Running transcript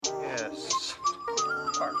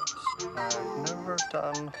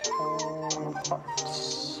done whole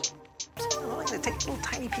parts. I'm willing to take little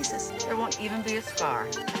tiny pieces. There won't even be a scar.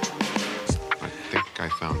 I think I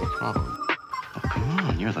found the problem. Oh, come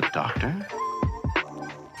on, you're the doctor.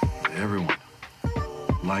 Everyone,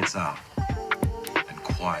 lights out and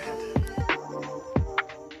quiet.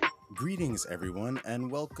 Greetings, everyone, and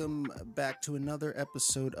welcome back to another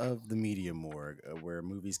episode of The Media Morgue, where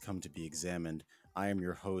movies come to be examined. I am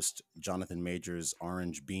your host, Jonathan Majors,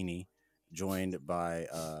 Orange Beanie, joined by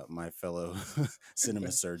my fellow cinema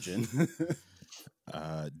surgeon.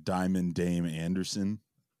 Diamond Dame Anderson.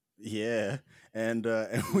 Yeah, and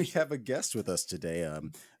we have a guest with us today,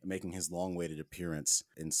 making his long-awaited appearance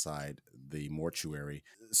inside the mortuary.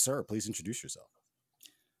 Sir, please introduce yourself.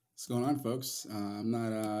 What's going on, folks? I'm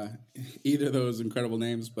not either of those incredible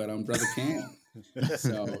names, but I'm Brother Cam.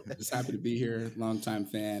 So just happy to be here. Longtime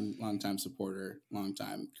fan, longtime supporter,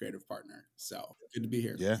 longtime creative partner. So good to be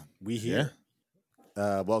here. Yeah, we here.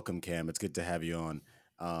 Yeah. Welcome, Cam. It's good to have you on.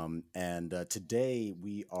 And today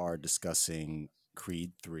we are discussing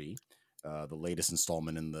Creed 3, the latest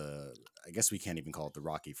installment in the, I guess we can't even call it the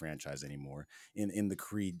Rocky franchise anymore, in the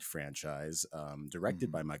Creed franchise,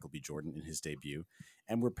 directed by Michael B. Jordan in his debut.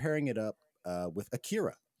 And we're pairing it up with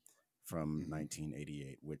Akira from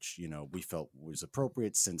 1988, which, you know, we felt was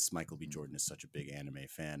appropriate since Michael B. Jordan is such a big anime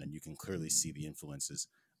fan, and you can clearly see the influences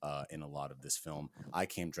in a lot of this film. I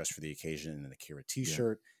came dressed for the occasion in an Akira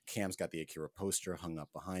t-shirt. Yeah. Cam's got the Akira poster hung up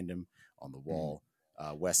behind him on the wall.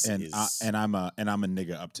 Wes and is I'm a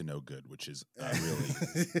nigga up to no good, which is really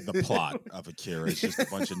the plot of Akira. It's just a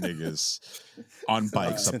bunch of niggas on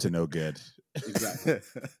bikes up to no good. Exactly.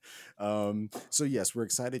 So yes, we're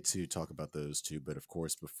excited to talk about those two, but of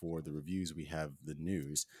course, before the reviews, we have the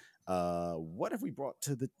news. What have we brought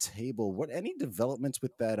to the table? Any developments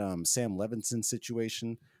with that Sam Levinson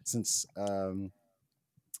situation since our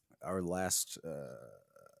last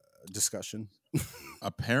discussion?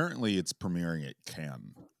 Apparently, it's premiering at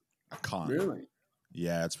Cannes. Really?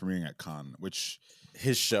 Yeah, it's premiering at Cannes. Which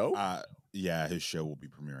his show? Yeah, his show will be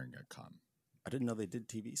premiering at Cannes. I didn't know they did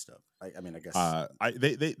TV stuff. I mean, I guess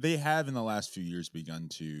they have in the last few years begun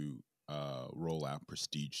to roll out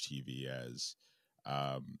prestige TV as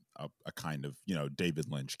a kind of, you know, David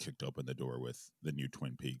Lynch kicked open the door with the new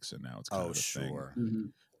Twin Peaks, and now it's kind of a thing.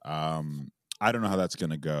 Mm-hmm. I don't know how that's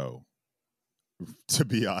going to go, to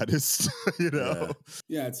be honest. You know,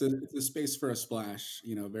 yeah, it's a space for a splash.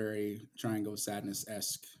 You know, very Triangle of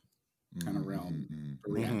Sadness-esque kind of realm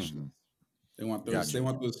for reaction. They want those. Gotcha. They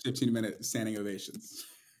want those 15-minute standing ovations.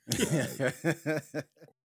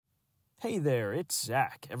 Hey there, it's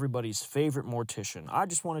Zach, everybody's favorite mortician. I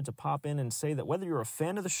just wanted to pop in and say that whether you're a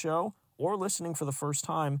fan of the show or listening for the first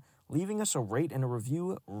time, leaving us a rate and a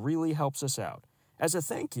review really helps us out. As a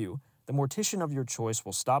thank you, the mortician of your choice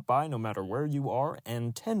will stop by no matter where you are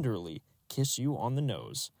and tenderly kiss you on the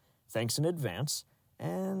nose. Thanks in advance,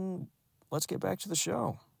 and let's get back to the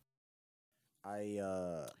show.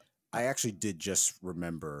 I actually did just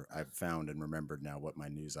remember, I've found and remembered now what my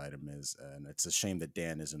news item is, and it's a shame that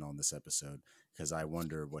Dan isn't on this episode because I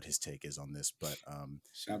wonder what his take is on this, but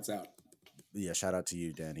shouts out. Yeah, shout out to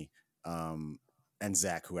you, Danny. And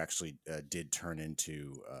Zach, who actually did turn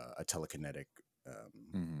into a telekinetic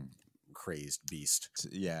crazed beast.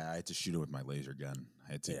 Yeah, I had to shoot it with my laser gun.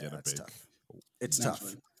 I had to get a big... Tough. It's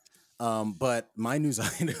tough. But my news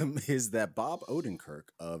item is that Bob Odenkirk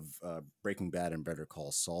of Breaking Bad and Better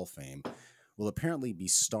Call Saul fame will apparently be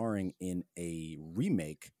starring in a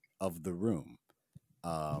remake of The Room,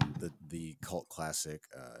 the cult classic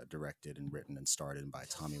directed and written and starred in by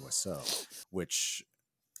Tommy Wiseau, which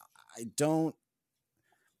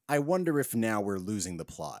I wonder if now we're losing the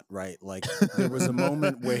plot, right? Like there was a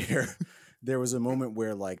moment where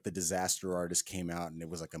like the Disaster Artist came out and it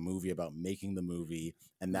was like a movie about making the movie,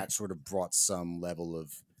 and that sort of brought some level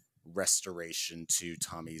of restoration to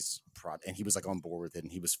Tommy's product, and he was like on board with it,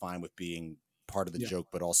 and he was fine with being part of the joke,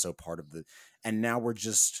 but also part of the. And now we're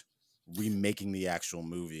just remaking the actual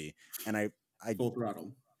movie, and I full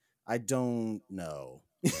throttle. I don't know.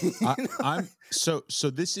 So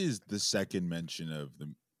this is the second mention of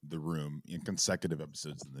the Room in consecutive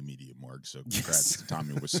episodes in the Media Morgue. So congrats to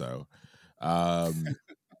Tommy Wiseau. I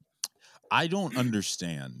don't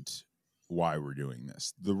understand why we're doing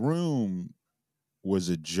this. The Room was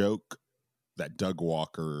a joke that Doug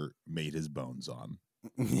Walker made his bones on.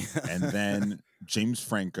 And then James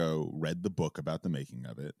Franco read the book about the making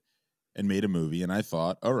of it and made a movie. And I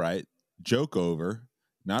thought, all right, joke over,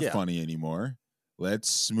 not funny anymore.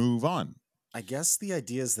 Let's move on. I guess the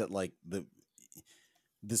idea is that like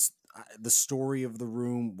this the story of the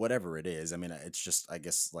room, whatever it is. I mean, it's just, I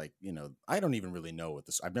guess, like, I don't even really know what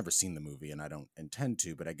this. I've never seen the movie, and I don't intend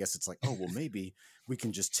to. But I guess it's like, oh well, maybe we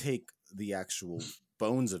can just take the actual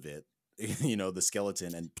bones of it, the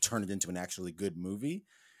skeleton, and turn it into an actually good movie.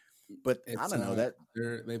 But I It's don't know that.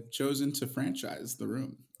 they've chosen to franchise the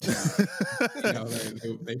room.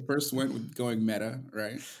 They first went with going meta,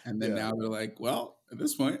 right? And then Yeah. now they're like, well, at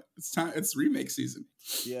this point, it's time. It's remake season.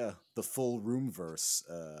 Yeah, the full room verse.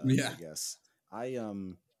 Yeah. I guess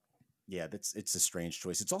yeah, it's a strange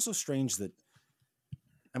choice. It's also strange that,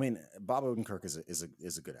 I mean, Bob Odenkirk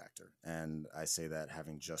is a good actor, and I say that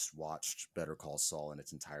having just watched Better Call Saul in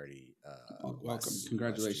its entirety. Welcome, Last year.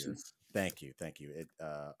 congratulations. Thank you. It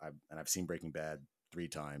I've seen Breaking Bad 3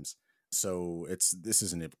 times, so this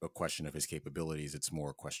isn't a question of his capabilities. It's more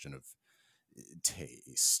a question of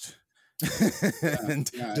taste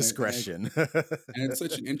and Yeah, discretion. and it's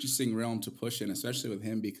such an interesting realm to push in, especially with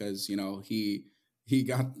him because he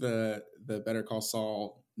got the Better Call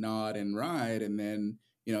Saul nod and ride, and then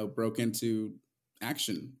broke into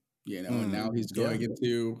action, and now he's going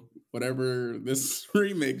into whatever this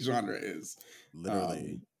remake genre is,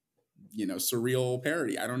 Literally, surreal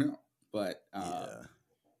parody. I don't know, but yeah.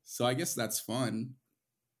 so I guess that's fun.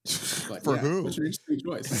 But For who? Such an interesting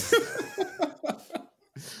choice.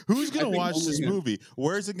 Who's going I to think watch only this him. movie?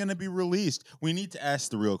 Where is it going to be released? We need to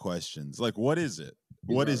ask the real questions. Like, what is it?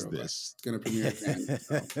 What is this? It's going to premiere at Cannes,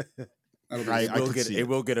 so that'll be I It will could get see it it.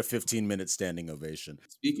 will get a 15-minute standing ovation.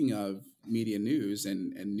 Speaking of media news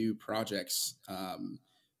and new projects,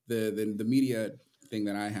 the media thing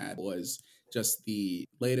that I had was just the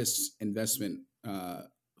latest investment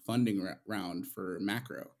funding round for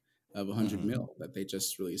Macro of 100 Mhm. mil that they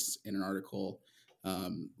just released in an article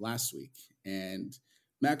last week. And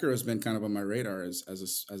Macro has been kind of on my radar as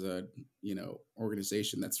a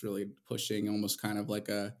organization that's really pushing almost kind of like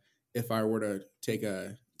a, if I were to take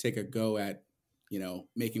a go at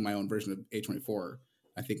making my own version of A24,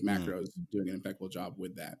 I think Macro is doing an impeccable job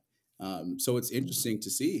with that. So it's interesting to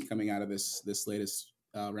see coming out of this latest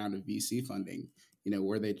round of VC funding,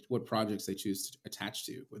 what projects they choose to attach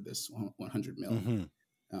to with this 100 mil. Mhm.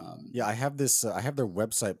 Yeah, I have this. I have their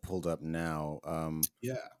website pulled up now.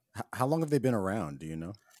 Yeah, How long have they been around? Do you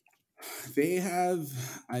know? they have.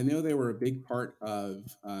 I know they were a big part of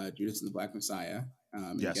Judas and the Black Messiah,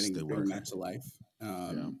 and Yes, getting they bringing were. that to life.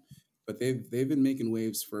 Yeah. But they've been making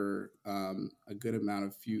waves for a good amount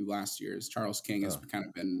of few last years. Charles King has kind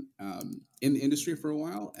of been in the industry for a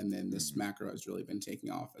while, and then this Macro has really been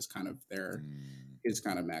taking off as kind of his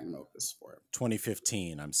kind of magnum opus for it.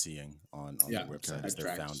 2015. I'm seeing on Yeah, their website that as their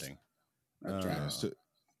tracks. founding. That tracks.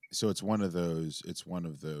 So it's one of those. It's one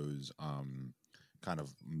of those kind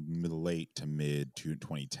of late to mid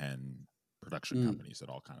 2010 production companies that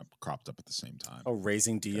all kind of cropped up at the same time. Oh,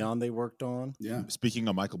 Raising Dion they worked on. Yeah. Speaking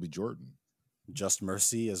of Michael B. Jordan. Just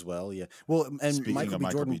Mercy as well. Yeah. Well, and Speaking Michael of B.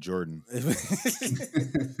 Michael Jordan. B. Jordan.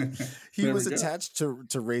 He There was we go. attached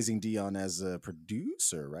to Raising Dion as a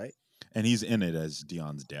producer, right? And he's in it as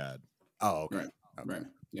Dion's dad. Oh, okay. Right. Okay. Right.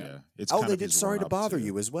 Yeah. It's Oh, kind they of did his Sorry to run-up Bother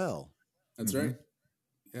You as well. That's right.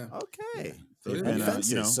 Yeah. Okay. So They've they've And been,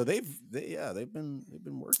 Fences. So they've been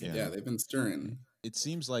working. yeah, they've been stirring. It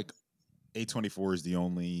seems like A24 is the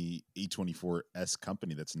only A24S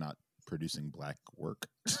company that's not producing black work.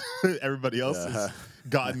 Everybody else has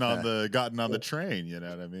gotten on the train, you know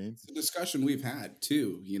what I mean? It's a discussion we've had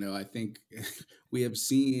too. I think we have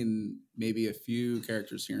seen maybe a few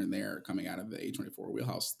characters here and there coming out of the A24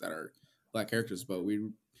 wheelhouse that are black characters, but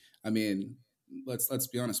let's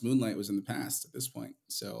be honest, Moonlight was in the past at this point.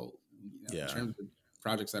 So in terms of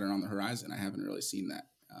projects that are on the horizon, I haven't really seen that.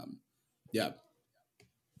 Yeah.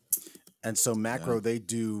 And so Macro, they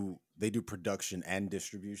do production and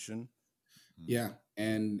distribution. Yeah,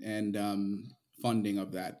 and funding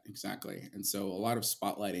of that exactly, and so a lot of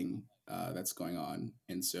spotlighting that's going on,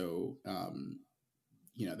 and so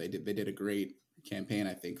they did a great campaign,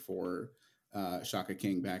 I think, for Shaka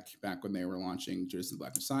King back when they were launching Judas and the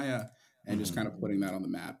Black Messiah, and just kind of putting that on the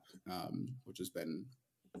map, which has been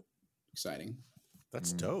exciting.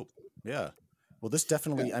 That's dope. Yeah. Well, this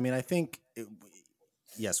definitely. I mean, I think.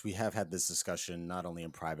 Yes, we have had this discussion not only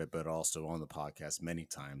in private but also on the podcast many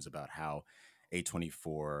times about how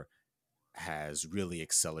A24 has really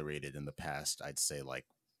accelerated in the past, I'd say like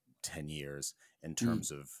 10 years in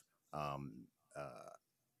terms of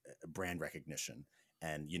brand recognition.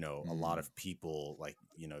 And, a lot of people like,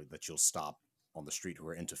 that you'll stop on the street who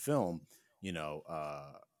are into film,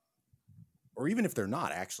 or even if they're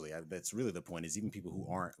not actually, that's really the point, is even people who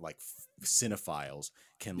aren't like cinephiles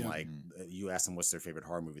can you ask them what's their favorite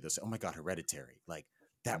horror movie. They'll say, oh my God, Hereditary. Like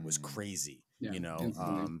that was crazy. Yeah, You know,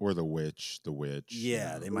 instantly. Or the witch.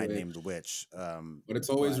 yeah, they The might Witch. name the witch, But it's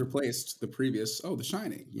always replaced the previous. Oh, The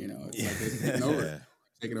Shining. You know, it's like they've taken over. Yeah,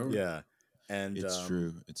 Taken over. yeah, and it's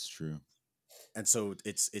true. It's true. and so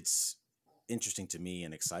it's interesting to me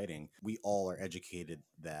and exciting. We all are educated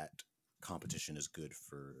that competition is good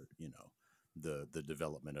for, you know, the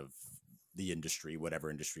development of the industry, whatever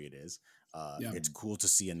industry it is. Yeah. It's cool to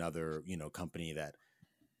see another, you know, company that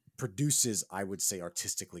produces, I would say,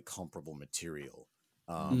 artistically comparable material,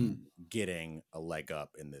 Mm. getting a leg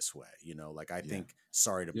up in this way. You know, like I Yeah. think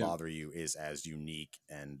Sorry to Yeah. Bother You is as unique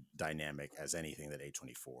and dynamic as anything that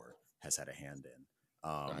A24 has had a hand in.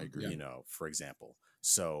 I agree. You know, for example.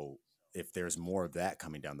 So if there's more of that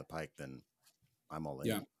coming down the pike, then I'm all in.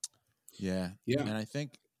 Yeah. Yeah. Yeah. And I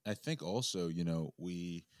think also,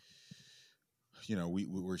 we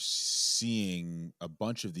were seeing a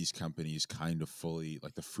bunch of these companies kind of fully,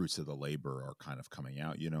 like, the fruits of the labor are kind of coming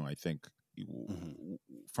out. I think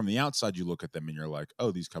from the outside you look at them and you're like,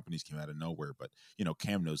 oh, these companies came out of nowhere. But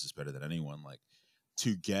Cam knows this better than anyone. Like,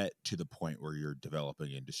 to get to the point where you're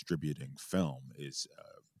developing and distributing film is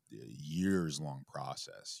a years long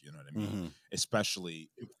process. You know what I mean? Especially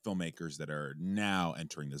filmmakers that are now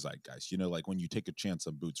entering the zeitgeist. Like when you take a chance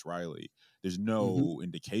on Boots Riley, there's no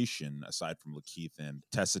indication, aside from Lakeith and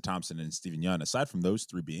Tessa Thompson and Stephen Yeun, aside from those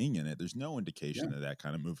three being in it, there's no indication that that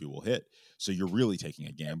kind of movie will hit. So you're really taking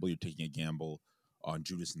a gamble. You're taking a gamble on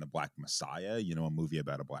Judas and the Black Messiah, a movie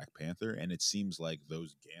about a Black Panther. And it seems like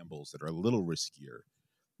those gambles that are a little riskier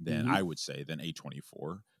than I would say than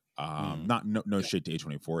A24. Not no shade to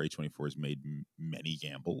A24. A24 has made many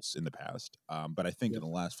gambles in the past, but I think in the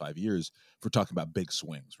last 5 years, if we're talking about big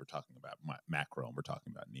swings, we're talking about macro, and we're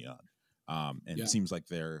talking about neon, and it seems like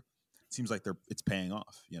it's paying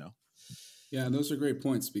off. Yeah, and those are great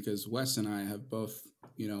points because Wes and I have both,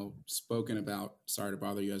 spoken about Sorry to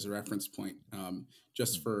Bother You as a reference point,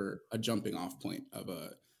 just for a jumping off point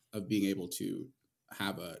of being able to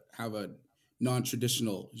have a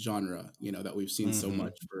non-traditional genre, that we've seen so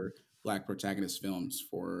much for Black protagonist films,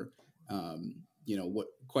 for what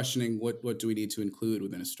questioning what do we need to include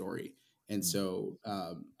within a story. And so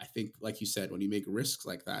I think, like you said, when you make risks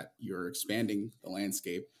like that, you're expanding the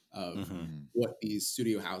landscape of what these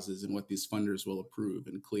studio houses and what these funders will approve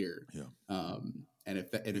and clear. Yeah. And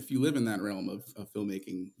if you live in that realm of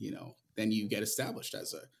filmmaking, then you get established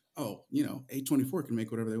as A24 can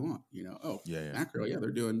make whatever they want. Macro,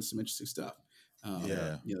 they're doing some interesting stuff.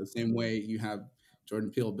 The same way you have Jordan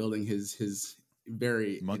Peele building his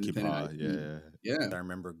very Monkey Paw. Yeah. I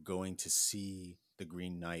remember going to see The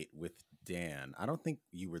Green Knight with Dan. I don't think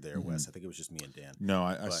you were there, Wes. I think it was just me and Dan. No,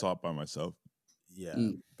 I saw it by myself. Yeah,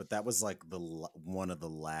 but that was like one of the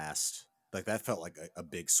last. Like that felt like a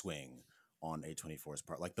big swing on A24's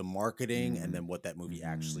part. Like the marketing and then what that movie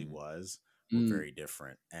actually was were very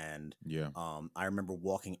different. And I remember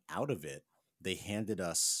walking out of it. They handed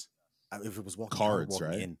us, if it was cards,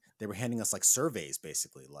 right? in, they were handing us like surveys,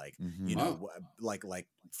 basically, like like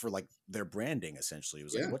for like their branding. Essentially, it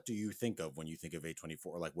was like, what do you think of when you think of A24,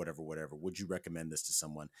 or like whatever. Would you recommend this to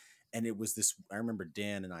someone? And it was this. I remember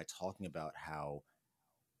Dan and I talking about how,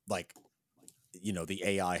 like, the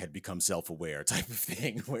AI had become self-aware type of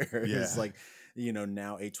thing, where it's like,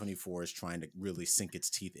 now A24 is trying to really sink its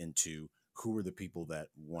teeth into who are the people that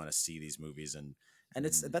want to see these movies, and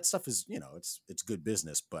it's that stuff is it's good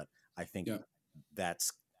business, but I think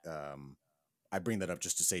that's I bring that up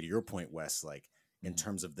just to say, to your point, Wes, like in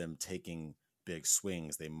terms of them taking big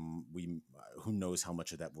swings, who knows how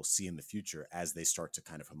much of that we'll see in the future as they start to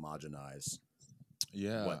kind of homogenize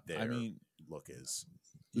what their look is.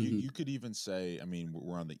 You could even say,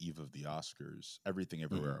 we're on the eve of the Oscars. Everything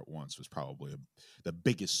Everywhere at Once was probably the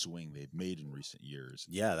biggest swing they've made in recent years.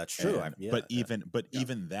 Yeah, that's true.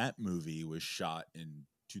 Even that movie was shot in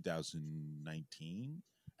 2019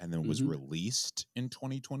 and then was released in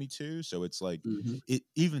 2022. So it's like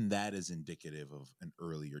even that is indicative of an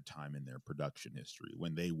earlier time in their production history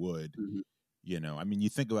when they would. You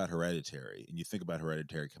think about Hereditary, and you think about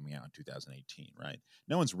Hereditary coming out in 2018, right?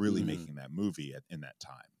 No one's really making that movie in that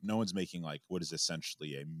time. No one's making like what is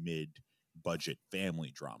essentially a mid-budget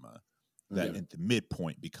family drama that at the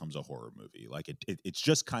midpoint becomes a horror movie. Like it's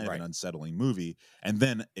just kind of an unsettling movie, and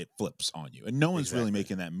then it flips on you. And no one's really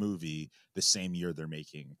making that movie the same year they're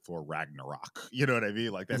making Thor Ragnarok. You know what I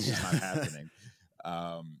mean? Like that's just not happening.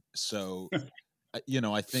 I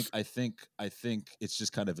think it's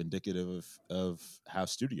just kind of indicative of how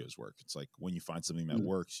studios work. It's like when you find something that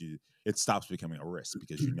works, it stops becoming a risk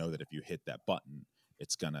because you know that if you hit that button,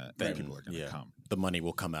 it's gonna people are gonna come. The money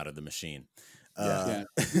will come out of the machine. Yeah,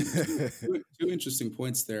 two interesting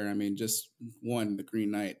points there. I mean, just one, the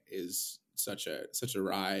Green Knight is such a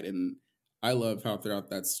ride, and I love how throughout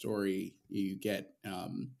that story you get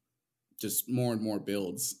just more and more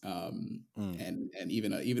builds, and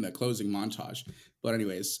even a closing montage. But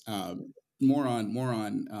anyways, more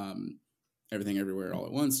on everything everywhere all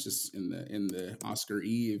at once. Just in the Oscar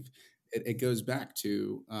Eve, it goes back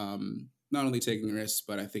to not only taking risks,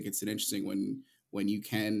 but I think it's an interesting when you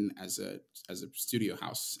can as a studio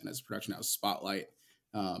house and as a production house spotlight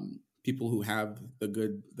people who have the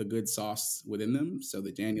good sauce within them. So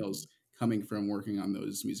the Daniels coming from working on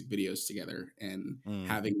those music videos together and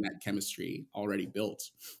having that chemistry already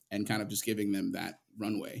built and kind of just giving them that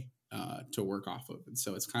runway to work off of. And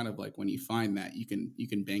so it's kind of like when you find that you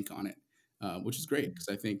can bank on it, which is great because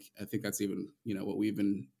I think that's even what we've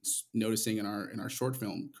been noticing in our short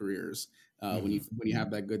film careers. When you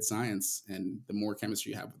have that good science and the more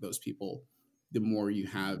chemistry you have with those people, the more you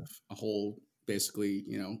have a whole basically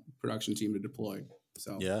production team to deploy.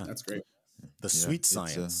 So Yeah. that's great. The sweet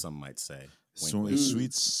science, some might say. Wink, Sweet, wink.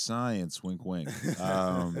 sweet science, wink, wink.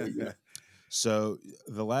 So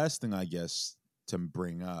the last thing I guess to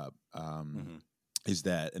bring up is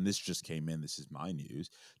that, and this just came in, this is my news,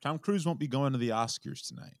 Tom Cruise won't be going to the Oscars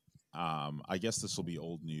tonight. I guess this will be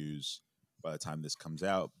old news by the time this comes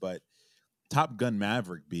out, but Top Gun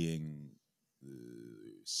Maverick being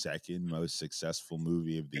the second most successful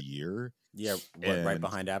movie of the year. Yeah, right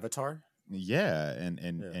behind Avatar? Yeah,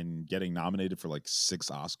 and getting nominated for like 6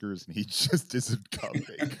 Oscars, and he just isn't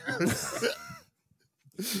coming.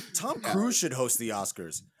 Tom Cruise should host the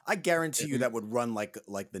Oscars. I guarantee you that would run like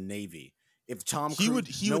the Navy. If Tom Cruise,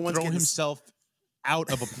 he would throw himself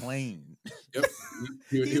out of a plane. Yep,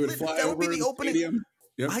 he would fly that would over be the opening. Stadium.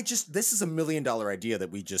 Yep. This is $1 million idea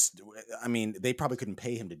that I mean, they probably couldn't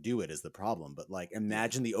pay him to do it is the problem, but like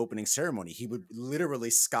imagine the opening ceremony. He would literally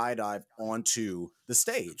skydive onto the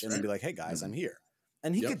stage and then be like, hey guys, I'm here.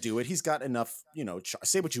 And he could do it. He's got enough,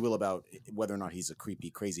 say what you will about whether or not he's a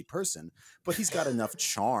creepy, crazy person, but he's got enough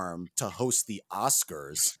charm to host the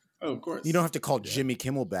Oscars. Oh, of course. You don't have to call Jimmy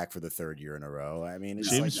Kimmel back for the 3rd year in a row. I mean,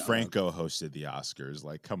 it's James Franco hosted the Oscars.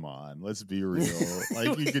 Like, come on, let's be real.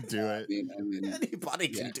 Like, you could do it. I mean, anybody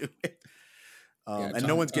can do it. And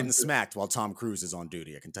no one's getting smacked while Tom Cruise is on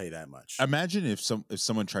duty. I can tell you that much. Imagine if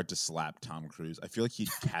someone tried to slap Tom Cruise. I feel like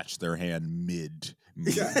he'd catch their hand mid.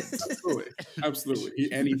 Yeah, absolutely.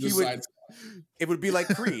 He decides. It would be like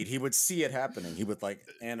Creed. He would see it happening. He would like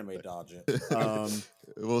anime dodge it.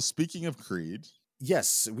 Well, speaking of Creed.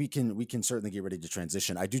 Yes, we can certainly get ready to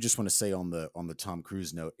transition. I do just want to say on the Tom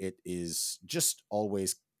Cruise note, it is just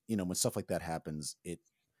always, when stuff like that happens, it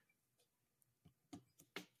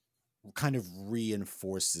kind of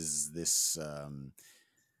reinforces this,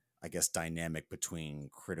 I guess, dynamic between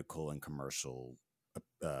critical and commercial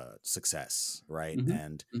success, right?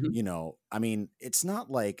 And I mean, it's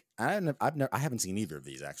not like I haven't seen either of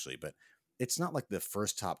these actually, but it's not like the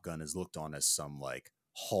first Top Gun is looked on as some like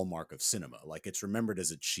hallmark of cinema. Like it's remembered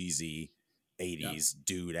as a cheesy 80s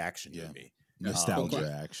dude action movie.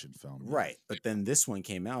 Nostalgia action film. Right. But then this one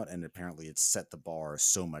came out and apparently it set the bar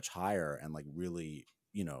so much higher and like really,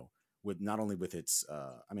 with not only with its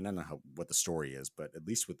I mean, I don't know what the story is, but at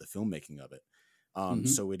least with the filmmaking of it.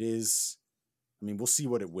 So it is, I mean, we'll see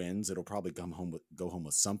what it wins. It'll probably go home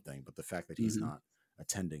with something, but the fact that he's not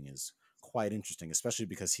attending is quite interesting, especially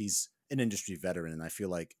because he's an industry veteran. And I feel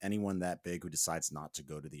like anyone that big who decides not to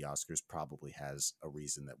go to the Oscars probably has a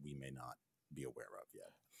reason that we may not be aware of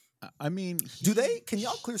yet. I mean, can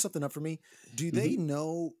y'all clear something up for me? Do they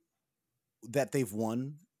know that they've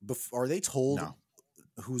won? Are they told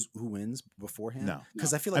who wins beforehand? No.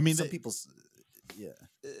 Because I feel like some people's,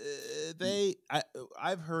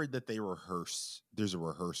 I've heard that they rehearse. There's a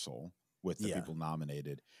rehearsal with the people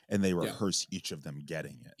nominated, and they rehearse each of them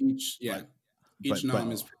getting it. Each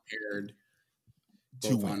nom is prepared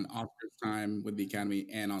both on Oscars time with the Academy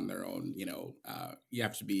and on their own. You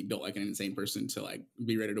have to be built like an insane person to like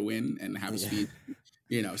be ready to win and have a speed.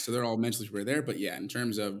 So they're all mentally prepared there. But yeah, in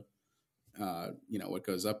terms of what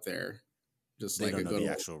goes up there, just they like don't a know good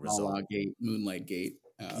the actual result. Gate, Moonlight Gate.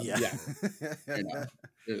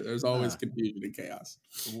 There's always confusion and chaos.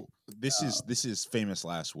 This is famous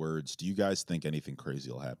last words. Do you guys think anything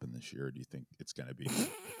crazy will happen this year? Or do you think it's going to be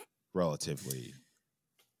relatively?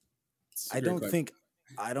 I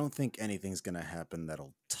don't think anything's going to happen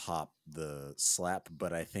that'll top the slap,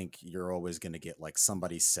 but I think you're always going to get like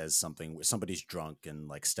somebody says something, somebody's drunk and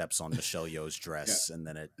like steps on Michelle Yeoh's dress and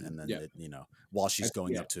then it while she's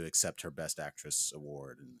going up to accept her Best Actress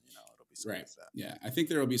award and it'll be something like that. Yeah, I think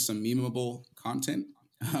there will be some memeable content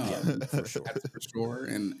For sure. That's for sure.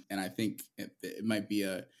 And I think it might be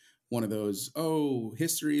one of those, oh,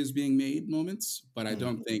 history is being made moments, but I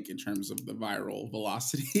don't think in terms of the viral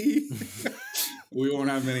velocity, we won't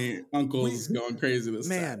have any uncles going crazy this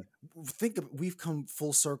time. We've come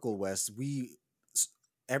full circle, Wes.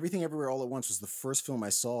 Everything Everywhere All at Once was the first film I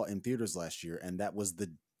saw in theaters last year, and that was the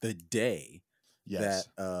day Yes.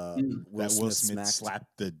 that Will Smith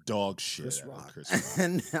slapped the dog shit Chris out of Rock. Chris Rock.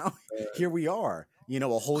 And now here we are, a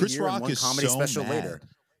whole Chris year Rock and one is comedy so special mad. later.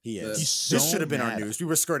 He is. He's This so should have been our mad. news. We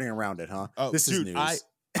were skirting around it, huh? Oh, this dude, is news.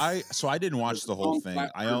 So I didn't watch the whole thing.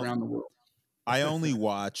 Around the world. I only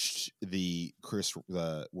watched the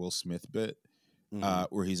Will Smith bit,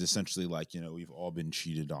 where he's essentially like, we've all been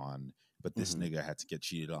cheated on, but this nigga had to get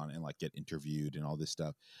cheated on and like get interviewed and all this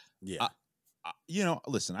stuff. Yeah.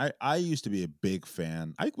 Listen, I used to be a big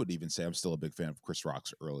fan. I would even say I'm still a big fan of Chris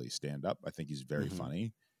Rock's early stand-up. I think he's very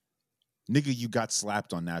funny. Nigga, you got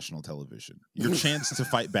slapped on national television. Your chance to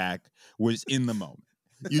fight back was in the moment.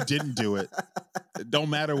 You didn't do it.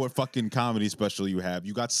 Don't matter what fucking comedy special you have.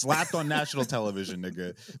 You got slapped on national television,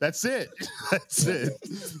 nigga. That's it. That's it.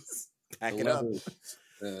 Pack it up.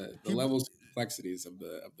 The levels, complexities of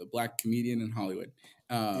the black comedian in Hollywood.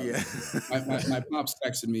 My pops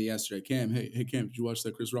texted me yesterday, Cam, hey Cam, did you watch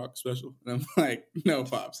that Chris Rock special? And I'm like, no,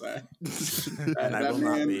 pops. That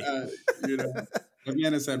man, that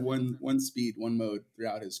man has had one speed, one mode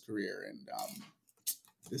throughout his career, and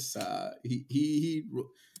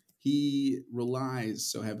he relies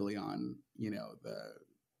so heavily on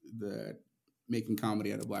the making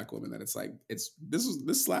comedy out of black women that it's like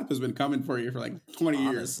this slap has been coming for you for like 20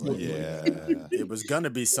 Honestly, years. Yeah, it was gonna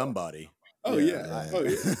be somebody. Oh yeah.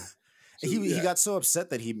 He got so upset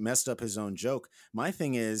that he messed up his own joke. My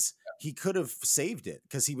thing is, he could have saved it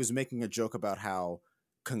because he was making a joke about how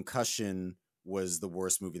Concussion was the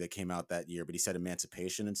worst movie that came out that year, but he said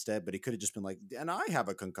Emancipation instead. But he could have just been like, and I have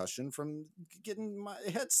a concussion from getting my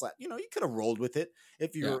head slapped. He could have rolled with it.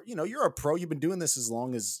 If you're, you're a pro, you've been doing this as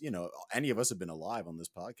long as, any of us have been alive on this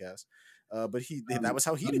podcast. But that was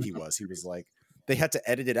how heated he was. He was like, they had to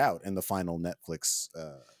edit it out in the final Netflix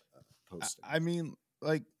posting. I mean,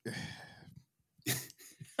 like,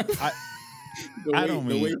 I don't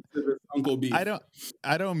mean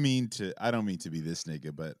to be this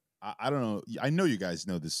nigga, but I don't know. I know you guys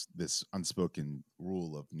know this unspoken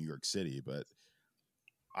rule of New York City, but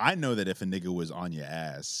I know that if a nigga was on your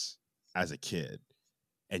ass as a kid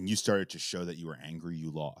and you started to show that you were angry,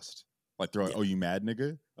 you lost. Like, they're like, oh, you mad,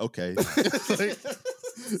 nigga? Okay. But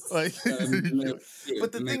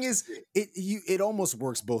the thing is, it almost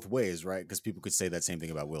works both ways, right? Because people could say that same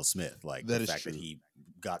thing about Will Smith, like the fact that he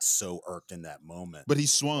got so irked in that moment. But he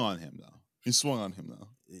swung on him though.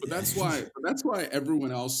 But that's why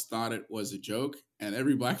everyone else thought it was a joke, and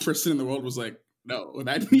every black person in the world was like, "No,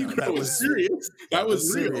 that was serious. That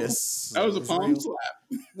was serious. That was a palm slap."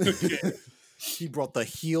 Okay. He brought the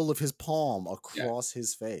heel of his palm across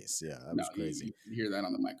his face. Yeah, that was crazy. You hear that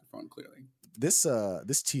on the microphone clearly.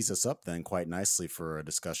 This tees us up then quite nicely for a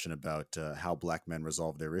discussion about how black men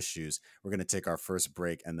resolve their issues. We're going to take our first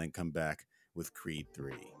break and then come back with Creed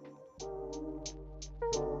 3.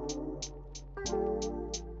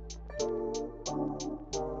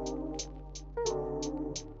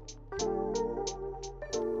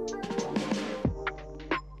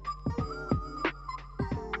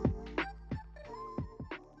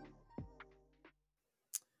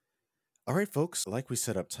 All right, folks, like we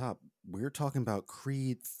said up top, we're talking about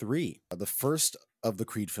Creed 3, the first of the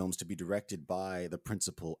Creed films to be directed by the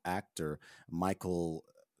principal actor, Michael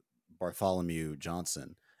Bartholomew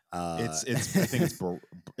Johnson. I think it's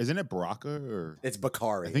isn't it Baraka or it's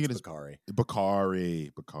Bakari? I think it is Bakari.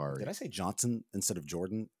 Bakari. Did I say Johnson instead of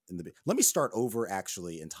Jordan in the? Let me start over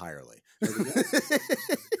actually entirely.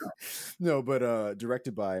 No, but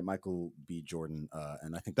directed by Michael B. Jordan,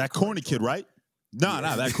 and I think that corny kid, right? No,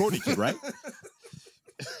 that corny kid, right?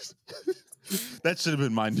 That should have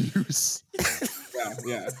been my news.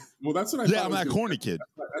 Yeah. Well, that's what I thought. Yeah, I'm that corny kid.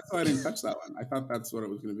 That's why I didn't touch that one. I thought that's what it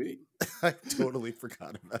was going to be. I totally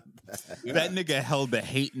forgot about that. Yeah. That nigga held the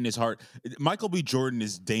hate in his heart. Michael B. Jordan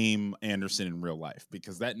is Dame Anderson in real life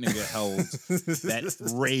because that nigga held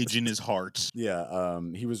that rage in his heart. Yeah,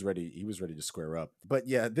 he was ready. He was ready to square up. But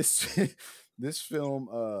yeah, this film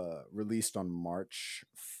released on March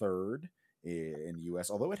 3rd. In the U.S.,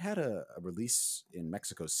 although it had a release in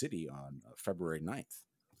Mexico City on February 9th.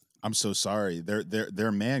 I'm so sorry.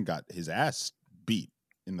 Their man got his ass beat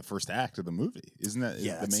in the first act of the movie. Isn't that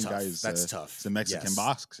the main tough. guy is that's tough. It's a Mexican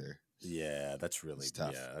boxer. Yeah, that's really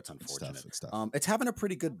tough. Yeah, that's unfortunate. It's tough. It's having a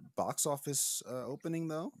pretty good box office opening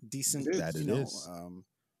though. Decent. That it is.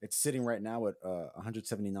 It's sitting right now at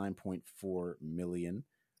 179.4 million,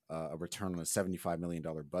 a return on a $75 million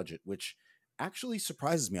budget, which actually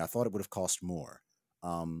surprises me. I thought it would have cost more,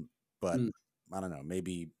 but Mm, I don't know.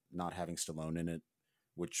 Maybe not having Stallone in it,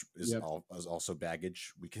 which yep. is also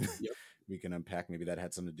baggage. We can Yep. we can unpack. Maybe that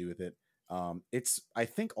had something to do with it. It's I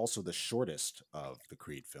think also the shortest of the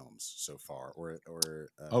Creed films so far, or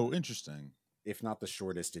Oh, interesting. if not the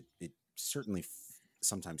shortest, it certainly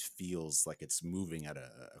sometimes feels like it's moving at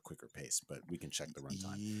a quicker pace. But we can check the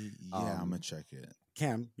runtime. Yeah, I'm gonna check it.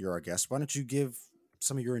 Cam, you're our guest. Why don't you give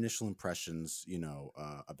some of your initial impressions,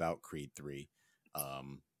 about Creed 3,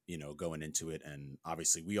 going into it, and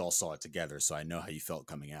obviously we all saw it together, so I know how you felt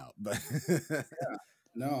coming out. But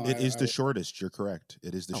No, It is the shortest. You're correct.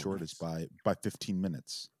 It is the Oh, shortest nice. by 15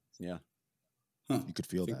 minutes. Yeah. huh, You could I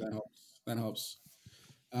feel think that. that helps. That helps.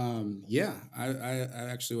 Yeah, I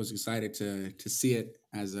actually was excited to see it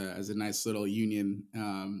as a nice little union.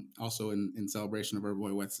 Also in celebration of our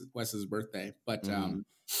boy Wes's birthday. But Hmm.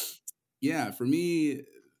 yeah, for me,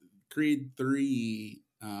 Creed 3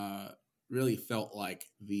 really felt like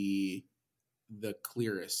the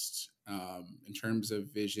clearest in terms of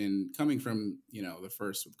vision, coming from the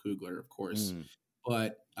first with Coogler, of course, Mm.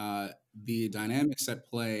 but the dynamics at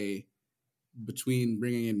play between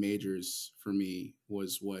bringing in Majors for me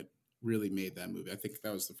was what really made that movie. I think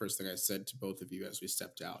that was the first thing I said to both of you as we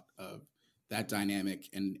stepped out of that dynamic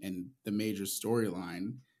and the Major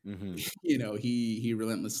storyline. Hmm. He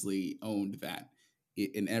relentlessly owned that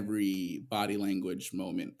in every body language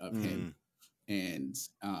moment of him, Mm. and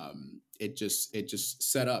it just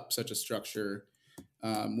set up such a structure.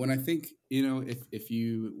 When I think if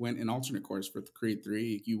you went an alternate course for Creed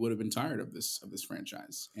 3, you would have been tired of this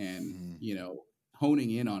franchise, and Mhm.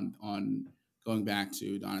 honing in on going back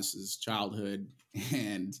to Adonis's childhood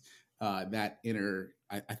and that inner.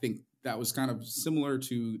 I think that was kind of similar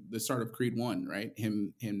to the start of Creed 1, right?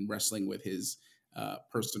 Him wrestling with his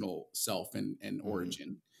personal self and Hmm.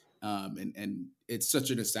 origin, and it's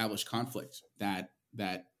such an established conflict that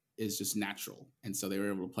is just natural, and so they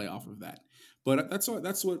were able to play off of that. But that's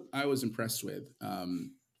what I was impressed with,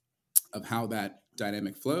 of how that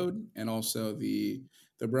dynamic flowed, and also the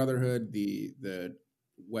brotherhood, the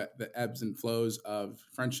ebbs and flows of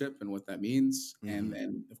friendship and what that means, and Hmm.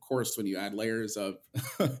 then of course when you add layers of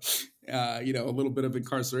a little bit of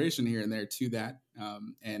incarceration here and there to that,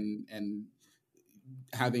 and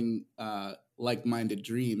having like-minded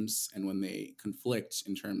dreams, and when they conflict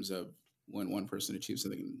in terms of when one person achieves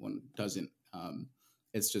something and one doesn't,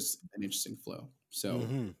 it's just an interesting flow. So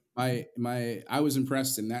Hmm. I was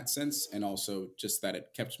impressed in that sense, and also just that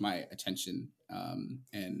it kept my attention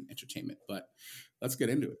and entertainment. But let's get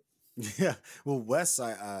into it. Yeah. Well, Wes,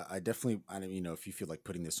 I definitely, if you feel like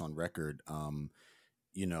putting this on record,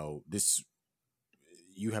 this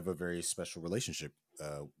you have a very special relationship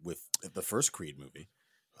with the first Creed movie,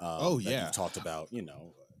 Oh that you've yeah. talked about,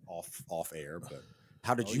 off air. But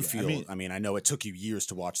how did Oh you yeah. feel? I mean, I know it took you years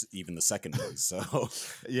to watch even the second one, so.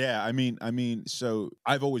 Yeah. So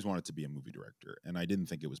I've always wanted to be a movie director, and I didn't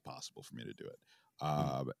think it was possible for me to do it.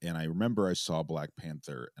 Mm. And I remember I saw Black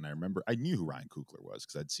Panther, and I knew who Ryan Coogler was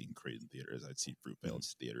because I'd seen Creed in theaters, I'd seen Fruitvale in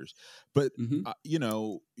theaters. But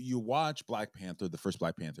Mm-hmm. you watch Black Panther, the first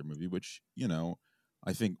Black Panther movie, which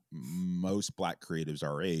I think most Black creatives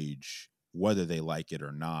our age, whether they like it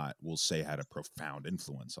or not, will say had a profound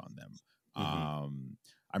influence on them. Hmm.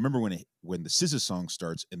 I remember when the SZA song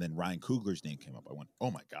starts and then Ryan Coogler's name came up, I went, "Oh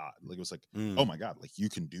my god!" Like it was like, "Oh Mm. my god!" Like you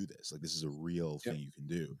can do this. Like this is a real Yep. thing you can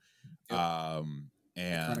do. Yep. Iconic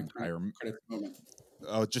And credit moment.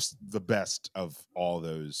 oh, just the best of all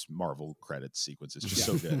those Marvel credits sequences, just Yeah.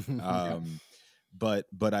 so good. Yeah.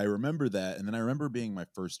 But I remember that, and then I remember being my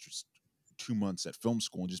first just 2 months at film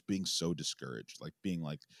school and just being so discouraged, like being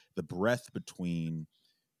like the breath between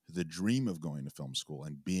the dream of going to film school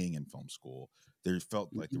and being in film school. There felt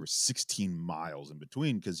like there Mhm. were 16 miles in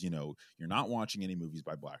between because you're not watching any movies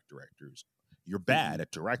by Black directors. You're bad Mm-mm.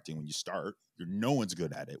 at directing when you start. No one's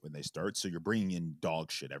good at it when they start. So you're bringing in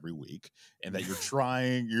dog shit every week, and that you're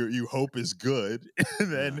trying, you hope is good,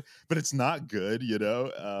 and Yeah. but it's not good,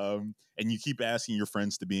 and you keep asking your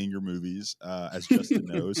friends to be in your movies, as Justin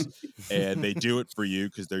knows, and they do it for you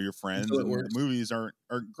because they're your friends, Until it and the works. movies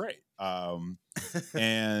aren't great.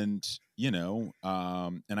 And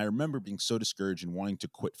and I remember being so discouraged and wanting to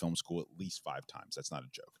quit film school at least 5 times. That's not a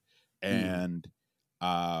joke. Mm. And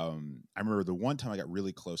I remember the one time I got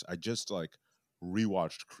really close. I just like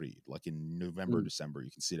rewatched Creed like in November, Mm. December. You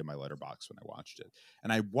can see it in my letterbox when I watched it.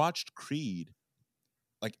 And I watched Creed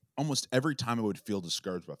like almost every time I would feel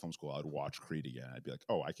discouraged about film school, I would watch Creed again. I'd be like,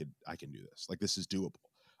 oh, I can do this. Like this is doable.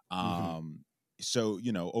 Mhm. Um, so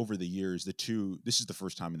over the years, this is the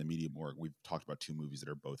first time in the Media Morgue we've talked about two movies that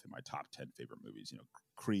are both in my top 10 favorite movies.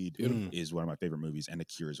 Creed is one of my favorite movies, and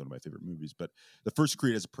Akira is one of my favorite movies. But the first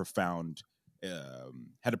Creed has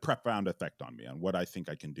had a profound effect on me, on what I think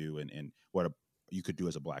I can do, and what you could do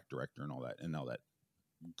as a black director, and all that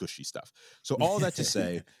gushy stuff. So all that to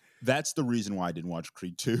say, that's the reason why I didn't watch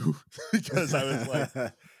Creed 2, because I was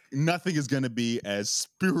like, nothing is going to be as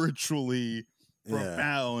spiritually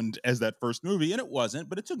profound as that first movie. And it wasn't,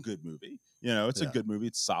 but it's a good movie. It's a good movie.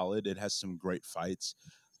 It's solid. It has some great fights.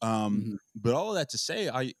 But all of that to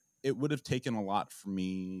say, it would have taken a lot for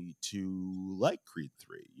me to like Creed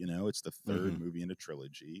 3. It's the third movie in a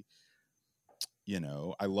trilogy.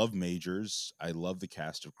 I love Majors. I love the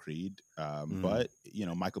cast of Creed. But,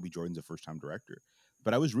 Michael B. Jordan's a first-time director.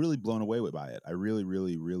 But I was really blown away by it. I really,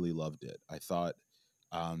 really, really loved it. I thought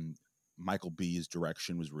Michael B.'s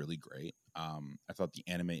direction was really great. I thought the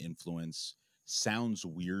anime influence sounds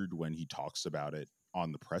weird when he talks about it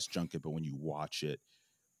on the press junket, but when you watch it,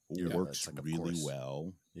 works like, really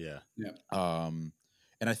well. Yeah. And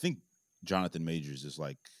I think Jonathan Majors is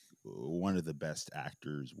like one of the best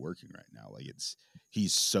actors working right now. Like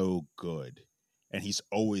he's so good, and he's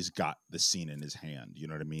always got the scene in his hand. You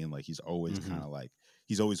know what I mean? Like he's always kind of like,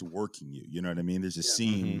 he's always working you. You know what I mean? There's a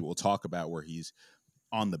scene we'll talk about where he's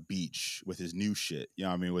on the beach with his new shit,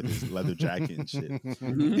 with his leather jacket and shit.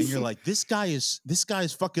 And you're like, this guy is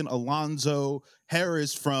fucking Alonzo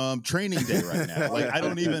Harris from Training Day right now. Like, I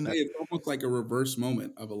don't even. It's almost like a reverse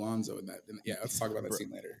moment of Alonzo in that. Yeah, let's talk about that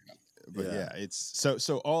scene later. But it's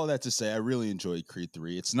so all of that to say, I really enjoyed Creed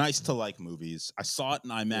 3. It's nice to like movies. I saw it in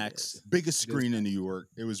IMAX, biggest screen in New York.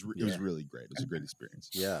 It was really great. It was a great experience.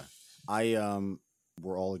 Yeah,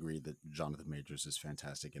 we're all agreed that Jonathan Majors is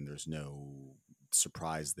fantastic, and there's no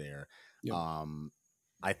surprise there. Yep.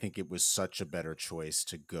 I think it was such a better choice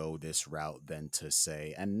to go this route than to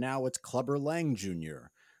say, and now it's Clubber Lang Jr.,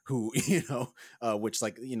 who, which,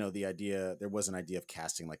 like, the idea, there was an idea of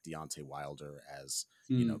casting like Deontay Wilder as,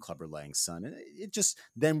 Clubber Lang's son. And it just,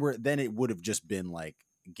 then it would have just been like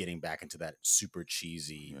getting back into that super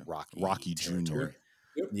cheesy Rocky Jr.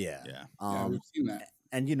 Yep. Yeah. We've seen that.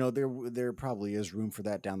 And there probably is room for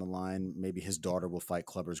that down the line. Maybe his daughter will fight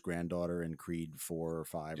Clubber's granddaughter in Creed 4 or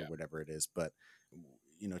 5 or whatever it is. But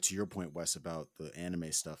to your point, Wes, about the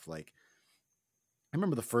anime stuff, like, I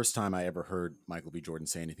remember the first time I ever heard Michael B. Jordan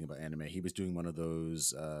say anything about anime. He was doing one of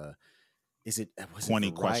those. Was 20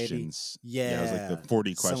 it questions? Yeah, it was like the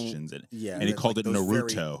 40 questions. And he called it those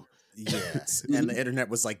Naruto. Yes, and the internet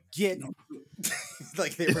was like, get.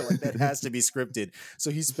 Like, they were like, that has to be scripted.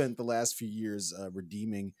 So he spent the last few years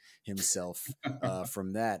redeeming himself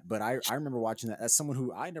from that. But I remember watching that as someone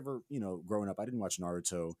who I never, growing up, I didn't watch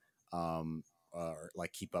Naruto or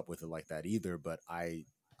like keep up with it like that either. But I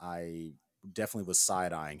definitely was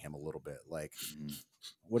side-eyeing him a little bit. Like,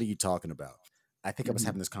 what are you talking about? I think I was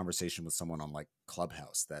having this conversation with someone on like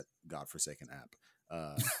Clubhouse, that godforsaken app.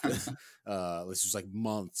 This was like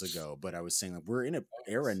months ago, but I was saying, like, we're in an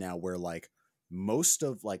era now where like most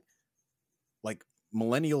of like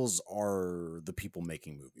millennials are the people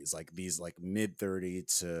making movies, like these like mid 30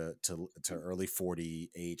 to early 40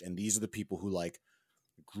 age, and these are the people who like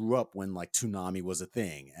grew up when like Toonami was a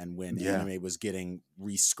thing and when anime was getting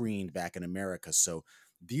rescreened back in America. So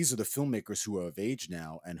these are the filmmakers who are of age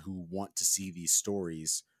now and who want to see these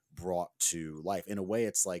stories brought to life. In a way,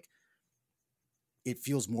 it's like, it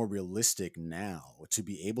feels more realistic now to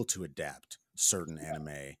be able to adapt certain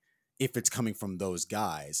anime if it's coming from those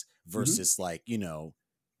guys versus like,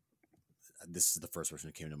 this is the first person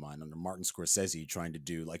who came to mind, under Martin Scorsese trying to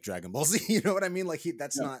do like Dragon Ball Z. You know what I mean? Like, he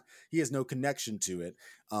has no connection to it.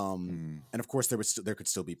 And of course there could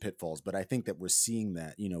still be pitfalls, but I think that we're seeing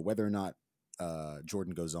that, whether or not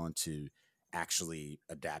Jordan goes on to actually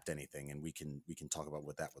adapt anything, and we can talk about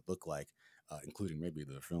what that would look like, including maybe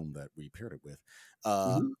the film that we paired it with.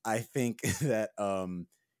 I think that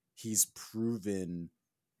he's proven,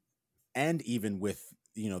 and even with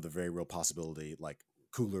the very real possibility, like,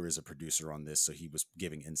 Coogler is a producer on this, so he was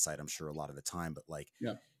giving insight, I'm sure, a lot of the time, but like,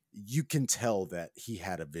 you can tell that he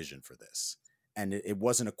had a vision for this, and it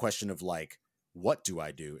wasn't a question of like, what do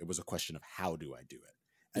I do? It was a question of how do I do it?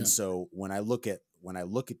 And so when I look at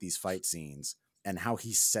these fight scenes and how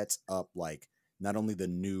he sets up like not only the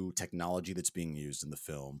new technology that's being used in the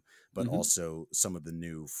film, but also some of the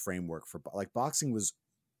new framework for, like, boxing was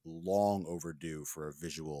long overdue for a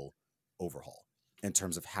visual overhaul in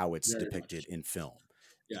terms of how it's depicted in film.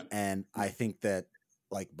 Yeah. And I think that,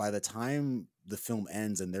 like, by the time the film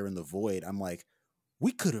ends and they're in the void, I'm like,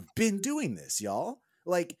 we could have been doing this, y'all.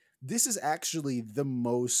 Like, this is actually the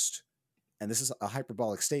most and this is a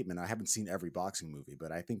hyperbolic statement. I haven't seen every boxing movie,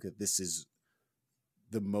 but I think that this is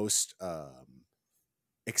the most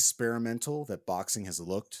experimental that boxing has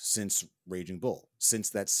looked since Raging Bull, since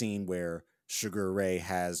that scene where Sugar Ray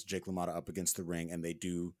has Jake LaMotta up against the ring and they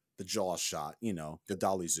do the jaw shot, the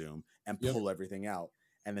dolly zoom, and Yep. pull everything out.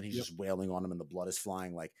 And then he's Yep. just wailing on him and the blood is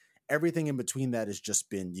flying. Like everything in between that has just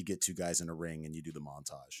been, you get two guys in a ring and you do the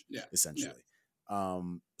montage, Yeah. essentially.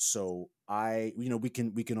 So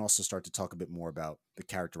we can also start to talk a bit more about the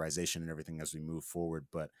characterization and everything as we move forward.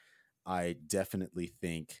 But I definitely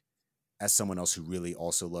think, as someone else who really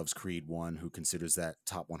also loves Creed 1, who considers that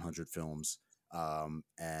top 100 films,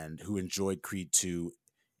 and who enjoyed Creed 2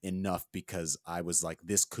 enough because I was like,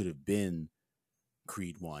 this could have been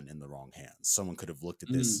Creed 1 in the wrong hands. Someone could have looked at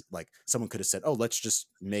this, like someone could have said, oh, let's just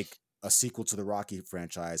make a sequel to the Rocky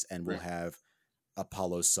franchise and we'll Right. have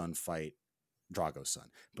Apollo's son fight Drago's son.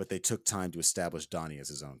 But they took time to establish Donnie as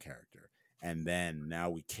his own character. And then now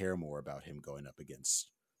we care more about him going up against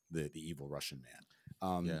the evil Russian man.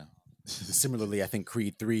 Yeah. Similarly, I think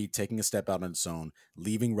Creed 3, taking a step out on its own,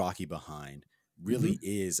 leaving Rocky behind, really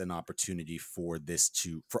is an opportunity for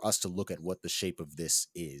us to look at what the shape of this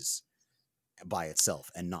is by itself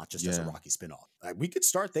and not just as a Rocky spinoff. We could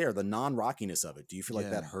start there, the non-Rockiness of it. Do you feel like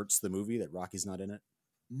that hurts the movie that Rocky's not in it?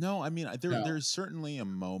 No, I mean, No. there's certainly a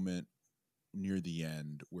moment near the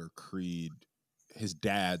end where Creed, his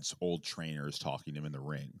dad's old trainer, is talking to him in the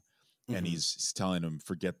ring. And he's telling him,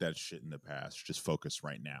 forget that shit in the past. Just focus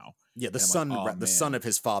right now. Yeah, the son, son of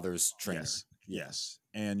his father's trainer. Yes, yes.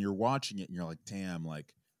 And you're watching it, and you're like, damn,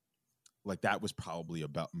 like that was probably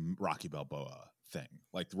about Rocky Balboa thing.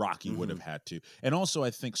 Like Rocky would have had to. And also,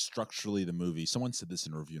 I think structurally, the movie. Someone said this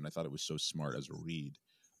in a review, and I thought it was so smart as a read.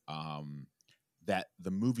 That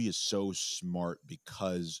the movie is so smart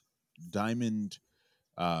because Diamond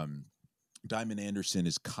Anderson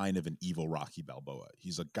is kind of an evil Rocky Balboa.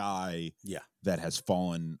 He's a guy that has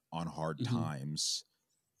fallen on hard times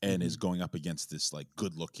and is going up against this like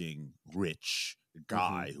good-looking, rich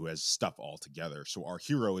guy who has stuff all together. So our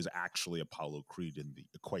hero is actually Apollo Creed in the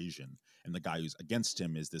equation, and the guy who's against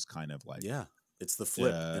him is this kind of like it's the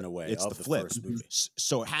flip in a way. It's of the flip. First movie.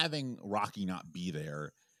 So having Rocky not be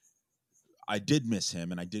there, I did miss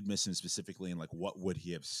him, and I did miss him specifically in like what would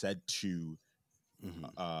he have said to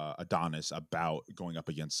Adonis about going up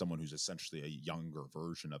against someone who's essentially a younger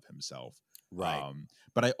version of himself. Right.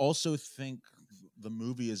 But I also think the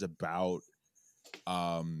movie is about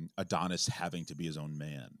Adonis having to be his own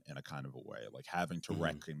man in a kind of a way, like having to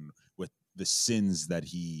reckon with the sins that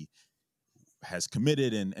he has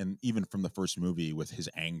committed, and even from the first movie with his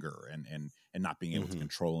anger and not being able to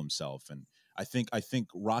control himself. And I think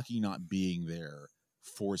Rocky not being there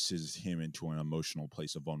forces him into an emotional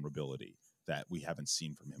place of vulnerability that we haven't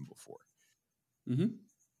seen from him before.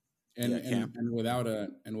 And without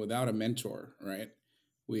a mentor, right?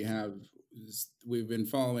 We've been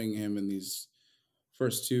following him in these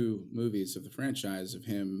first two movies of the franchise of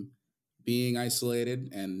him being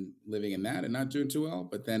isolated and living in that and not doing too well,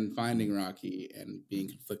 but then finding Rocky and being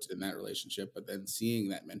conflicted in that relationship, but then seeing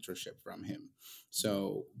that mentorship from him.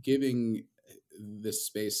 So giving this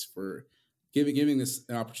space for giving this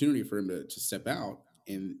an opportunity for him to step out,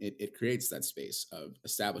 and it creates that space of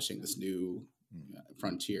establishing this new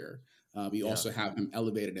frontier. You also have him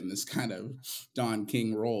elevated in this kind of Don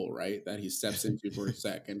King role, right? That he steps into for a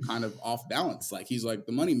sec and kind of off balance. Like he's like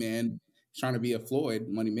the money man trying to be a Floyd,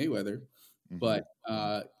 Money Mayweather, but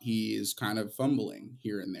he is kind of fumbling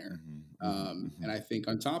here and there. And I think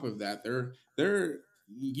on top of that,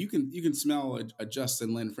 you can smell a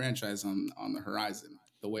Justin Lin franchise on the horizon.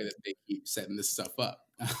 The way that they keep setting this stuff up,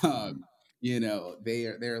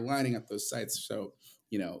 they're lining up those sites. So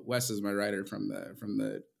Wes is my writer from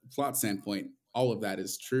the plot standpoint. All of that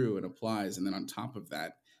is true and applies. And then on top of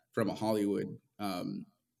that, from a Hollywood,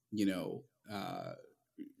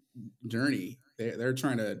 journey, they're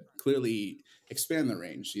trying to clearly expand the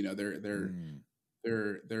range.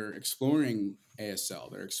 They're exploring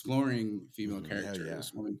ASL. They're exploring female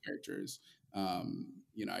characters, women characters. I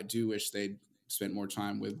do wish they'd spent more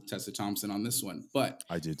time with Tessa Thompson on this one, but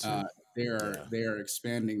I did too. they are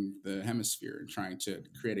expanding the hemisphere and trying to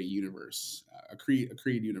create a universe, a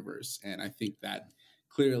Creed universe. And I think that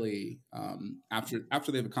clearly,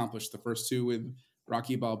 after they've accomplished the first two with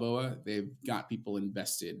Rocky Balboa, they've got people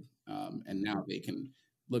invested, and now they can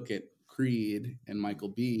look at Creed and Michael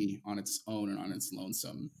B on its own and on its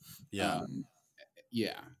lonesome. And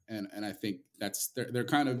I think they're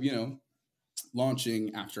kind of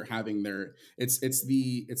launching after having their it's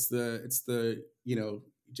the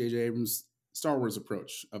J.J. Abrams Star Wars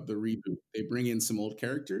approach of the reboot. They bring in some old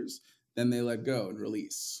characters, then they let go and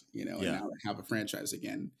release, and Yeah. now they have a franchise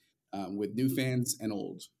again, with new fans and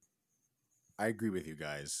old. I agree with you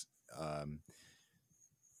guys.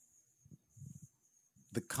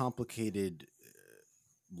 The complicated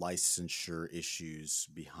licensure issues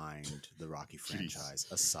behind the Rocky franchise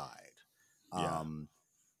aside, Yeah.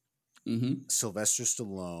 Sylvester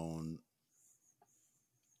Stallone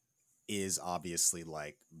is obviously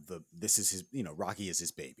like this is his, Rocky is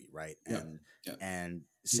his baby, right? Yeah. And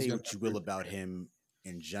He's say got what that you will weird about credit. him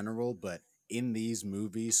in general, but in these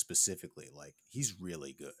movies specifically, like he's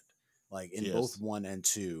really good. Like in both Yes. 1 and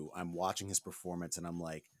 2, I'm watching his performance and I'm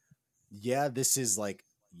like, yeah, this is like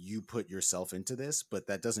you put yourself into this, but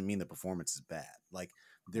that doesn't mean the performance is bad. Like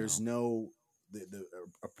there's no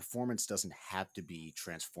a performance doesn't have to be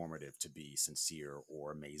transformative to be sincere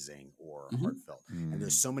or amazing or heartfelt. And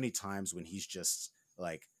there's so many times when he's just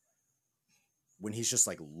like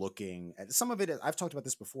looking at some of it. I've talked about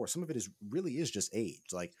this before. Some of it is really is just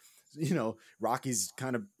age. Like, Rocky's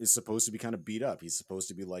kind of is supposed to be kind of beat up. He's supposed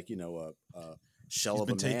to be like, a shell He's of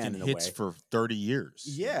been a man taking in a hits way. for 30 years.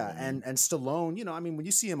 you know Yeah, what I mean? and Stallone, I mean, when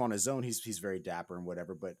you see him on his own, he's very dapper and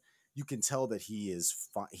whatever, but you can tell that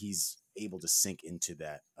he's able to sink into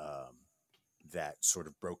that sort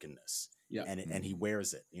of brokenness, Yeah. and he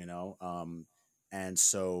wears it, and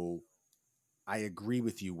so I agree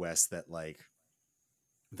with you, Wes, that like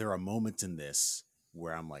there are moments in this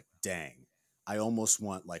where I'm like, dang, I almost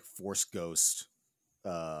want like Force Ghost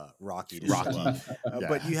Rocky to show up.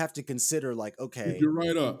 But you have to consider like, Keep okay, your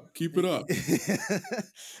right up. Keep it up.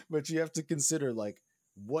 but you have to consider like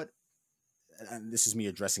what, and this is me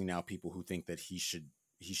addressing now people who think that he should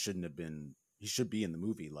be in the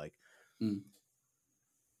movie. Like, Mm.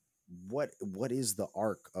 what is the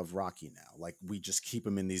arc of Rocky now? Like, we just keep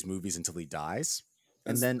him in these movies until he dies.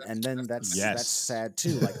 That's That's Yes. sad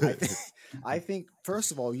too. Like I think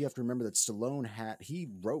first of all you have to remember that Stallone he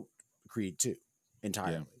wrote Creed 2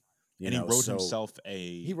 entirely. And he wrote himself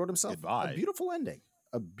he wrote himself goodbye. a beautiful ending.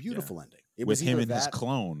 It with was him either and his that,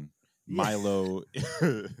 clone, Yeah. Milo.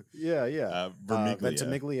 Vermiglia.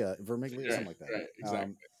 Vermiglia, something like that. Right,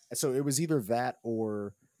 exactly. So it was either that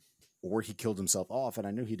or he killed himself off, and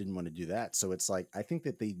I knew he didn't want to do that. So it's like I think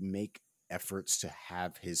that they make efforts to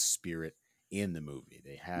have his spirit in the movie.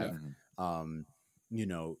 They have,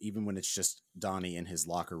 even when it's just Donnie in his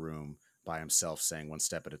locker room by himself saying one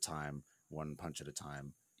step at a time, one punch at a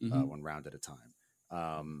time, one round at a time,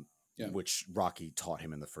 which Rocky taught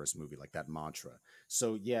him in the first movie, like that mantra.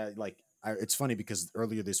 So yeah, like it's funny because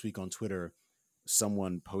earlier this week on Twitter,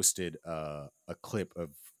 someone posted a clip of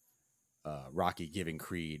Rocky giving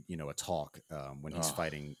Creed, a talk when he's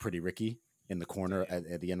fighting Pretty Ricky in the corner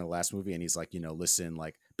at the end of the last movie. And he's like, listen,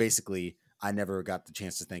 like basically, I never got the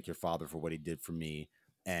chance to thank your father for what he did for me.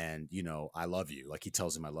 And, I love you. Like he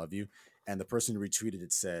tells him, I love you. And the person who retweeted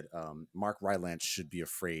it said, Mark Rylance should be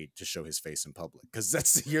afraid to show his face in public. Because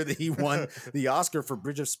that's the year that he won the Oscar for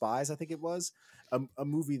Bridge of Spies, I think it was. A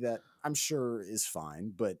movie that I'm sure is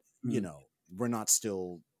fine, but, we're not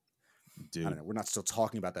still... Dude. I don't know. We're not still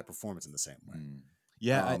talking about that performance in the same way.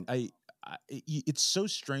 Yeah, it's so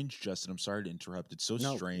strange, Justin. I'm sorry to interrupt. It's so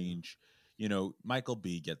strange. Michael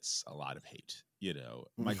B gets a lot of hate.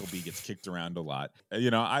 Michael B gets kicked around a lot.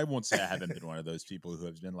 I won't say I haven't been one of those people who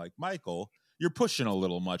have been like, Michael, you're pushing a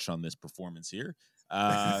little much on this performance here.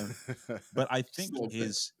 But I think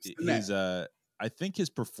I think his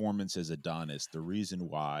performance as Adonis, the reason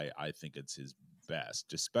why I think it's his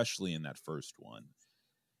best, especially in that first one,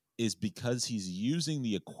 is because he's using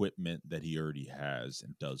the equipment that he already has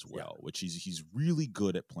and does well, which he's really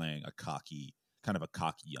good at playing a cocky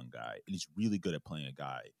young guy, and he's really good at playing a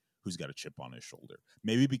guy who's got a chip on his shoulder.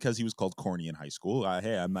 Maybe because he was called corny in high school.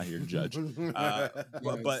 Hey, I'm not here to judge.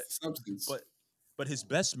 But his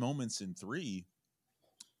best moments in 3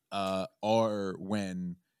 are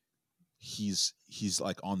when he's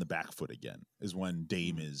like on the back foot again. Is when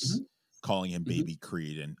Dame is calling him Baby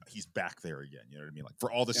Creed, and he's back there again. You know what I mean? Like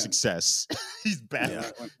for all the success, he's back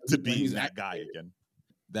to being that guy again.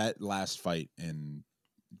 That last fight in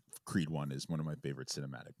Creed 1 is one of my favorite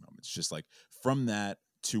cinematic moments. Just like from that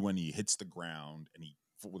to when he hits the ground and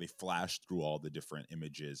they flash through all the different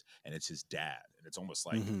images, and it's his dad, and it's almost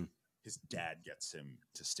like his dad gets him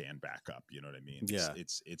to stand back up. You know what I mean?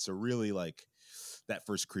 It's a really like that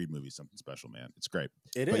first Creed movie, something special, man. It's great.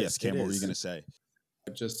 Yes, Cam, what were you going to say?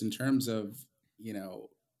 Just in terms of,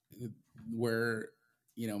 where,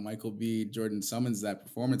 Michael B. Jordan summons that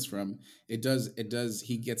performance from, he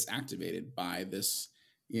gets activated by this,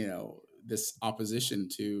 this opposition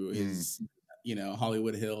to his,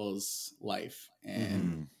 Hollywood Hills life.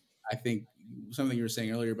 And I think something you were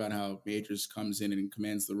saying earlier about how Majors comes in and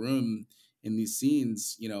commands the room in these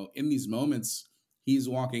scenes. In these moments, he's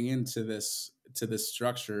walking into this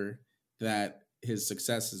structure that his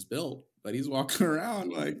success is built, but he's walking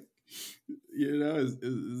around like, is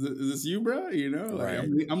this you, bro? Like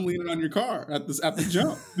Right. I'm leaning on your car at the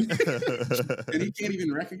jump, and he can't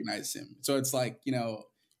even recognize him. So it's like,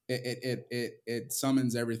 it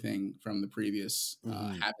summons everything from the previous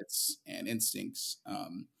habits and instincts.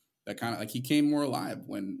 That kind of like he came more alive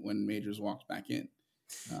when Majors walked back in.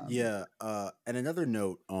 Yeah. And another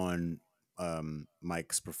note on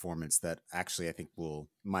Mike's performance that actually I think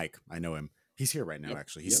Mike, I know him. He's here right now. Yep.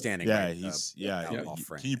 Actually, he's Yep. standing. Yeah, right, he's off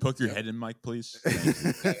frame. Can you poke your Yep. head in, Mike, please?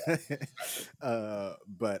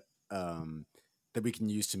 But that we can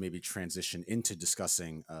use to maybe transition into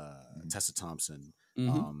discussing Tessa Thompson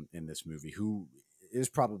in this movie, who is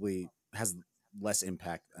probably has less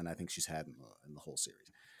impact, and I think she's had in the whole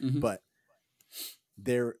series. But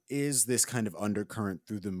there is this kind of undercurrent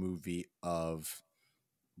through the movie of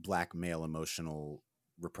Black male emotional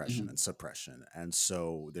repression and suppression, and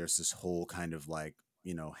so there's this whole kind of like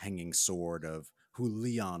hanging sword of who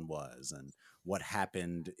Leon was and what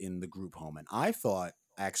happened in the group home. And I thought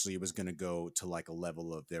actually it was going to go to like a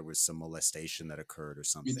level of there was some molestation that occurred or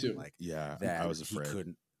something. too. Like Yeah, that I was he afraid.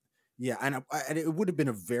 couldn't. Yeah, and it would have been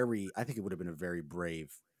I think it would have been a very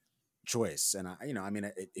brave choice. And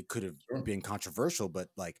it could have been controversial, but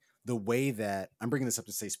like the way that I'm bringing this up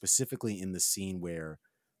to say specifically in the scene where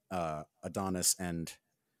Adonis and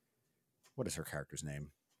what is her character's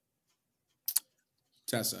name?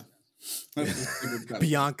 Tessa.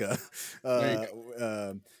 Bianca.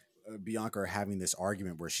 Bianca are having this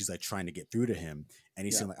argument where she's like trying to get through to him, and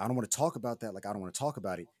he's saying like, I don't want to talk about that. Like, I don't want to talk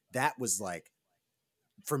about it. That was like,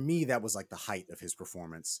 for me, that was like the height of his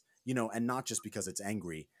performance, and not just because it's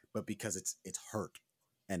angry, but because it's hurt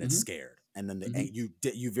and it's scared. And then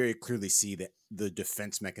you very clearly see that the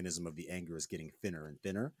defense mechanism of the anger is getting thinner and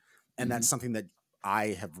thinner. And that's something that I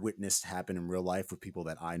have witnessed happen in real life with people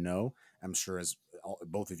that I know. I'm sure as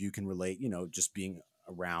both of you can relate, just being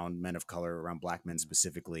around men of color, around Black men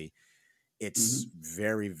specifically, it's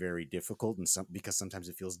very, very difficult. And because sometimes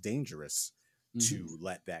it feels dangerous to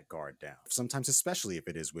let that guard down. Sometimes, especially if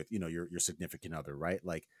it is with, your significant other, right?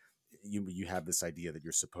 Like you have this idea that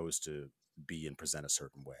you're supposed to be and present a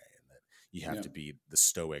certain way, and that you have to be the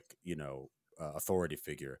stoic, authority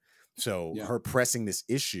figure. So her pressing this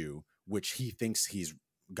issue, which he thinks he's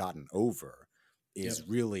gotten over, is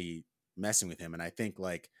really messing with him. And I think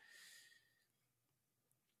like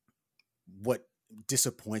what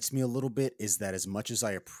disappoints me a little bit is that as much as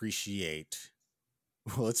I appreciate,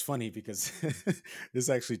 well, it's funny because this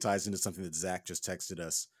actually ties into something that Zach just texted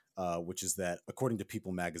us, which is that according to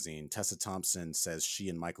People magazine, Tessa Thompson says she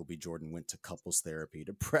and Michael B. Jordan went to couples therapy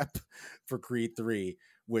to prep for Creed 3,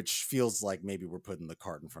 which feels like maybe we're putting the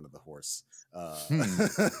cart in front of the horse.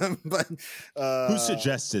 But who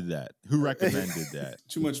suggested that? Who recommended that?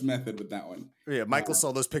 Too much method with that one. Yeah, Michael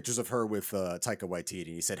saw those pictures of her with Taika Waititi,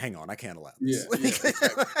 and he said, "Hang on, I can't allow this."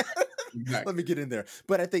 Exactly. Let me get in there.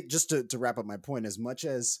 But I think just to wrap up my point, as much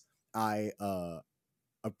as I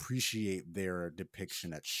appreciate their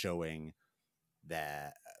depiction at showing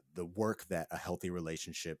that the work that a healthy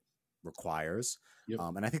relationship requires,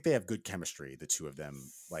 and I think they have good chemistry, the two of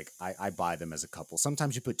them. Like I buy them as a couple.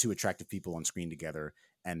 Sometimes you put two attractive people on screen together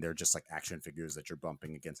and they're just like action figures that you're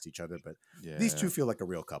bumping against each other, but these two feel like a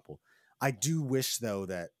real couple. I do wish though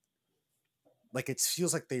that like it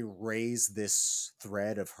feels like they raise this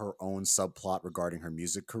thread of her own subplot regarding her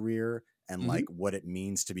music career and like what it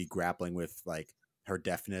means to be grappling with like her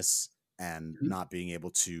deafness and not being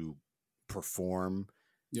able to perform.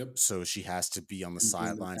 So she has to be on the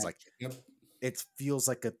sidelines. Like it feels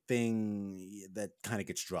like a thing that kind of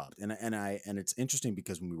gets dropped. And it's interesting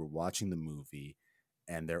because when we were watching the movie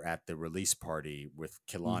and they're at the release party with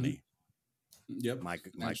Kehlani, my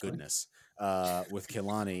goodness, with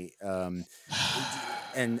Kehlani,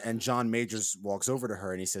 and John Majors walks over to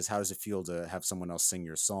her and he says, "How does it feel to have someone else sing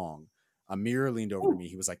your song?" Amir leaned over to me.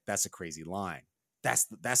 He was like, "That's a crazy line. That's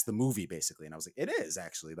the movie basically." And I was like, "It is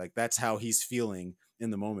actually, like that's how he's feeling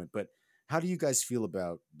in the moment." But how do you guys feel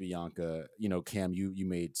about Bianca? Cam, you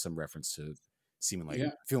made some reference to seeming like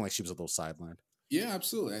feeling like she was a little sidelined. Yeah,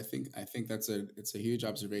 absolutely. I think it's a huge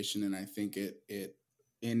observation, and I think it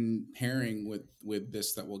in pairing with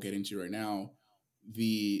this that we'll get into right now,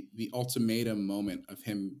 the ultimatum moment of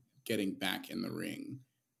him getting back in the ring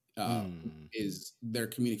is their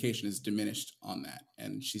communication is diminished on that,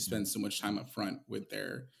 and she spends so much time up front with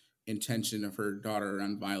their intention of her daughter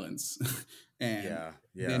around violence, and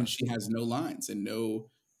then she has no lines and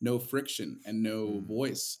no friction and no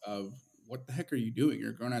voice of what the heck are you doing?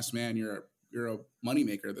 You're a grown ass man. You're a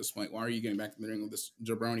moneymaker at this point. Why are you getting back in the ring with this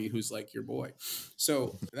jabroni who's like your boy?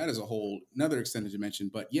 So that is a whole another extended dimension.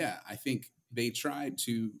 But yeah, I think they tried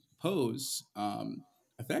to pose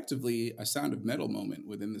effectively a Sound of Metal moment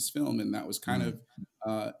within this film, and that was kind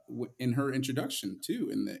of in her introduction too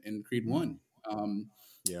in Creed One.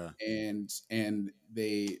 Yeah. And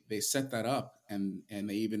they set that up, and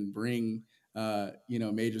they even bring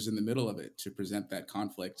Majors in the middle of it to present that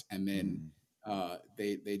conflict, and then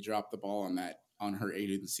they drop the ball on that, on her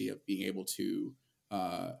agency of being able to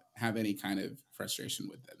have any kind of frustration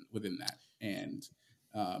within that. And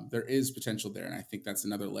there is potential there, and I think that's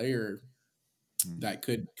another layer that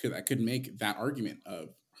could make that argument of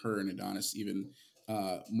her and Adonis even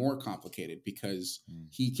more complicated, because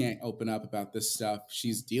he can't open up about this stuff.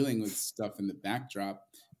 She's dealing with stuff in the backdrop,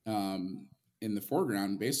 in the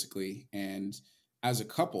foreground, basically. And as a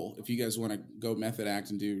couple, if you guys want to go method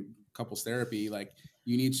act and do couples therapy, like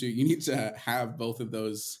you need to have both of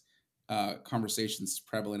those conversations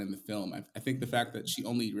prevalent in the film. I think the fact that she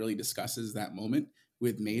only really discusses that moment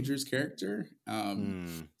with Major's character,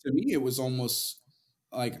 to me, it was almost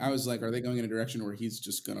like, I was like, are they going in a direction where he's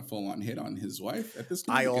just going to full on hit on his wife at this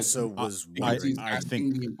point? I also was because he's I asking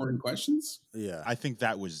think the important questions. Yeah. I think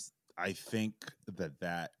that was. I think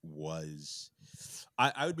that was.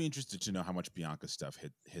 I would be interested to know how much Bianca stuff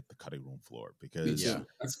hit the cutting room floor, because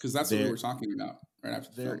That's what we were talking about right after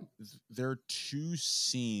the film. There are two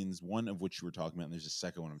scenes, one of which you were talking about, and there's a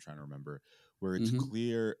second one I'm trying to remember, where it's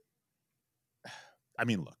clear. I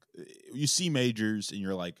mean, look, you see Majors and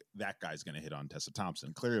you're like, that guy's going to hit on Tessa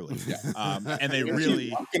Thompson, clearly. And they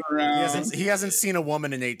really... He hasn't seen a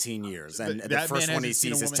woman in 18 years. And the first one he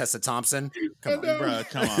sees is Tessa Thompson. Come on, bro,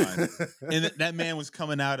 come on. And that man was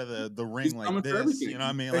coming out of the ring like this. You know what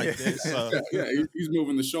I mean? Like this. He's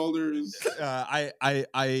moving the shoulders. I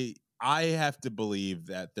have to believe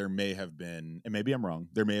that there may have been, and maybe I'm wrong,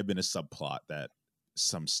 there may have been a subplot that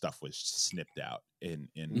some stuff was snipped out in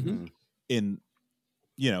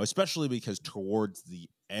especially because towards the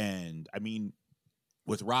end, I mean,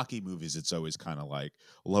 with Rocky movies, it's always kind of like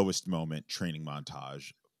lowest moment, training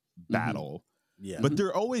montage, battle. Yeah. But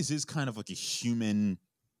there always is kind of like a human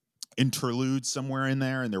interlude somewhere in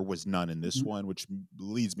there, and there was none in this one, which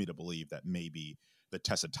leads me to believe that maybe the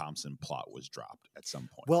Tessa Thompson plot was dropped at some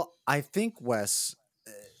point. Well, I think, Wes,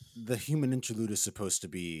 the human interlude is supposed to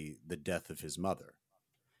be the death of his mother.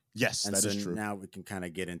 Yes, and that so is true. Now we can kind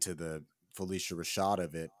of get into the Felicia Rashad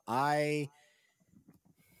of it.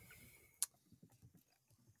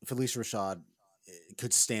 Felicia Rashad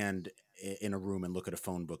could stand in a room and look at a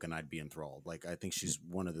phone book and I'd be enthralled. Like, I think she's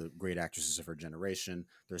one of the great actresses of her generation.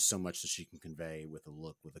 There's so much that she can convey with a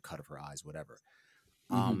look, with a cut of her eyes, whatever.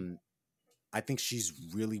 I think she's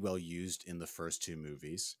really well used in the first two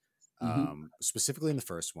movies. Specifically in the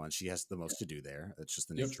first one, she has the most to do there. That's just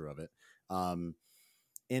the nature of it.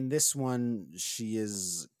 In this one, she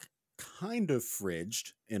is kind of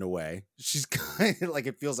fridged in a way. She's kind of like,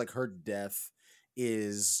 it feels like her death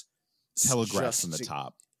is telegraphed from the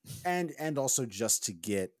top, and also just to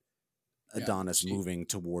get Adonis moving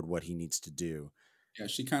toward what he needs to do. Yeah,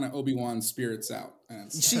 she kind of Obi-Wan spirits out.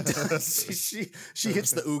 She does. she hits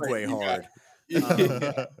the Oogway hard.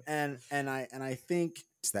 And I think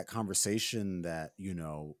it's that conversation that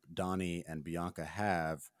Donnie and Bianca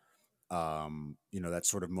have. That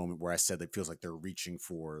sort of moment where I said that feels like they're reaching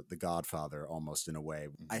for the Godfather almost in a way.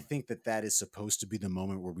 I think that is supposed to be the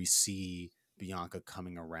moment where we see Bianca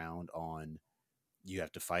coming around on, you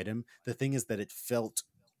have to fight him. The thing is that it felt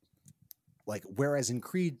like, whereas in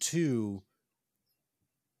Creed 2,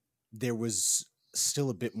 there was still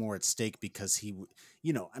a bit more at stake because he,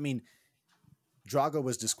 Drago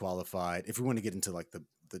was disqualified. If we want to get into like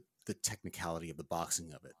the technicality of the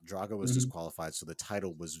boxing of it, Drago was disqualified. So the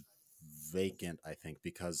title was vacant, I think,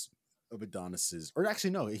 because of Adonis's, or actually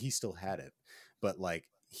no, he still had it, but like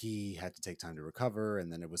he had to take time to recover,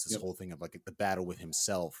 and then it was this whole thing of like the battle with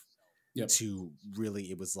himself to really,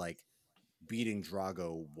 it was like beating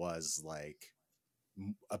Drago was like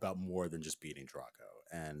about more than just beating Drago,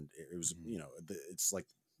 and it was it's like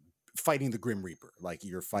fighting the Grim Reaper, like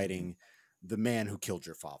you're fighting the man who killed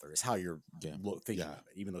your father is how you're thinking of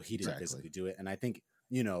it, even though he didn't physically do it. And I think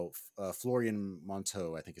Florian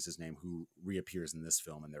Monteau, I think is his name, who reappears in this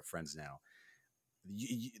film, and they're friends now.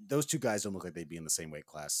 Those two guys don't look like they'd be in the same weight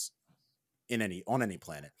class on any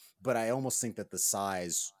planet. But I almost think that the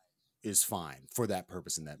size is fine for that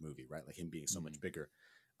purpose in that movie, right? Like him being so much bigger.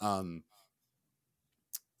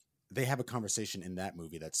 They have a conversation in that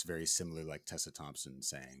movie that's very similar, like Tessa Thompson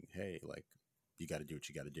saying, "Hey, like you got to do what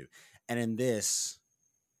you got to do." And in this,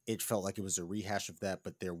 it felt like it was a rehash of that,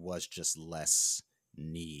 but there was just less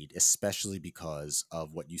need, especially because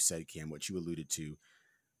of what you said, Cam, what you alluded to,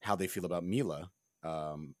 how they feel about Mila.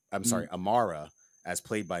 I'm sorry, Amara, as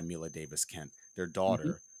played by Mila Davis Kent, their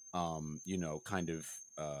daughter. Kind of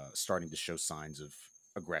starting to show signs of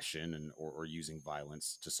aggression and or using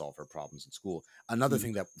violence to solve her problems in school. Another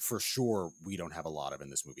thing that for sure we don't have a lot of in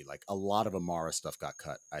this movie, like a lot of Amara stuff got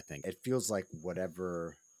cut. I think it feels like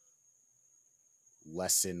whatever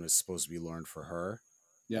lesson was supposed to be learned for her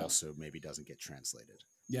also maybe doesn't get translated.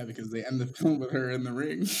 Yeah, because they end the film with her in the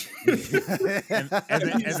ring.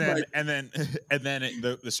 and then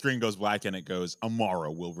the screen goes black and it goes, Amara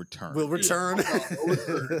will return. Will return.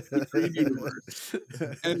 The Creed universe.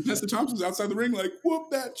 And Tessa Thompson's outside the ring like,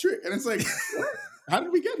 whoop that trick. And it's like, what? How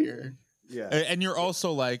did we get here? Yeah. And you're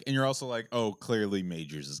also like, oh, clearly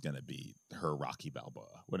Majors is going to be her Rocky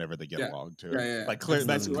Balboa whenever they get along to it. Yeah. Like,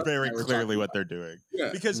 that's very clearly what they're doing.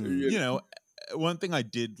 Yeah. Because, one thing I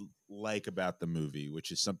did like about the movie,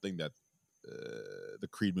 which is something that the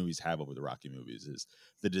Creed movies have over the Rocky movies, is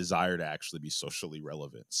the desire to actually be socially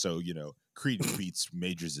relevant. So, Creed beats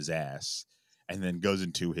Majors' ass and then goes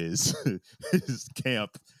into his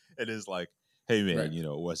camp and is like, hey man,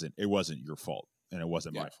 it wasn't your fault. And it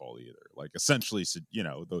wasn't my fault either. Like, essentially,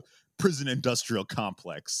 the prison industrial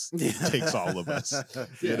complex takes all of us.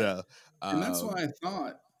 And that's why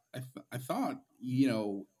I thought,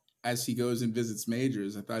 as he goes and visits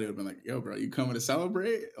Majors, I thought he would have been like, yo, bro, you coming to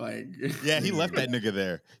celebrate? Like, yeah, he left that nigga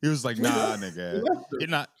there. He was like, nah, nigga,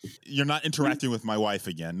 you're not interacting with my wife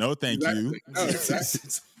again. No, thank you. No,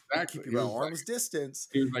 exactly. Keep your arm's distance.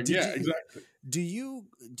 He was like, exactly. Do you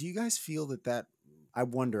guys feel that I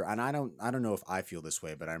wonder, and I don't know if I feel this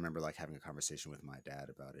way, but I remember like having a conversation with my dad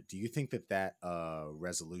about it. Do you think that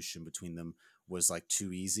resolution between them was like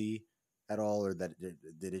too easy at all, or that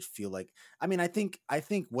did it feel like? I mean, I think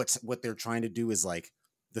what they're trying to do is like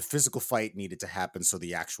the physical fight needed to happen so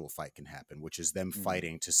the actual fight can happen, which is them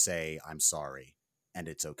fighting to say I'm sorry and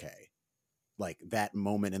it's okay. Like that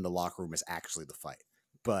moment in the locker room is actually the fight.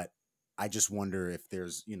 But I just wonder if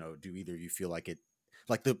there's, do either of you feel like it?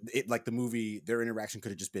 Like the movie, their interaction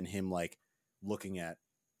could have just been him like looking at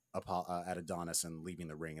Adonis and leaving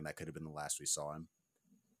the ring, and that could have been the last we saw him.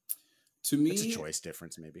 To me, it's a choice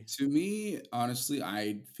difference, maybe. To me, honestly,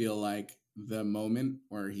 I feel like the moment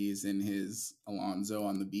where he's in his Alonzo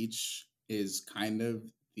on the beach is kind of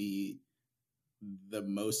the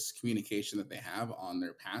most communication that they have on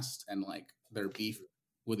their past and like their beef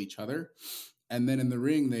with each other. And then in the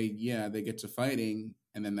ring, they get to fighting,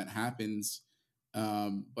 and then that happens.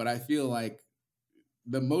 But I feel like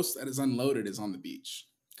the most that is unloaded is on the beach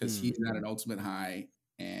because he's at an ultimate high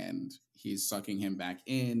and he's sucking him back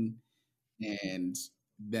in. And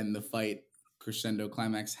then the fight crescendo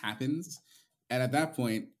climax happens. And at that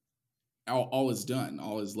point, all is done.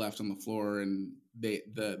 All is left on the floor. And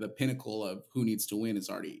the pinnacle of who needs to win is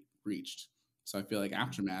already reached. So I feel like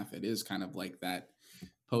Aftermath, it is kind of like that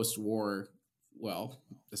post-war, well,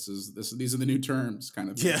 these are the new terms kind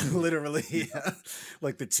of thing. Yeah, literally. Yeah.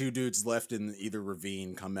 Like the two dudes left in either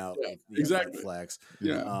ravine come out with exactly. flags.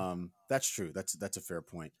 Yeah. That's true. That's a fair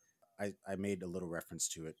point. I made a little reference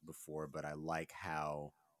to it before, but I like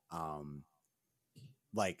how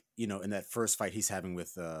in that first fight he's having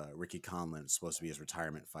with Ricky Conlon, it's supposed to be his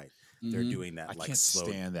retirement fight. They're doing that. I can't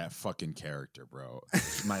stand that fucking character, bro.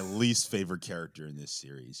 My least favorite character in this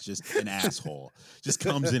series. Just an asshole. Just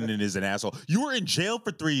comes in and is an asshole. You were in jail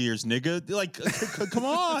for 3 years, nigga. Like, come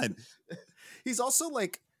on. He's also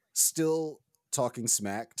like still talking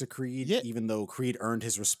smack to Creed, even though Creed earned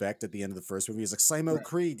his respect at the end of the first movie. He's like, same old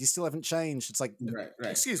Creed, you still haven't changed. It's like,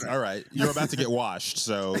 excuse me. All right, you're about to get washed,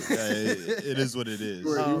 so it is what it is.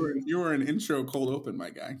 You were an intro cold open,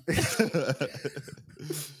 my guy.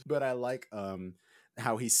 But I like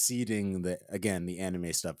how he's seeding the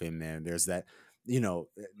anime stuff in there. There's that,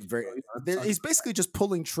 he's basically just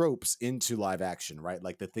pulling tropes into live action, right?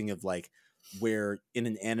 Like the thing of like where in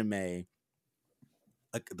an anime,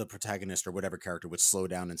 like the protagonist or whatever character would slow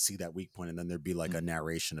down and see that weak point, and then there'd be like a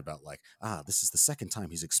narration about like, this is the second time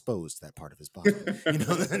he's exposed that part of his body,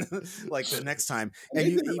 like the next time,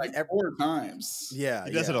 and you like 4 times. Yeah,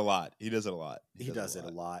 he does it a lot. He does it a lot. He does it a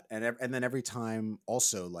lot, and then every time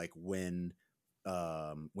also like when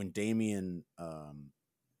Damien,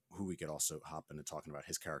 who we could also hop into talking about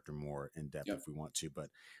his character more in depth if we want to, but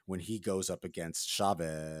when he goes up against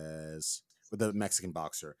Chavez, the Mexican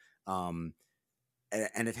boxer,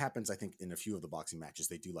 and it happens, I think, in a few of the boxing matches,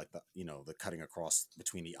 they do like the cutting across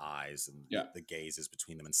between the eyes and the gazes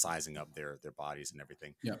between them and sizing up their bodies and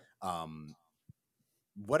everything. Yeah.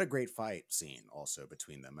 What a great fight scene also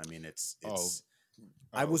between them. I mean, it's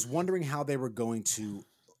I was wondering how they were going to,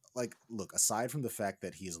 like, look, aside from the fact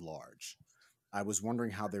that he is large, I was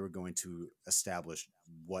wondering how they were going to establish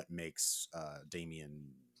what makes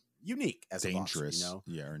Damien unique as a boxer, dangerous. you know?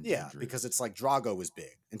 Yeah, or Yeah, dangerous. because it's like Drago is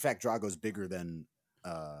big. In fact, Drago's bigger than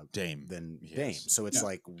Dame. Dame. Yes. So it's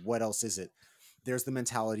like, what else is it? There's the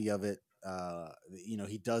mentality of it. You know,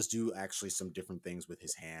 he does do actually some different things with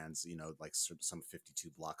his hands, you know, like some 52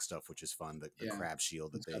 block stuff, which is fun. The crab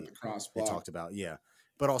shield that He's got the cross they block. talked about. Yeah.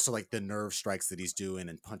 But also like the nerve strikes that he's doing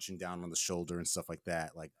and punching down on the shoulder and stuff like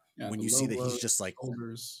that. Like when the you see low that he's blows, just like,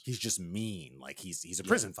 shoulders. he's just mean. Like he's a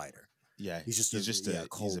prison fighter. Yeah, He's just he's a bad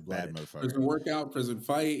cold-blooded. motherfucker. Prison workout, prison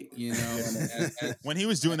fight, you know. And when he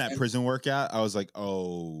was doing that prison workout, I was like,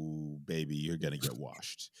 "Oh, baby, you're gonna get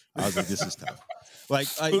washed." I was like, "This is tough." Like,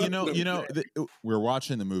 we're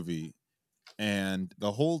watching the movie, and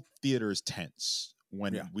the whole theater is tense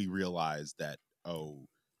when we realize that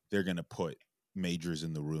they're gonna put Majors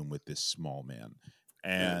in the room with this small man,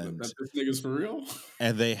 and that this nigga's for real.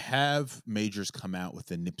 And they have Majors come out with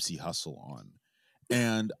the Nipsey Hussle on.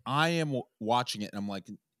 And I am watching it and I'm like,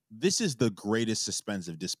 this is the greatest suspense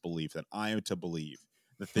of disbelief that I am to believe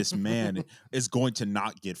that this man is going to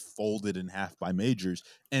not get folded in half by Majors.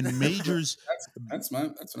 And Majors that's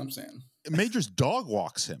what I'm saying. Majors dog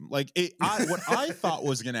walks him. Like what I thought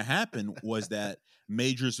was going to happen was that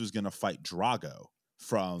Majors was going to fight Drago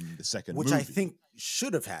from the second which movie. I think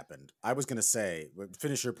should have happened. I was going to say,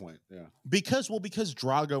 finish your point. Yeah. Because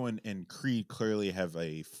Drago and Creed clearly have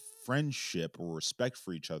a friendship or respect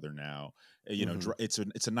for each other now. You know, it's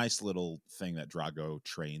a nice little thing that Drago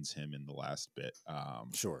trains him in the last bit.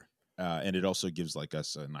 Sure. And it also gives like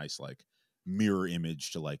us a nice like mirror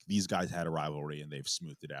image to like these guys had a rivalry and they've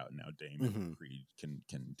smoothed it out. And now Dame and Creed can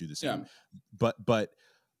do the same. Yeah. But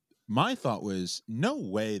my thought was no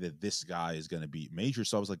way that this guy is going to beat Major.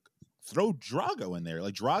 So I was like, throw Drago in there.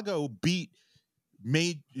 Like Drago beat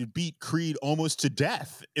Creed almost to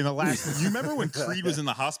death in the last. You remember when Creed was in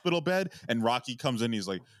the hospital bed and Rocky comes in, he's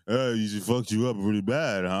like, "Oh, he fucked you up pretty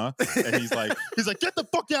bad, huh?" And he's like, "Get the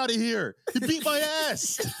fuck out of here! He beat my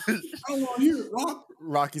ass." I don't want to hear it, Rock.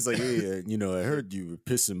 Rocky's like, "Hey, you know, I heard you were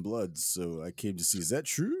pissing blood, so I came to see. Is that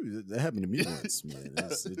true? That happened to me once, man.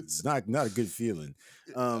 It's not a good feeling."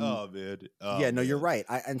 Oh man. No, you're right.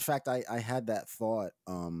 In fact, I had that thought.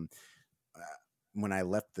 When I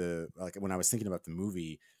left when I was thinking about the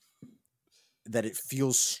movie, that it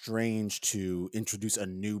feels strange to introduce a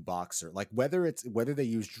new boxer, like whether they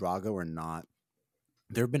use Drago or not.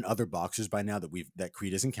 There have been other boxers by now that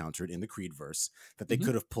Creed has encountered in the Creed verse that they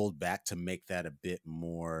could have pulled back to make that a bit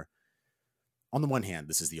more. On the one hand,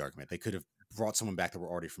 this is the argument. They could have brought someone back that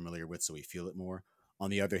we're already familiar with, so we feel it more. On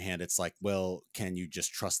the other hand, it's like, well, can you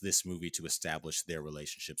just trust this movie to establish their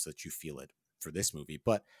relationships so that you feel it for this movie?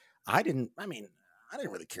 But I didn't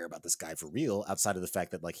really care about this guy for real, outside of the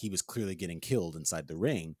fact that like he was clearly getting killed inside the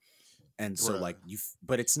ring. And so like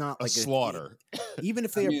but it's not a like slaughter. Even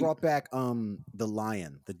if they had brought back the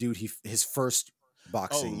Lion, the dude his first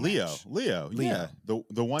boxing Leo. Leo. Yeah.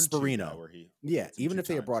 The one Sparino. where he even if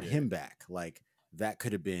they had brought him back, like that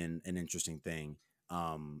could have been an interesting thing.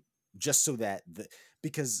 Just so that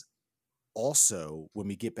because also when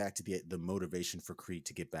we get back to the motivation for Creed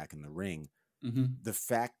to get back in the ring, the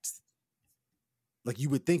fact, like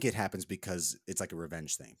you would think it happens because it's like a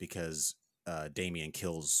revenge thing, because Damien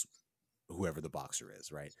kills whoever the boxer is,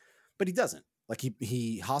 right? But he doesn't. Like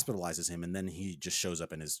he hospitalizes him and then he just shows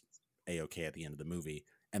up and is A-okay at the end of the movie,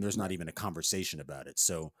 and there's not even a conversation about it.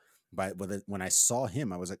 So when I saw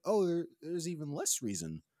him, I was like, oh, there's even less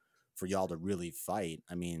reason for y'all to really fight.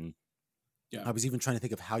 I mean, I was even trying to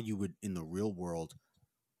think of how you would in the real world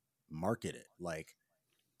market it. Like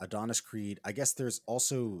Adonis Creed, I guess there's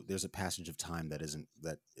a passage of time that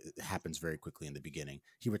happens very quickly in the beginning.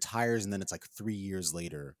 He retires and then it's like 3 years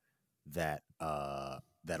later that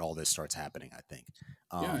all this starts happening, I think.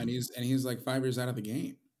 And he's like 5 years out of the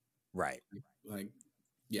game. Right. Like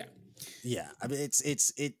yeah. Yeah. I mean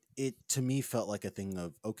it to me felt like a thing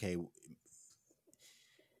of, okay,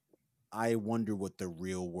 I wonder what the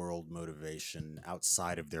real world motivation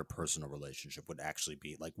outside of their personal relationship would actually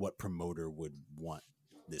be. Like what promoter would want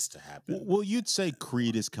this to happen? Well, you'd say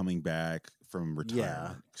Creed is coming back from retirement.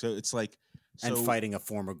 Yeah. So it's like and fighting a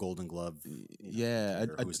former Golden Glove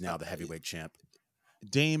who's now the heavyweight champ.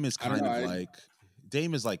 Dame is kind of like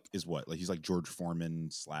Dame is what? Like he's like George Foreman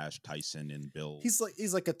 / Tyson and Bill. He's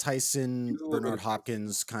like a Tyson, Bernard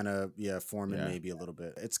Hopkins kind of, Foreman maybe a little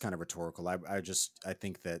bit. It's kind of rhetorical. I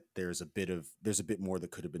think that there's a bit more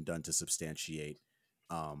that could have been done to substantiate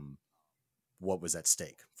what was at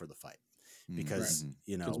stake for the fight. Because,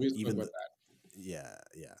 even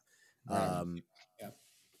Right. Um, Yeah.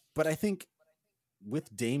 but I think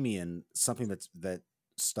with Damien, something that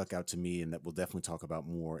stuck out to me, and that we'll definitely talk about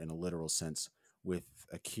more in a literal sense with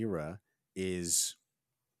Akira, is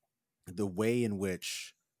the way in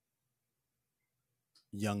which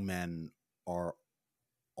young men are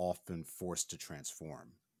often forced to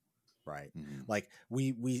transform, right? Mhm. Like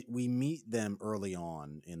we meet them early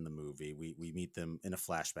on in the movie. We meet them in a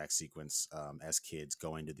flashback sequence, as kids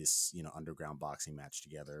going to this, underground boxing match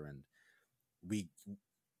together. And we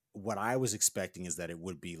what I was expecting is that it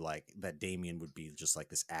would be like that Damien would be just like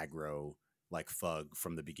this aggro like thug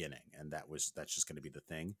from the beginning, and that's just going to be the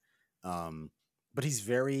thing. Um, but he's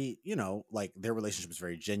very, like their relationship is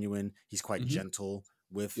very genuine. He's quite Hmm. gentle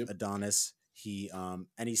with Yep. Adonis.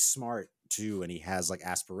 And he's smart too, and he has like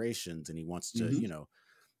aspirations, and he wants to, Hmm. go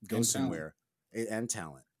And talent. somewhere, and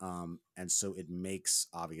talent. And so it makes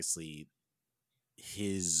obviously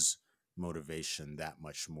his motivation that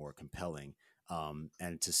much more compelling.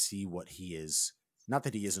 And to see what he is, not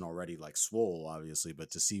that he isn't already like swole, obviously, but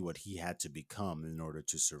to see what he had to become in order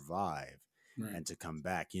to survive Right. and to come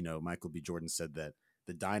back. Michael B. Jordan said that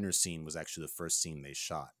the diner scene was actually the first scene they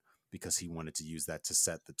shot because he wanted to use that to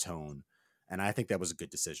set the tone. And I think that was a good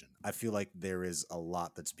decision. I feel like there is a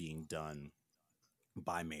lot that's being done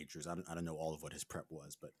by Majors. I don't know all of what his prep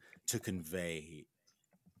was, but to convey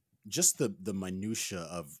just the minutia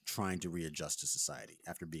of trying to readjust to society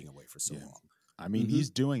after being away for so Yeah. long. I mean, Hmm. he's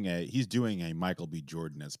doing a Michael B.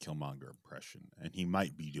 Jordan as Killmonger impression, and he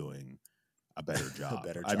might be doing a better A job.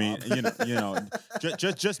 better I mean,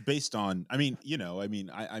 job. just based on. I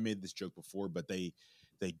made this joke before, but they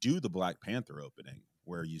do the Black Panther opening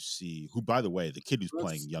where you see who, by the way, the kid who's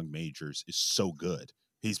playing Let's, young Majors is so good.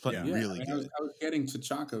 He's playing Yeah. yeah, really I was, good. I was getting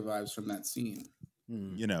T'Chaka vibes from that scene.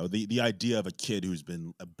 Mm. The idea of a kid who's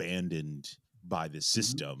been abandoned by the Hmm.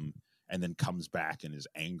 system and then comes back and is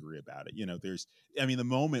angry about it. The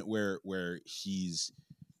moment where he's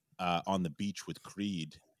on the beach with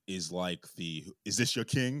Creed is like the "is this your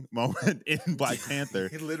king" moment in Black Panther,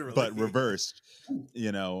 Literally. but reversed.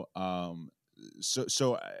 You know,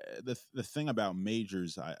 the thing about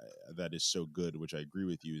Majors that is so good, which I agree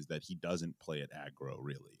with you, is that he doesn't play it aggro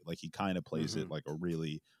really. Like he kind of plays it Mhm. like a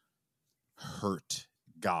really hurt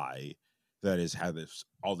guy that has had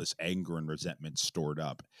all this anger and resentment stored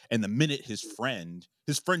up. And the minute his friend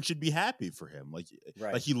should be happy for him. Like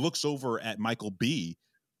Right. he looks over at Michael B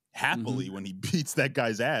Hmm. happily when he beats that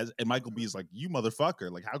guy's ass, and Michael B is like, "You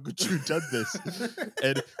motherfucker! Like, how could you have done this?"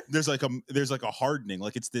 And there's like a hardening.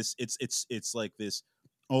 Like it's like this.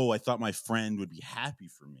 Oh, I thought my friend would be happy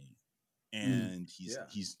for me, Mm. and Yeah.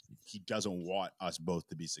 he doesn't want us both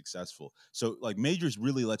to be successful. So like Majors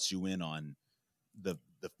really lets you in on the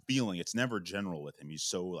feeling. It's never general with him. He's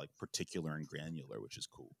so like particular and granular, which is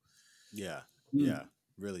cool. Yeah. Mm. Yeah.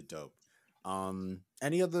 Really dope.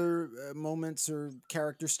 Any other moments or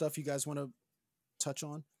character stuff you guys want to touch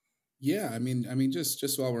on? Yeah,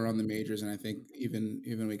 just while we're on the majors, and I think even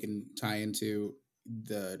we can tie into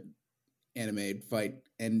the animated fight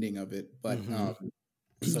ending of it, but Mm-hmm.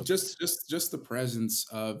 So close. just the presence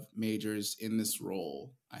of majors in this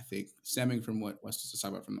role, I think, stemming from what Wes was just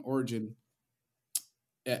talking about from the origin,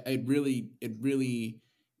 it really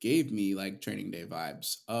gave me like Training Day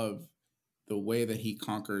vibes of the way that he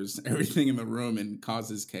conquers everything in the room and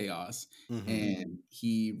causes chaos, Mm-hmm. and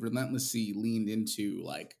he relentlessly leaned into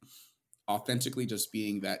like authentically just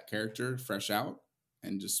being that character fresh out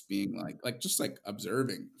and just being just like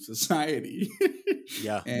observing society.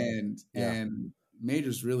 Yeah. Yeah. And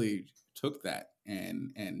Majors really took that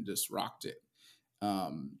and just rocked it.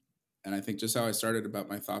 um and I think just how I started about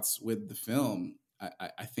my thoughts with the film,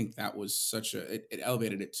 I think that was it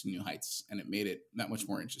elevated it to new heights, and it made it that much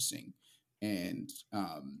more interesting. And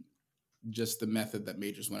just the method that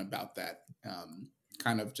Majors went about that,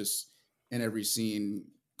 kind of just in every scene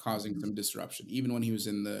causing some disruption, even when he was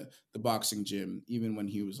in the boxing gym, even when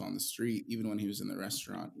he was on the street, even when he was in the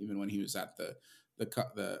restaurant, even when he was at the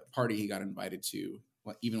party he got invited to,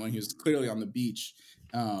 even when he was clearly on the beach,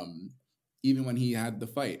 um, even when he had the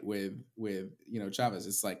fight with Chavez.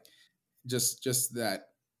 It's like just that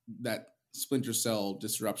Splinter Cell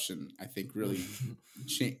disruption, I think, really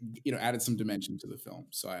added some dimension to the film.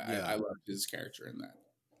 So I Yeah. loved his character in that.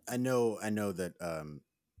 I know that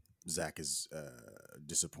Zach is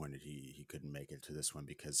disappointed he couldn't make it to this one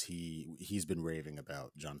because he's been raving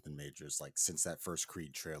about Jonathan Majors like since that first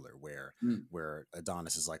Creed trailer Mm. where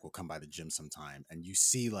Adonis is like, we'll come by the gym sometime, and you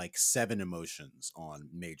see like 7 emotions on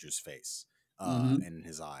Majors' face Mm-hmm. and in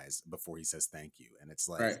his eyes before he says thank you, and it's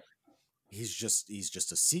like Right. he's just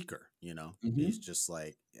a seeker, Mm-hmm. he's just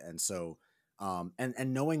like. And so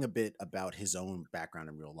And knowing a bit about his own background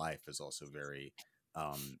in real life is also very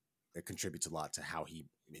it contributes a lot to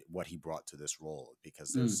what he brought to this role,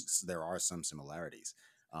 because there are some similarities.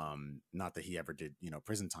 Not that he ever did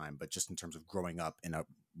prison time, but just in terms of growing up in a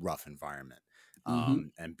rough environment,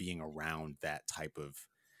 and being around that type of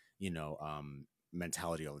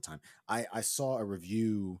mentality all the time. I saw a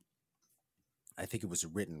review, I think it was a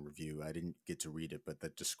written review, I didn't get to read it, but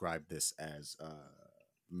that described this as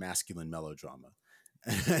masculine melodrama.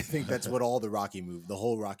 I think that's what all the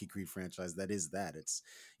whole Rocky Creed franchise, it's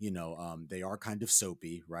they are kind of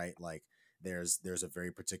soapy, right? Like there's a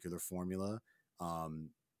very particular formula,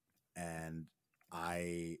 and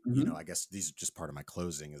I guess these are just part of my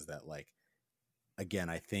closing, is that, like, again,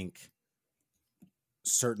 I think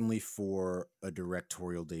certainly for a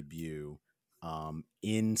directorial debut,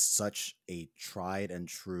 in such a tried and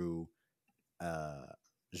true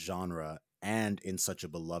genre, and in such a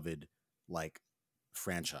beloved, like,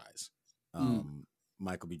 franchise,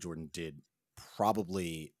 Michael B. Jordan did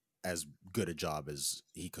probably as good a job as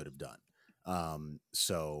he could have done.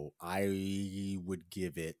 So I would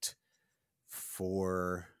give it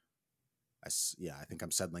four. I think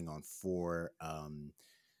I'm settling on four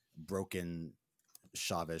broken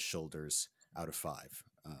Chavez shoulders out of five.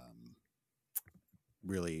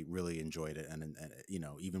 Really, really enjoyed it, and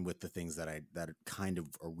even with the things that kind of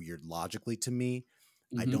are weird logically to me,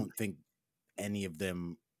 I don't think any of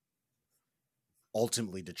them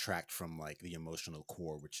ultimately detract from, like, the emotional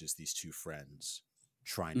core, which is these two friends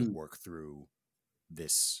trying to work through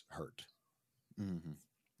this hurt.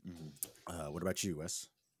 What about you, Wes?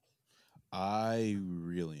 I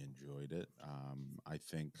really enjoyed it. I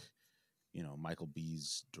think, Michael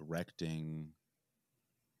B's directing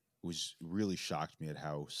was really shocked me at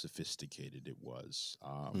how sophisticated it was.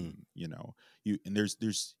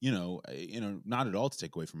 There's not at all to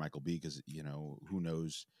take away from Michael B, because who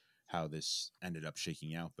knows how this ended up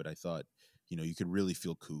shaking out, but I thought you could really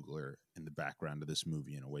feel Coogler in the background of this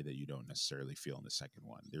movie in a way that you don't necessarily feel in the second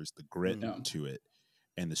one. There's the grit to it,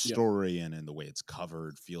 and the story and the way it's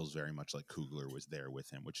covered feels very much like Coogler was there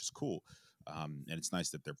with him, which is cool. And it's nice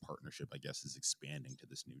that their partnership, I guess, is expanding to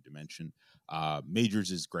this new dimension.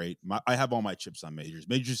 Majors is great. I have all my chips on Majors.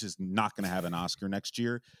 Majors is not going to have an Oscar next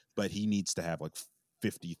year, but he needs to have like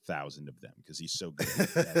 50,000 of them, because he's so good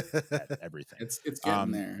at everything. It's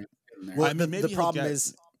getting there. Well, the problem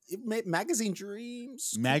is Magazine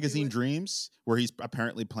Dreams. Magazine Dreams, where he's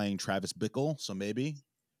apparently playing Travis Bickle, so maybe.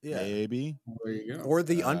 There you go. Or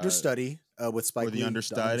the understudy with Spike Lee. Or the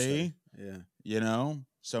understudy. Yeah.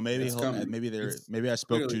 So maybe maybe I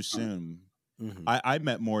spoke too soon. I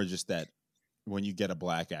meant more just that when you get a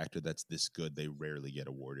black actor that's this good, they rarely get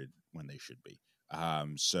awarded when they should be.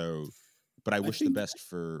 But I wish the best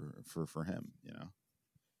for him.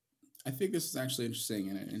 I think this is actually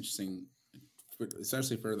interesting,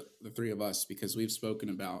 especially for the three of us, because we've spoken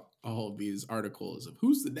about all of these articles of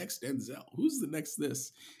who's the next Denzel, who's the next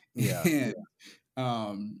this. Yeah. And,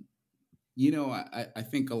 I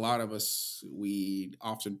think a lot of us, we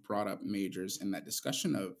often brought up Majors in that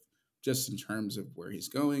discussion of just in terms of where he's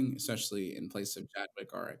going, especially in place of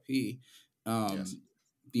Chadwick RIP. Yes.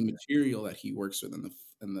 The material that he works with,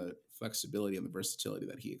 and the flexibility and the versatility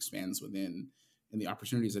that he expands within, and the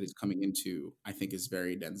opportunities that he's coming into, I think is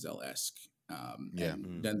very Denzel-esque.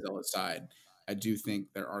 And Denzel aside, I do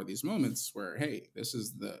think there are these moments where, hey, this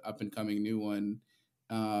is the up and coming new one.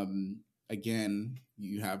 Again,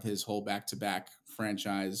 you have his whole back-to-back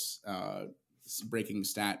franchise breaking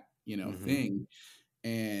stat, thing.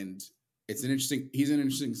 And he's in an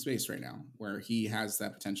interesting space right now where he has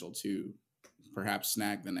that potential to perhaps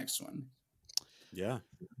snag the next one. Yeah.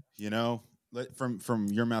 From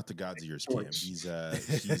your mouth to God's ears, Cam.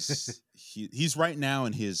 He's right now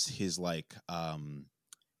in his like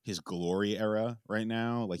his glory era right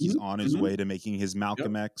now. Like he's on his way to making his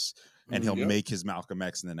Malcolm X, and he'll make his Malcolm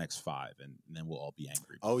X in the next 5, and then we'll all be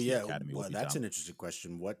angry. Oh yeah, well, that's an interesting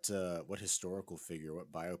question. What historical figure,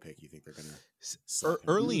 what biopic you think they're gonna?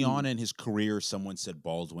 Early on in his career, someone said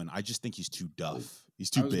Baldwin. I just think he's too duff. He's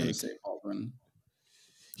too big. Gonna say Baldwin.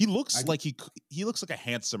 He looks like he looks like a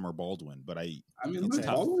handsomer Baldwin, but Baldwin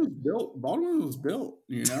was built. Baldwin was built.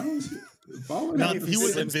 Baldwin. He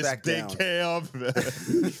wasn't this big, Cam.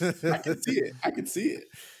 I could see it.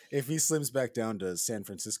 If he slims back down to San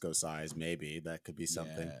Francisco size, maybe that could be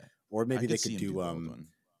something. Yeah. Or maybe they could do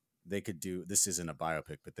they could do, this isn't a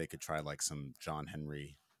biopic, but they could try like some John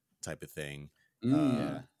Henry type of thing.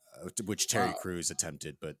 Which Terry Crews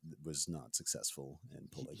attempted but was not successful in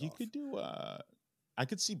pulling off. He could do I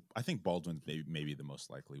think Baldwin's maybe the most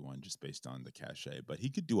likely one just based on the cachet, but he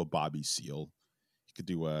could do a Bobby Seale. He could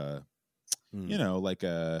do a you know, like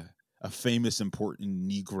a famous important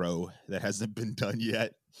Negro that hasn't been done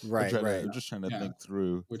yet. Right, right. I'm just trying to Yeah. think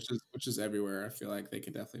through. Which is everywhere. I feel like they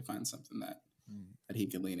could definitely find something that he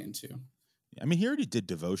could lean into. I mean, he already did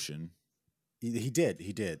Devotion. He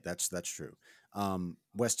did. That's true.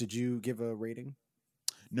 Wes, did you give a rating?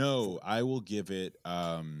 No, I will give it.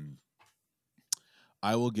 I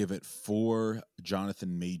will give it 4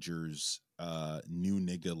 Jonathan Majors new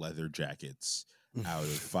nigga leather jackets out of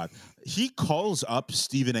 5. He calls up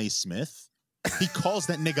Stephen A. Smith. He calls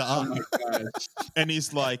that nigga Oh up, my gosh. and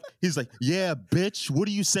he's like, yeah, bitch, what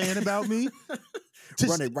are you saying about me?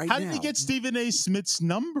 Run it right How now. did he get Stephen A. Smith's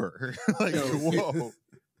number? Like, Yo, whoa.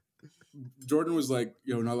 Jordan was like,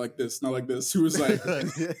 "Yo, not like this, not like this." He was like,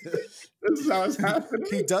 "This is how it's happening."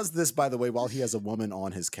 He does this, by the way, while he has a woman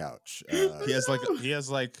on his couch. He has like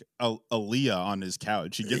a Aaliyah on his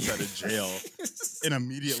couch. He gets out of jail and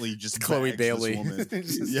immediately just Chloe bags Bailey.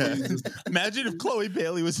 This woman. Yeah. Imagine if Chloe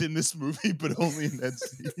Bailey was in this movie, but only in that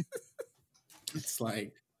scene. It's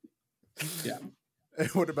like, yeah.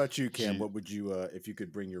 What about you, Cam? What would you, if you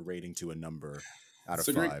could bring your rating to a number out It's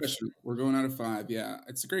of a 5? great question. We're going out of 5. Yeah,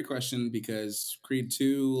 it's a great question because Creed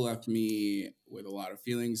 2 left me with a lot of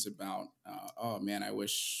feelings about, oh man, I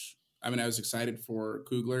was excited for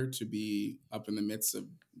Coogler to be up in the midst of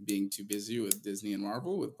being too busy with Disney and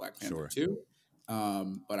Marvel with Black Panther 2.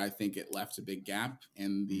 But I think it left a big gap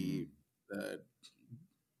in the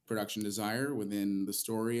production desire within the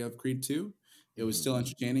story of Creed 2. It was still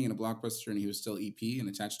entertaining and a blockbuster, and he was still EP and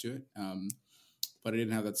attached to it. But I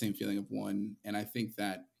didn't have that same feeling of 1. And I think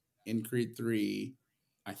that in Creed 3,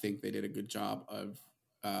 I think they did a good job of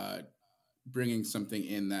bringing something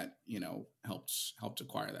in that, you know, helped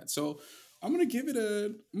acquire that. So I'm gonna give it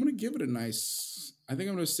a nice. I think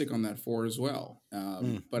I'm gonna stick on that 4 as well.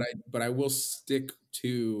 But I will stick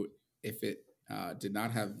to, if it did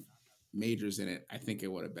not have Majors in it, I think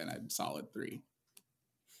it would have been a solid 3.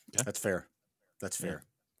 That's fair. That's fair.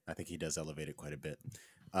 I think he does elevate it quite a bit.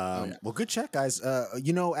 Yeah. Well, good check, guys.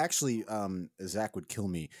 You know, actually, Zach would kill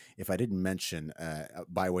me if I didn't mention,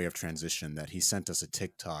 by way of transition, that he sent us a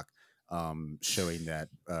TikTok showing that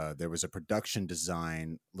there was a production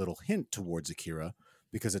design little hint towards Akira,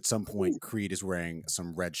 because at some point Creed is wearing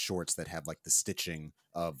some red shorts that have like the stitching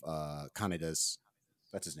of Kaneda's.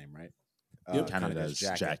 That's his name, right? Kaneda's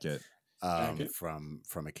jacket.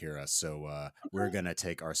 From Akira. So we're gonna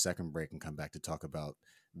take our second break and come back to talk about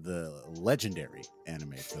the legendary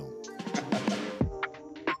anime film.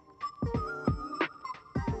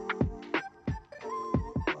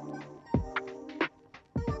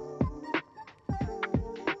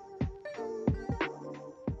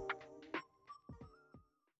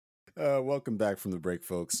 Welcome back from the break,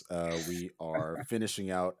 folks. We are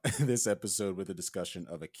finishing out this episode with a discussion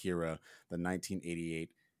of Akira, the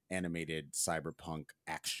 1988 animated cyberpunk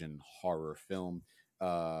action horror film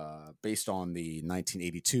based on the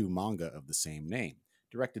 1982 manga of the same name,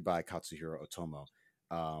 directed by Katsuhiro Otomo.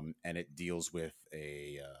 And it deals with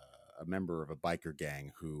a member of a biker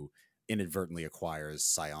gang who inadvertently acquires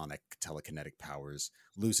psionic telekinetic powers,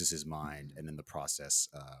 loses his mind, and in the process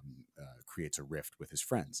creates a rift with his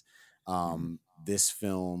friends. This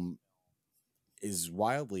film is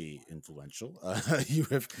wildly influential. You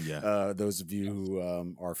have those of you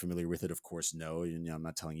who are familiar with it, of course, know. And I'm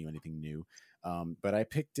not telling you anything new, but I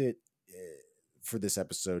picked it for this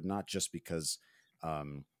episode not just because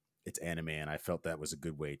it's anime, and I felt that was a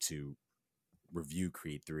good way to review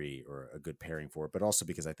Creed 3 or a good pairing for it, but also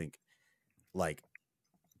because I think, like,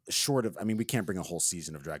 short of, I mean, we can't bring a whole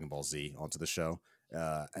season of Dragon Ball Z onto the show,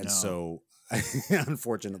 so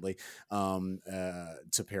unfortunately,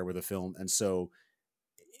 to pair with a film. And so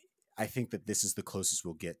I think that this is the closest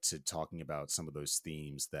we'll get to talking about some of those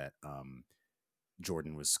themes that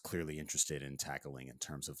Jordan was clearly interested in tackling in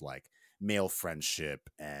terms of like male friendship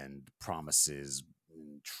and promises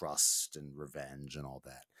and trust and revenge and all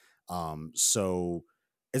that. So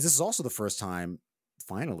as this is also the first time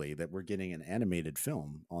finally that we're getting an animated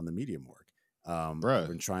film on the Medium Work. I've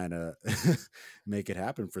been trying to make it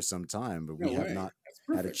happen for some time, but we have not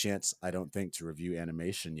had a chance, I don't think, to review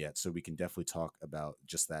animation yet. So we can definitely talk about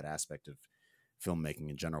just that aspect of filmmaking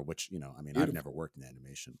in general, which, you know, I mean, I've never worked in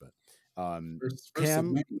animation, but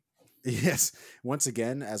Cam, yes, once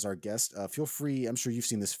again, as our guest, feel free. I'm sure you've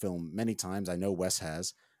seen this film many times. I know Wes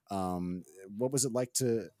has. What was it like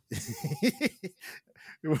to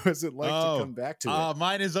to come back to it?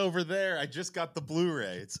 Mine is over there. I just got the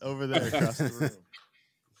Blu-ray. It's over there across the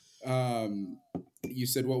room. You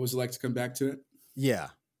said what was it like to come back to it? Yeah.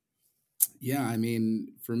 I mean,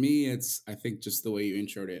 for me, it's, I think, just the way you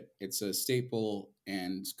introed it. It's a staple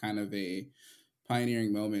and kind of a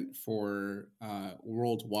pioneering moment for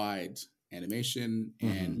worldwide animation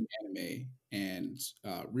and anime, and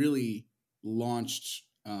really launched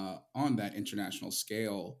on that international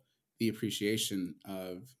scale the appreciation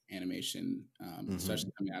of animation,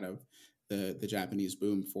 especially coming out of the Japanese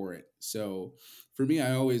boom for it. So for me,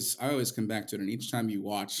 I always come back to it, and each time you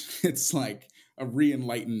watch, it's like a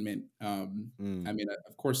re-enlightenment. I mean,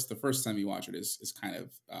 of course, the first time you watch it is kind of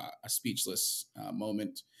a speechless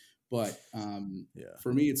moment, but Yeah.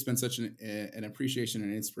 for me, it's been such an appreciation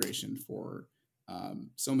and inspiration for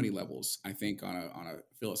so many levels. I think on a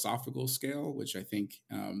philosophical scale, which I think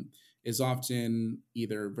is often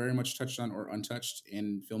either very much touched on or untouched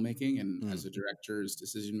in filmmaking, and as a director's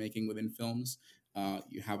decision making within films,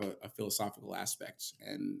 you have a philosophical aspect,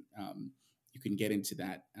 and you can get into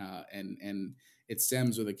that, and it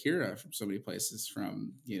stems with Akira from so many places,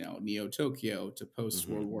 from Neo Tokyo to post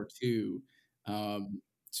World War II,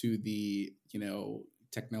 to the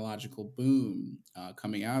technological boom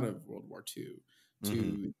coming out of World War II,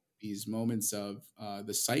 to these moments of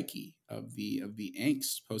the psyche of the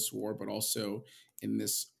angst post war, but also in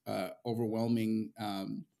this overwhelming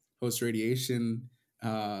post radiation,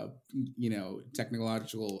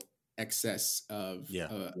 technological excess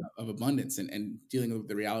Yeah. of abundance, and dealing with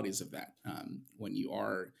the realities of that, when you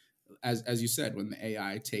are, as you said, when the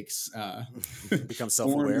AI takes Become form.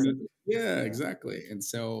 self-aware. Yeah, exactly. And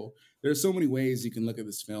so there's so many ways you can look at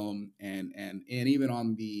this film, and even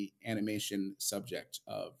on the animation subject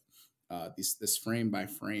of this frame by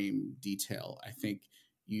frame detail, I think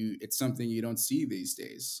it's something you don't see these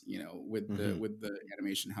days, with the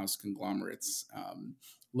animation house conglomerates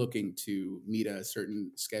looking to meet a certain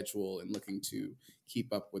schedule and looking to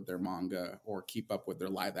keep up with their manga or keep up with their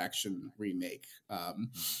live action remake.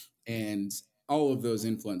 And all of those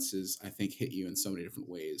influences, I think, hit you in so many different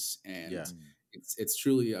ways. And Yeah. it's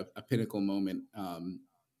truly a pinnacle moment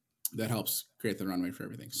that helps create the runway for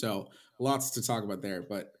everything. So lots to talk about there.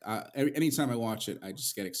 But anytime I watch it, I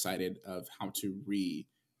just get excited of how to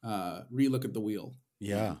re-look at the wheel,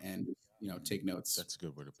 Yeah. and take notes. That's a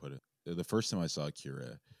good way to put it. The first time I saw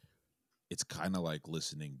Akira, it's kind of like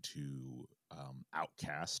listening to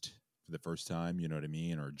Outcast for the first time, you know what I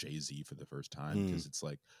mean, or Jay-Z for the first time, because it's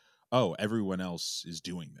like, oh, everyone else is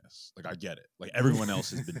doing this. Like, I get it. Like, everyone else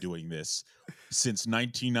has been doing this since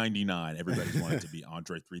 1999. Everybody's wanted to be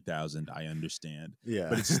Andre 3000. I understand, Yeah.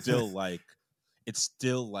 but it's still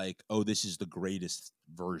like, oh, this is the greatest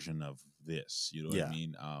version of this. You know what I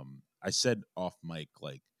mean? I said off mic,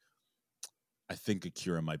 like, I think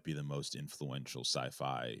Akira might be the most influential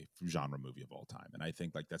sci-fi genre movie of all time. And I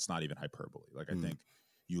think, like, that's not even hyperbole. Like, I think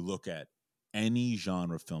you look at any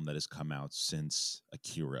genre film that has come out since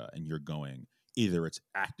Akira, and you're going, either it's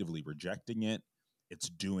actively rejecting it, it's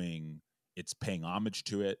paying homage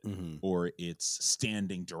to it, or it's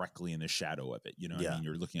standing directly in the shadow of it. You know what I mean?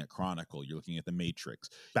 You're looking at Chronicle, you're looking at The Matrix,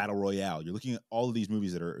 Battle Royale, you're looking at all of these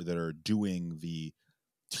movies that are doing the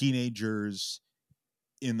teenagers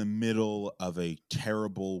in the middle of a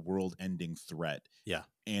terrible world-ending threat. Yeah.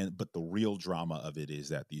 But the real drama of it is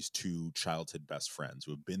that these two childhood best friends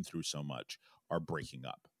who have been through so much are breaking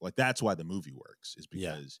up. Like, that's why the movie works, is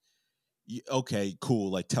because okay,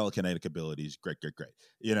 cool, like telekinetic abilities, great.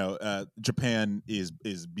 Japan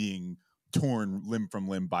is being torn limb from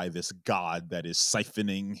limb by this god that is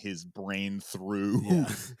siphoning his brain through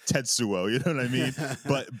Tetsuo, you know what I mean?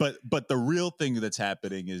 but the real thing that's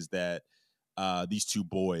happening is that these two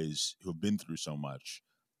boys who have been through so much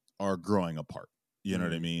are growing apart. You know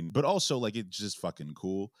what I mean? But also, like, it's just fucking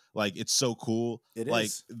cool. Like, it's so cool. It like,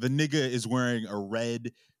 is. the nigga is wearing a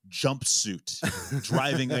red jumpsuit,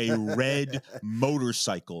 driving a red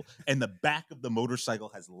motorcycle, and the back of the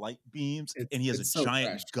motorcycle has light beams, and he has a It's so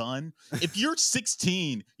giant fresh. gun. If you're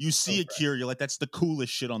 16, you see So Akira, you're like, that's the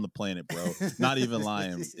coolest shit on the planet, bro. Not even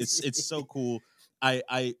lying. It's so cool.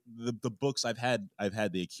 The books I've had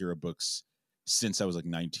the Akira books since I was like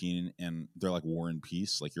 19, and they're like War and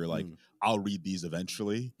Peace. Like, you're like, I'll read these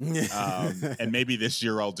eventually, and maybe this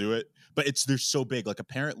year I'll do it. But they're so big. Like,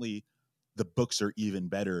 apparently the books are even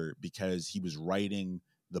better because he was writing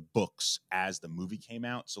the books as the movie came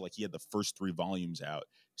out. So, like, he had the first 3 volumes out,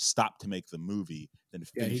 stopped to make the movie, then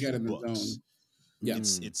Yeah, he finished got the in the books. zone. Yeah.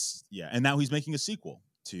 It's and now he's making a sequel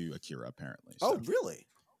to Akira, apparently. So. Oh, really?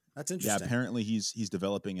 That's interesting. Yeah, apparently he's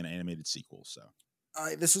developing an animated sequel. So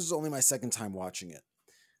this was only my second time watching it.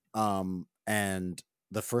 And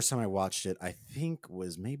the first time I watched it, I think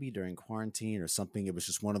was maybe during quarantine or something. It was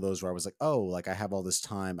just one of those where I was like, oh, like, I have all this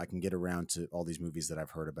time. I can get around to all these movies that I've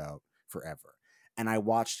heard about forever. And I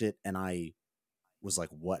watched it and I was like,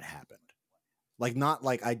 what happened? Like, not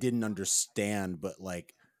like I didn't understand, but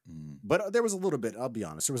like, But there was a little bit, I'll be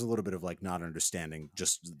honest, there was a little bit of like not understanding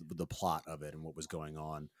just the plot of it and what was going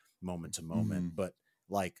on moment to moment. But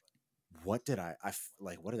like, what did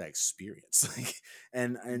what did I experience? Like,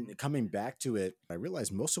 and coming back to it, I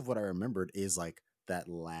realized most of what I remembered is like that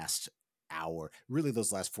last hour, really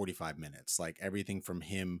those last 45 minutes, like everything from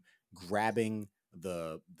him grabbing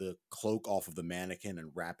the cloak off of the mannequin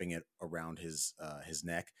and wrapping it around his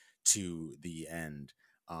neck to the end.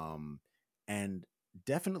 And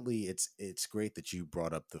definitely it's great that you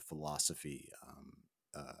brought up the philosophy,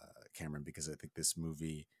 Cameron, because I think this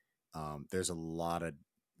movie, there's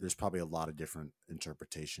probably a lot of different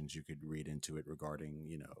interpretations you could read into it regarding,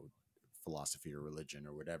 philosophy or religion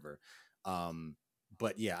or whatever.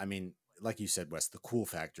 But yeah, I mean, like you said, Wes, the cool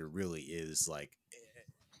factor really is like,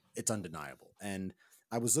 it's undeniable. And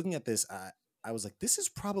I was looking at this, I was like, this is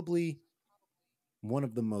probably one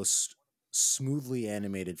of the most smoothly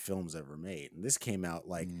animated films ever made. And this came out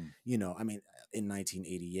like, I mean, in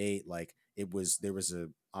 1988, like there was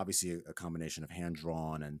obviously a combination of hand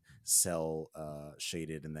drawn and cell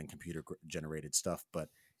shaded and then computer generated stuff. But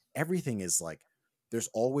everything is like, there's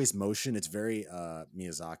always motion. It's very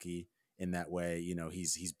Miyazaki in that way.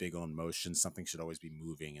 He's big on motion. Something should always be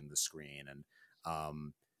moving in the screen. And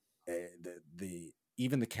the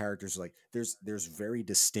even the characters, like there's very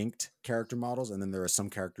distinct character models, and then there are some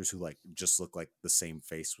characters who like just look like the same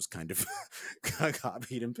face was kind of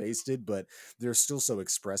copied and pasted, but they're still so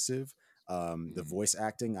expressive. The voice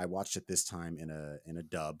acting, I watched it this time in a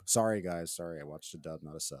dub. Sorry guys, sorry, I watched a dub,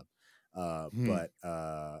 not a sub. But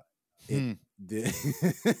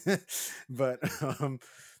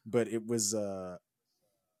but it was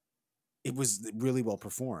really well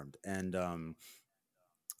performed. And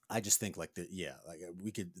I just think like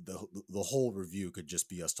we could, the whole review could just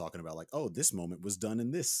be us talking about like, oh, this moment was done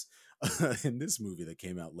in this in this movie that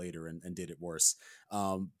came out later and did it worse.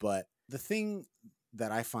 But the thing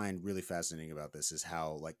that I find really fascinating about this is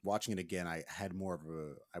how, like, watching it again, I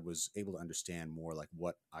was able to understand more like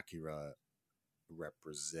what Akira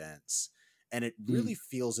represents. And it really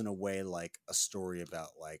feels in a way like a story about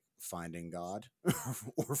like finding God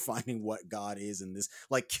or finding what God is in this.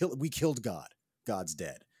 Like, we killed God. God's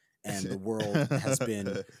dead. And the world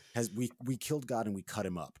we killed God and we cut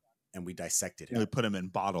him up and we dissected him. We put him in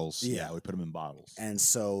bottles. Yeah, we put him in bottles. And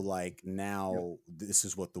so like now this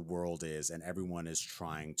is what the world is, and everyone is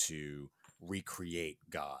trying to recreate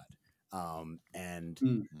God.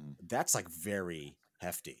 And that's like very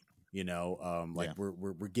hefty, like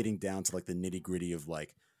we're getting down to like the nitty gritty of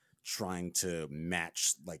like trying to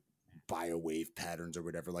match like biowave patterns or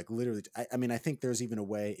whatever. Like literally, I mean, I think there's even a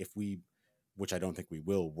way, if we, which I don't think we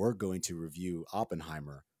will, we're going to review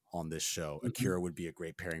Oppenheimer on this show. Akira would be a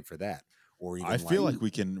great pairing for that. Or even I feel like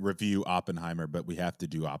we can review Oppenheimer, but we have to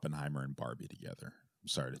do Oppenheimer and Barbie together. I'm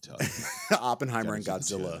sorry to tell you. Oppenheimer and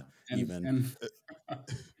Godzilla,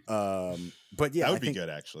 but yeah, that would be good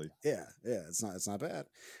actually. Yeah, it's not bad.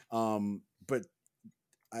 But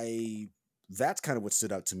that's kind of what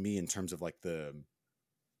stood out to me in terms of like the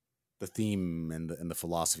theme and the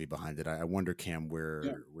philosophy behind it. I wonder, Cam,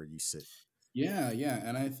 where you sit. Yeah,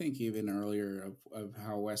 and I think even earlier of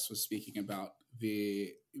how Wes was speaking about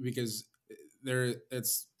because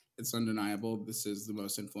it's undeniable this is the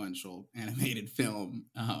most influential animated film,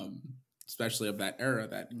 especially of that era,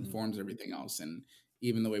 that informs everything else. And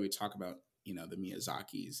even the way we talk about the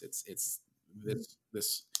Miyazakis, it's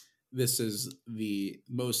this is the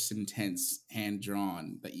most intense hand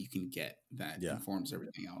drawn that you can get, that informs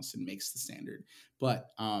everything else and makes the standard. But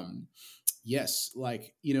yes,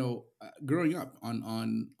 like growing up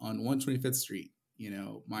on 125th Street,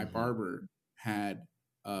 my barber had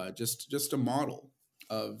just a model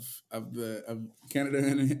of Canada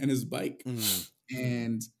and his bike,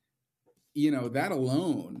 and that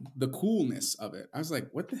alone, the coolness of it, I was like,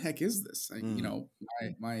 what the heck is this?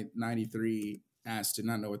 My 93 ass did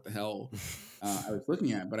not know what the hell I was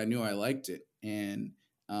looking at, but I knew I liked it. And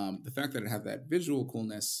the fact that it had that visual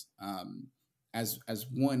coolness as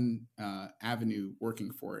one avenue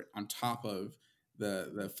working for it, on top of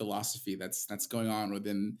the philosophy that's going on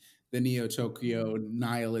within the Neo Tokyo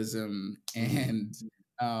nihilism, and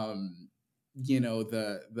the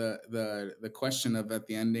question of at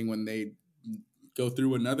the ending when they go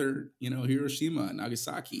through another Hiroshima and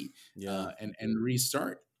Nagasaki, and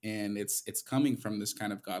restart, and it's coming from this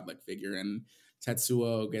kind of godlike figure, and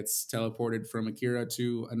Tetsuo gets teleported from Akira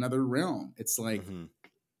to another realm. It's like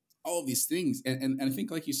all of these things, and I think,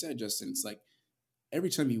 like you said, Justin, it's like every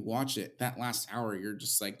time you watch it, that last hour, you're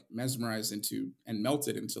just like mesmerized into and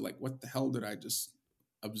melted into like, what the hell did I just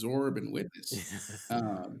absorb and witness?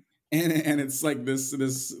 and it's like this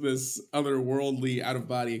otherworldly out of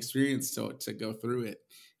body experience to go through it.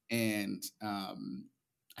 And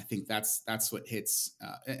I think that's what hits,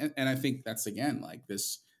 and I think that's again like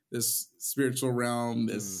this spiritual realm,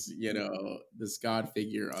 this this god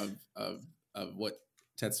figure of what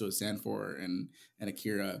Tetsuo stand for, and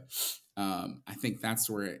Akira. I think that's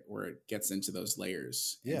where it gets into those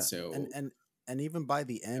layers. And Yeah, so and even by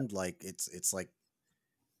the end, like it's like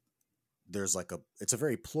there's like it's a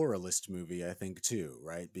very pluralist movie, I think, too,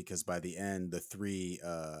 right? Because by the end, the three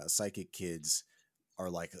psychic kids are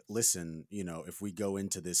like, listen, if we go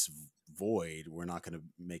into this void, we're not going to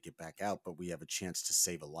make it back out, but we have a chance to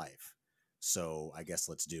save a life. So I guess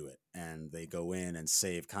let's do it. And they go in and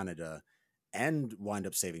save Kaneda and wind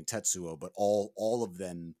up saving Tetsuo, but all of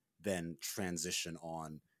them then transition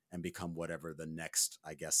on and become whatever the next,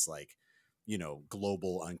 I guess, like,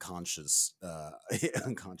 global unconscious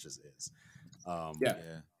unconscious is. yeah.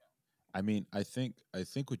 Yeah. I mean, I think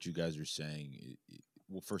what you guys are saying.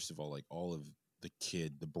 Well, first of all, like all of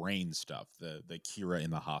the brain stuff, the Kira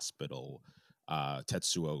in the hospital,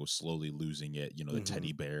 Tetsuo slowly losing it. The Mhm.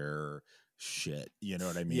 teddy bear shit. You know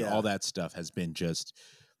what I mean? Yeah. All that stuff has been just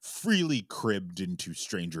freely cribbed into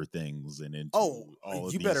Stranger Things and into Oh, all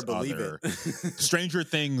of you these better believe other it. Stranger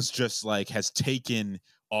Things. Just like has taken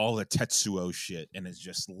all the Tetsuo shit and has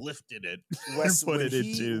just lifted it Wes, and put it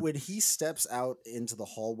into. when he steps out into the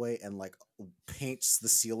hallway and like paints the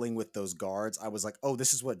ceiling with those guards, I was like, oh,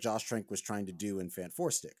 this is what Josh Trank was trying to do in Fan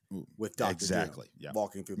Four Stick with Doctor Exactly. Doom, Yeah.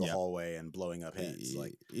 walking through the Yeah. hallway and blowing up heads.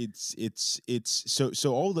 Like, It's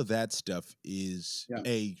so all of that stuff is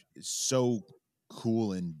Yeah. so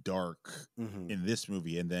cool and dark mhm. in this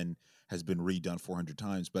movie, and then has been redone 400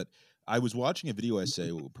 times. But I was watching a video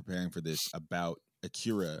essay preparing for this about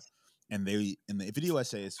Akira, and the video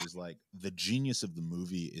essayist was like, the genius of the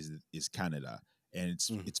movie is Kaneda, and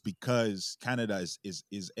it's because Kaneda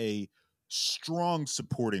is a strong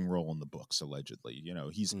supporting role in the books. Allegedly,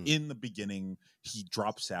 he's in the beginning, he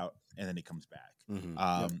drops out, and then he comes back.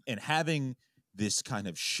 And having this kind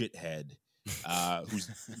of shithead who's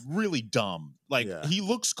really dumb. Like Yeah. he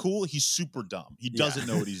looks cool, he's super dumb. He doesn't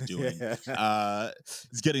know what he's doing. Yeah.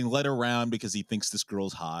 He's getting led around because he thinks this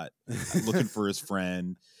girl's hot, looking for his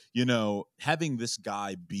friend. Having this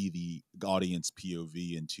guy be the audience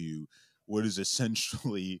POV into what is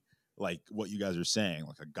essentially like what you guys are saying,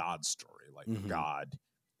 like a God story, like God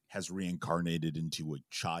has reincarnated into a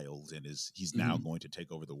child and he's now going to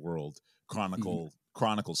take over the world, chronicle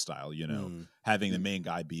style, having the main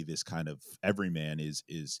guy be this kind of everyman is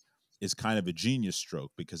kind of a genius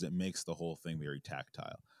stroke, because it makes the whole thing very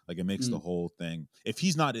tactile. Like it makes the whole thing, if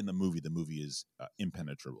he's not in the movie is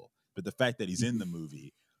impenetrable. But the fact that he's in the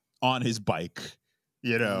movie on his bike,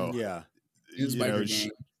 Yeah. His biker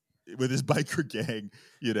gang. with his biker gang,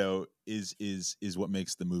 is what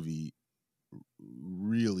makes the movie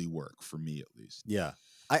really work for me, at least. Yeah.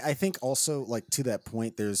 I think also, like, to that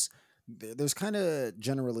point, there's kind of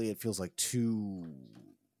generally, it feels like two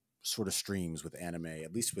sort of streams with anime,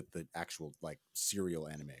 at least with the actual like serial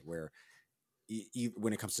anime, where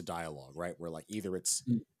when it comes to dialogue, right, where like either it's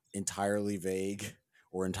entirely vague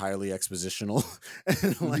or entirely expositional.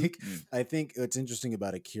 And like I think what's interesting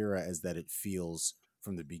about Akira is that it feels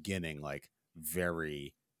from the beginning like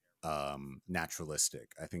very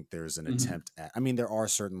naturalistic. I think there's an attempt at, I mean, there are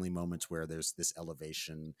certainly moments where there's this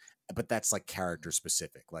elevation, but that's like character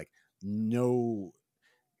specific. Like no,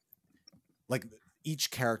 like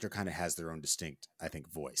each character kind of has their own distinct, I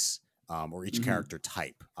think, voice, or each character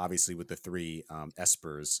type. Obviously with the three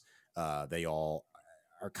espers, they all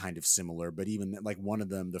are kind of similar, but even like one of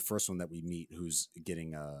them, the first one that we meet, who's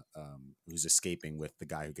getting who's escaping with the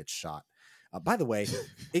guy who gets shot. By the way,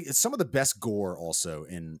 it's some of the best gore also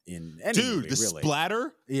in any Dude, movie, the really.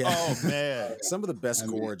 splatter. Yeah. Oh man, some of the best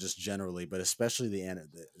gore just generally, but especially in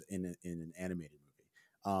an animated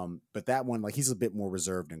movie. But that one, like, he's a bit more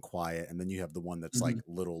reserved and quiet, and then you have the one that's like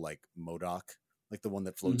little like MODOK, like the one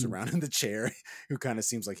that floats around in the chair, who kind of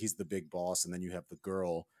seems like he's the big boss, and then you have the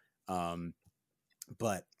girl.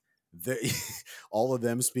 But all of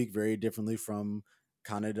them speak very differently from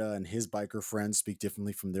Kaneda, and his biker friends speak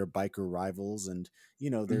differently from their biker rivals. And,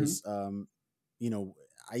 there's, I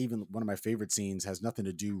even, one of my favorite scenes has nothing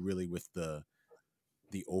to do really with the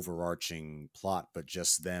overarching plot, but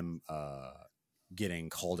just them getting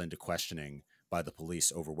called into questioning by the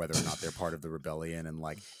police over whether or not they're part of the rebellion, and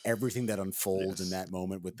like everything that unfolds in that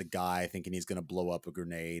moment with the guy thinking he's going to blow up a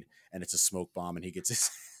grenade and it's a smoke bomb, and he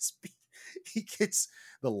gets he gets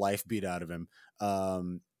the life beat out of him.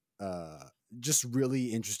 Just really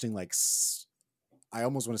interesting, like I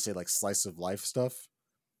almost want to say like slice of life stuff,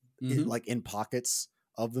 like in pockets.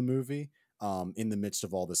 of the movie, in the midst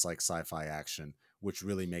of all this like sci-fi action, which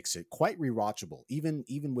really makes it quite rewatchable,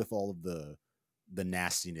 even with all of the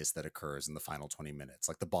nastiness that occurs in the final 20 minutes,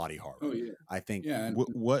 like the body horror. Oh yeah, I think yeah. And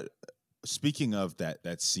What speaking of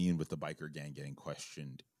that scene with the biker gang getting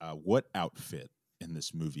questioned, what outfit in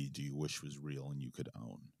this movie do you wish was real and you could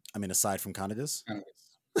own? I mean, aside from Kanada's, kind of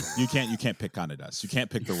You can't pick Kanadas. You can't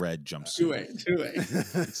pick the red two jumpsuit. way, two way.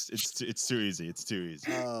 It's too easy. It's too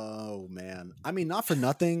easy. oh man, I mean, not for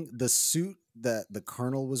nothing, the suit that the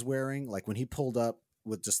colonel was wearing, like when he pulled up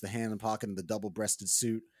with just the hand in pocket and the double-breasted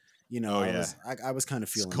suit, Oh, yeah. I was kind of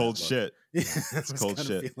It's feeling cold that look. shit. Yeah, It's cold kind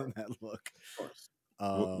shit. of feeling that look.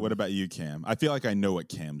 Of course. What about you, Cam? I feel like I know what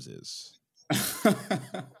Cam's is.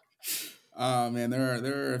 Oh man,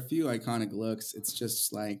 there are a few iconic looks. It's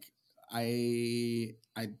just like I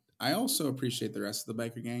I I also appreciate the rest of the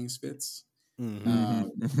biker gang's fits. Mhm.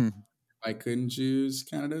 Um, I couldn't choose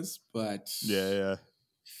Canada's, but Yeah.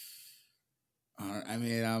 I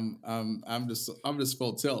mean, I'm just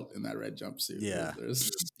full tilt in that red jumpsuit. Yeah.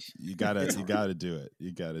 You gotta do it.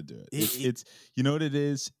 You gotta do it. It- It's you know what it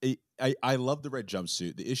is. I love the red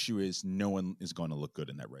jumpsuit. The issue is no one is going to look good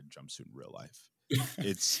in that red jumpsuit in real life.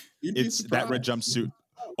 It's You'd be that red surprised. jumpsuit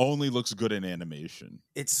only looks good in animation.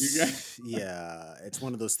 It's yeah, it's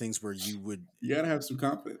one of those things where you would, You gotta have some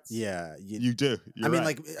confidence. yeah, You do. You're I mean,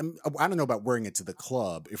 right. like, I don't know about wearing it to the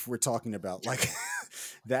club. If we're talking about like,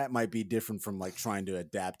 that might be different from like trying to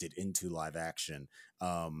adapt it into live action,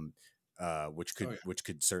 which could Oh, yeah. which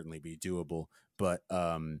could certainly be doable. But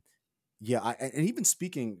yeah, and even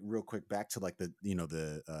speaking real quick back to like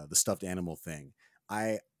the stuffed animal thing,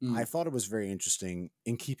 I Mm. thought it was very interesting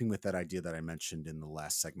in keeping with that idea that I mentioned in the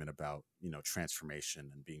last segment about transformation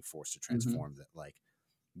and being forced to Mm-hmm. transform. That like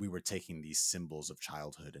we were taking these symbols of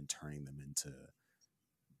childhood and turning them into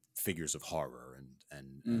figures of horror,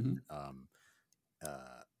 and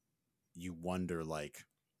you wonder, like,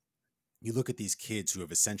 you look at these kids who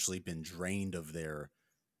have essentially been drained of their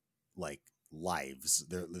like lives,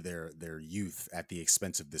 their youth at the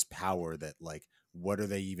expense of this power, that like what are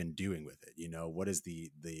they even doing with it? What is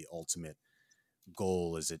the ultimate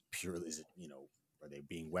goal? Is it pure? Is it, are they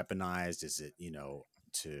being weaponized? Is it,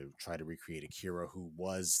 to try to recreate Akira, who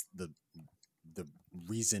was the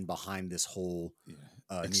reason behind this whole Neo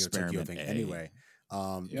Tokyo Experiment thing A. anyway?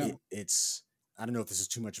 Yeah. It's, I don't know if this is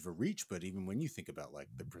too much of a reach, but even when you think about like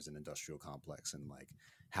the prison industrial complex and like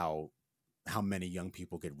how many young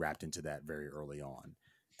people get wrapped into that very early on,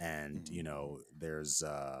 and there's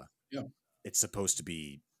Yeah. it's supposed to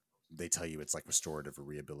be, they tell you it's like restorative or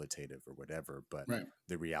rehabilitative or whatever, but Right.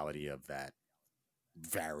 the reality of that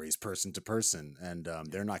varies person to person, and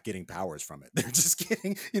they're not getting powers from it. They're just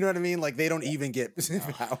getting, you know what I mean? Like they don't even get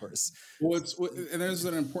powers. Well, and there's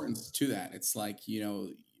an importance to that. It's like,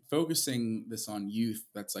 focusing this on youth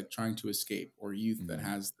that's like trying to escape, or youth that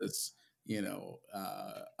has this,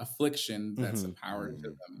 affliction that's a power to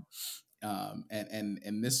them. And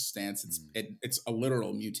in this stance, it's a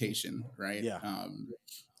literal mutation, right? Yeah.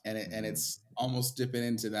 And it's almost dipping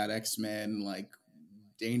into that X-Men like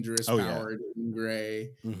dangerous Oh, yeah. power, Jean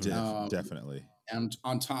Grey. Definitely. And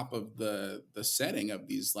on top of the setting of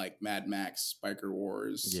these like Mad Max biker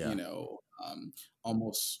wars, Yeah.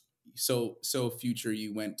 almost so future,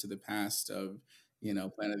 you went to the past of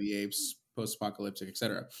Planet of the Apes, post-apocalyptic,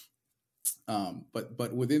 etc.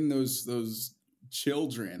 But within those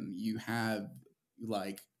children, you have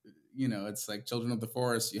like it's like Children of the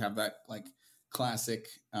Forest. You have that like classic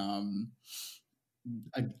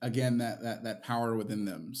again that power within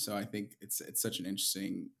them. So I think it's such an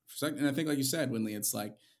interesting perspective. And I think, like you said, Winley, it's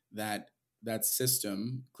like that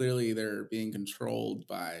system, clearly they're being controlled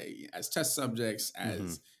by, as test subjects,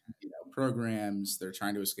 as programs. They're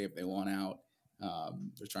trying to escape, they want out.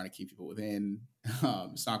 They're trying to keep people within,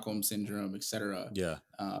 Stockholm syndrome, etc. Yeah.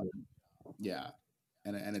 Yeah,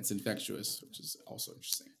 and it's infectious, which is also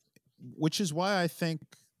interesting. Which is why I think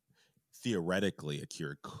theoretically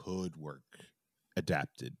Akira could work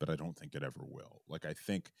adapted, but I don't think it ever will. Like, I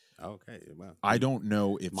think Okay. Well, I don't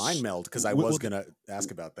know if mind meld, because I was gonna ask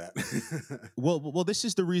about that. well, this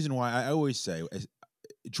is the reason why I always say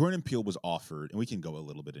Jordan Peele was offered, and we can go a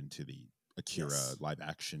little bit into the Akira live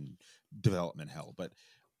action development hell, but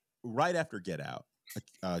right after Get Out,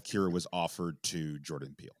 Akira was offered to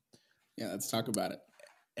Jordan Peele. Yeah, let's talk about it.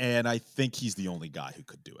 And I think he's the only guy who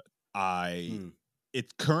could do it.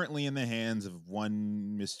 It's currently in the hands of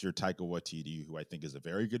one Mr. Taika Waititi, who I think is a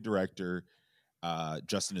very good director.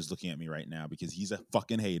 Justin is looking at me right now because he's a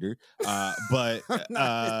fucking hater. But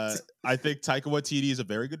I think Taika Waititi is a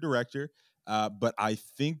very good director. But I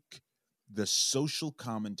think the social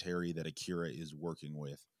commentary that Akira is working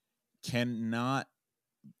with cannot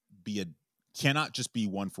cannot just be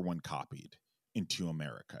one for one copied into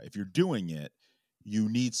America. If you're doing it, you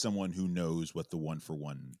need someone who knows what the one for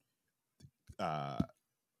one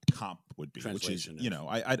comp would be, which is, Translation you is. know,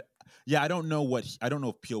 I don't know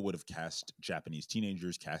if Peele would have cast Japanese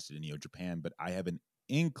teenagers, cast it in Japan, but I have an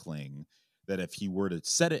inkling that if he were to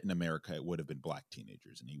set it in America, it would have been black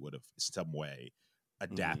teenagers, and he would have some way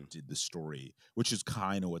adapted the story, which is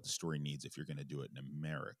kind of what the story needs if you're going to do it in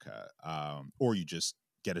America, or you just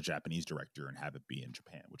get a Japanese director and have it be in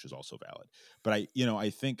Japan, which is also valid. But I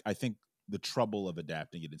think the trouble of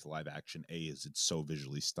adapting it into live action, A, is it's so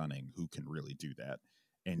visually stunning. Who can really do that?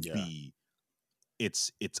 And Yeah. B,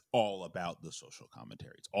 it's all about the social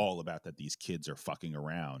commentary. It's all about that these kids are fucking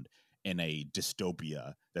around in a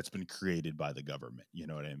dystopia that's been created by the government. You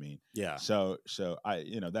know what I mean? Yeah. So I,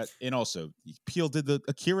 that, and also Peele did the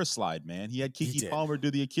Akira slide, man. He had Keke did. Palmer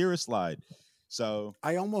do the Akira slide. So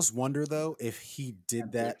I almost wonder though if he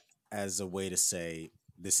did that as a way to say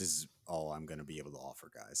this is all I'm going to be able to offer,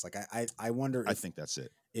 guys. Like I wonder I if think that's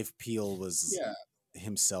it. if Peele was Yeah.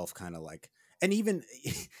 himself kind of like, and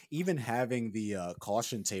even having the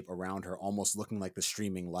caution tape around her almost looking like the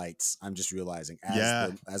streaming lights, I'm just realizing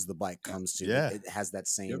as the bike comes to it has that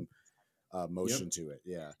same motion to it.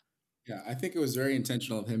 Yeah. Yeah, I think it was very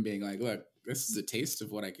intentional of him being like, look, this is a taste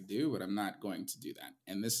of what I could do, but I'm not going to do that.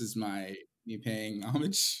 And this is me paying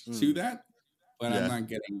homage to that, but I'm not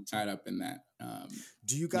getting tied up in that.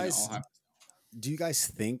 Do you guys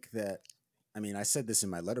think that, I mean, I said this in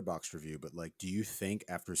my Letterboxd review, but like, do you think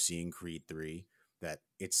after seeing Creed 3 that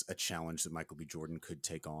it's a challenge that Michael B. Jordan could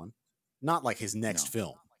take on? Not like his next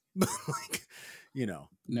film, but like,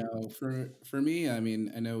 No, for me, I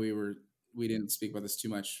mean, I know we didn't speak about this too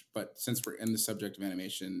much, but since we're in the subject of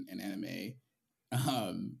animation and anime,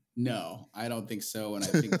 no, I don't think so. And I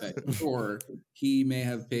think that sure, he may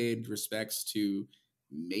have paid respects to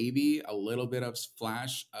maybe a little bit of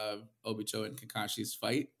flash of Obito and Kakashi's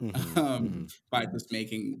fight, by just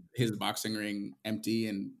making his boxing ring empty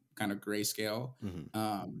and kind of grayscale.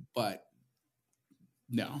 But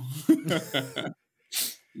no, no.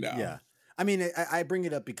 Yeah. I mean, I bring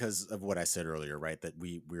it up because of what I said earlier, right? That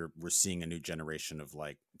we're seeing a new generation of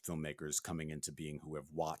like filmmakers coming into being who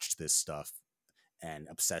have watched this stuff and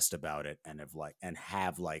obsessed about it and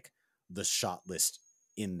have like the shot list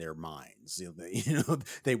in their minds.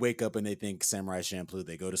 They wake up and they think Samurai Champloo.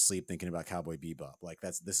 They go to sleep thinking about Cowboy Bebop. Like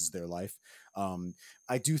this is their life.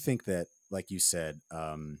 I do think that, like you said,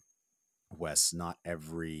 Wes, not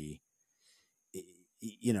every,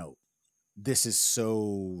 this is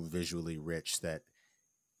so visually rich that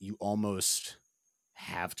you almost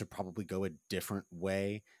have to probably go a different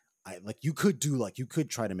way. You could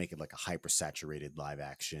try to make it like a hyper saturated live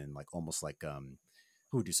action, like almost like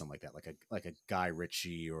who would do something like that, like a Guy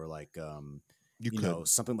Ritchie or like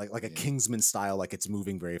something like a Kingsman style, like it's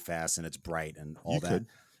moving very fast and it's bright and all that.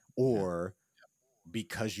 Or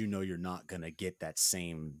because you're not gonna get that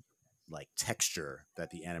same like texture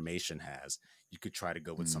that the animation has, you could try to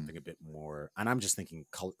go with something a bit more. And I'm just thinking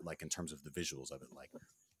like in terms of the visuals of it, like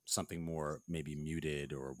something more maybe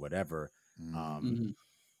muted or whatever.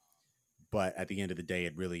 But at the end of the day,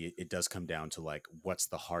 it does come down to like, what's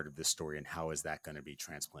the heart of this story and how is that going to be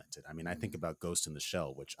transplanted? I mean, I think about Ghost in the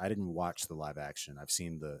Shell, which I didn't watch the live action. I've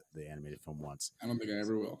seen the animated film once. I don't think I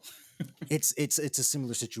ever will. It's a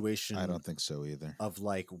similar situation. I don't think so either. Of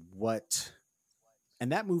like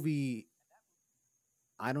and that movie,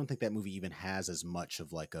 I don't think that movie even has as much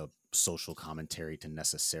of like a social commentary to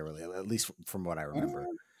necessarily, at least from what I remember.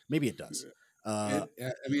 Maybe it does.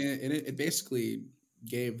 It basically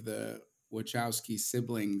gave the Wachowski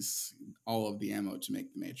siblings all of the ammo to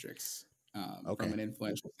make the Matrix, from an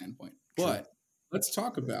influential standpoint. True. But let's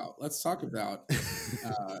talk about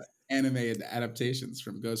anime adaptations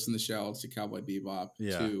from Ghost in the Shell to Cowboy Bebop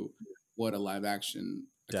to what a live action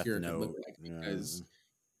Akira could look like. Because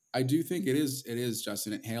I do think it is,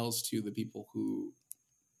 Justin. It hails to the people who,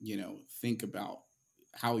 think about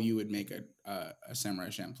how you would make a Samurai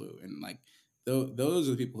Champloo, and like those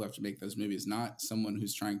are the people who have to make those movies, not someone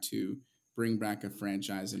who's trying to bring back a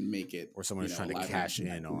franchise and make it, or someone who's trying to cash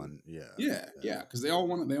in on because they all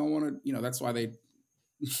want to, that's why they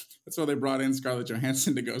brought in Scarlett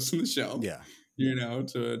Johansson to Ghost in the Shell,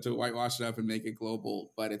 to whitewash it up and make it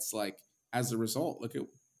global. But it's like, as a result, look at,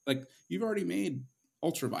 like, you've already made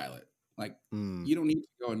Ultraviolet. Like, you don't need to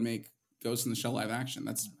go and make Ghost in the Shell live action.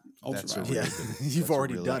 That's Ultraviolet. You've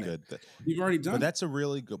already done it. You've already done. But that's a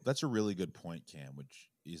really good point, Cam. Which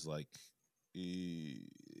is like,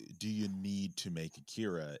 do you need to make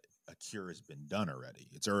Akira Akira's been done already.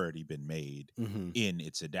 It's already been made Mhm. in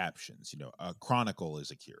its adaptions. Chronicle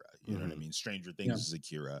is Akira. You know what I Mhm. mean? Stranger Things Yeah. is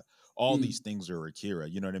Akira. All Mm. these things are Akira.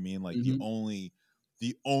 You know what I mean? Like Mhm.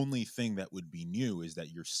 the only thing that would be new is that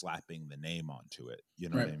you're slapping the name onto it. You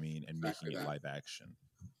know what Right. I mean? And Exactly making it that. live action.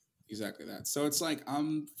 Exactly that. So it's like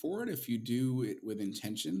I'm for it if you do it with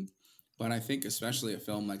intention, but I think especially a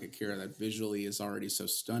film like Akira that visually is already so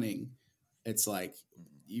stunning, it's like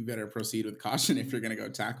you better proceed with caution if you're going to go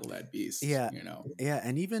tackle that beast. Yeah, You know. yeah,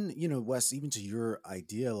 and even Wes, even to your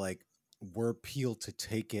idea, like we're peeled to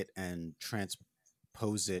take it and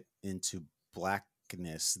transpose it into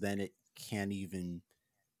blackness, then it can't even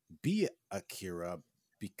be Akira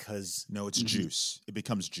because No, it's Mhm. juice. It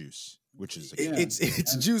becomes juice, which is it, Akira. Yeah. it's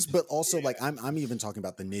And- juice, but also like I'm even talking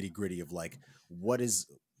about the nitty gritty of like what is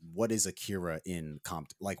Akira in comp,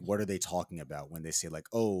 like what are they talking about when they say like,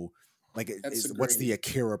 oh, like That's a what's the great.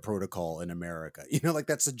 Akira protocol in America, like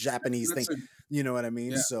that's a Japanese thing, That's a you know what I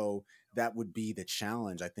mean? yeah. So that would be the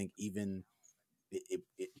challenge, I think. Even it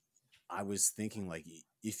I was thinking like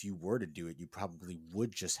if you were to do it, you probably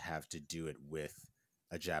would just have to do it with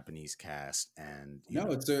a Japanese cast, and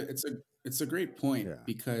No, it's a great point yeah.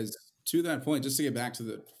 because to that point, just to get back to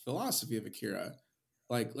the philosophy of Akira,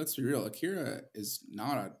 like let's be real, Akira is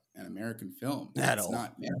not an American film. At It's all.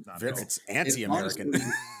 not meant Not to at be. all. It's It's anti-American.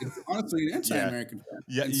 honestly, it's honestly an Yeah. anti-American film,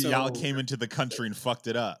 Yeah, and y'all so came into the country and fucked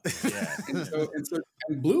it up. Yeah.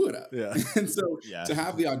 and blew it up. Yeah. And so Yeah. to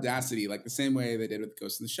have the audacity, like the same way they did with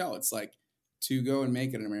Ghost in the Shell, it's like to go and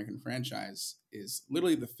make it an American franchise is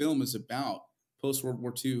literally the film is about post World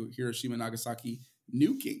War II Hiroshima Nagasaki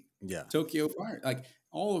nuking Yeah. Tokyo fire. Like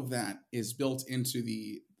all of that is built into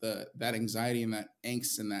the that anxiety and that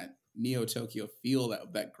angst and that Neo Tokyo feel,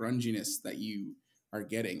 that grunginess that you are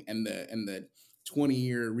getting, and the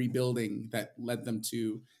 20-year rebuilding that led them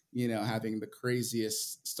to having the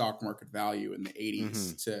craziest stock market value in the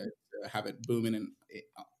 80s to have it booming and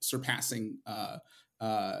surpassing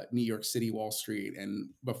New York City Wall Street and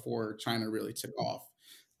before China really took off.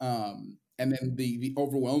 And then the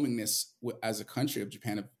overwhelmingness as a country of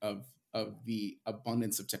Japan of the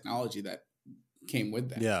abundance of technology that came with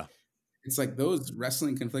that. Yeah. It's like those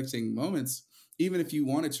wrestling conflicting moments, even if you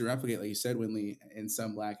wanted to replicate, like you said, Winley, in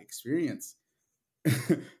some Black experience,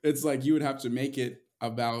 it's like you would have to make it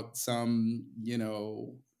about some,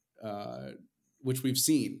 uh, which we've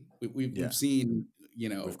seen. Yeah. We've seen,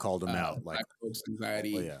 We've called them out like, Black folks' oh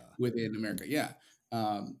anxiety yeah. within America. Yeah,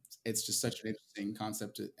 it's just such an interesting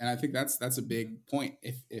concept, and I think that's a big point.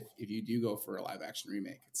 If you do go for a live action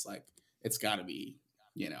remake, it's like it's got to be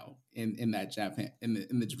in that Japan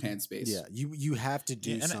in the Japan space. Yeah. You have to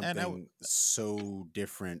do Yeah, something so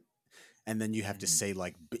different, and then you have to say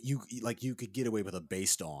like, but you could get away with a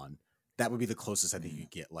based on. That would be the closest I think you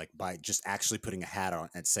get, like by just actually putting a hat on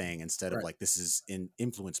and saying, instead of Right. like this is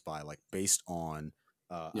influenced by, like based on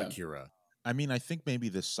Yeah. Akira. I mean, I think maybe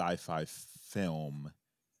the sci-fi film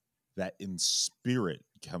that in spirit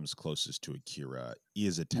comes closest to Akira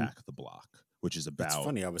is Attack the Block, which is It's about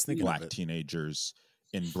funny, I was thinking Black of it. teenagers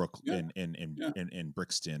in Brooklyn, Yeah. in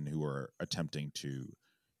Brixton, who are attempting to,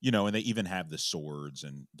 and they even have the swords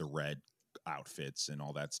and the red outfits and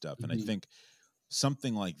all that stuff. And I Mhm. think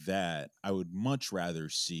something like that, I would much rather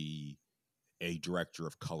see a director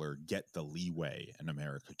of color get the leeway in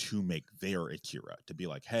America to make their Akira, to be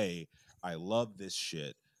like, hey, I love this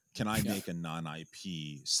shit. Can I Yeah. make a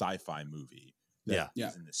non-IP sci-fi movie that Yeah. Yeah.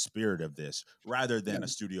 is in the spirit of this, rather than Yeah. a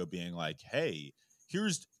studio being like, hey,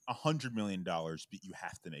 here's $100 million, but you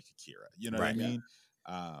have to make Akira. You know what I Right. Yeah. mean?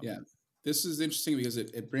 Yeah. This is interesting because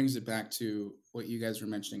it brings it back to what you guys were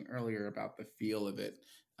mentioning earlier about the feel of it,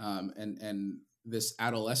 and this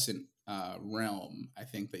adolescent realm. I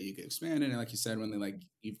think that you could expand it, and like you said, when they like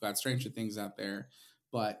you've got Stranger Things out there,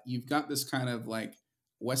 but you've got this kind of like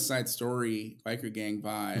West Side Story biker gang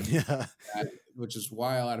vibe, Yeah. which is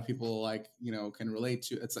why a lot of people like can relate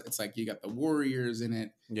to. It's like you got the Warriors in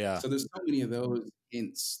it, Yeah. so there's so many of those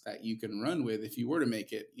hints that you can run with if you were to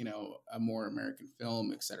make it, a more American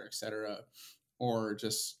film, et cetera, or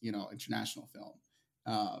just international film.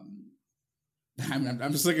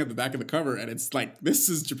 I'm just looking at the back of the cover, and it's like this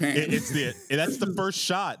is Japan. That's the first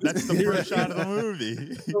shot. That's the first shot of the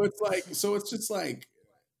movie. So it's just like,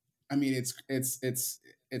 I mean, it's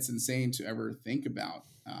insane to ever think about.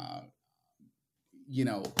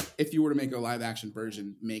 If you were to make a live action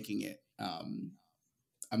version, making it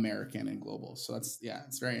American and global. So it's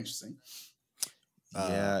very interesting.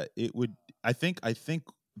 Yeah, it would. I think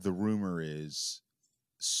the rumor is,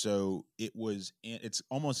 so it's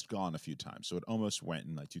almost gone a few times. So it almost went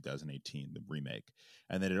in like 2018, the remake,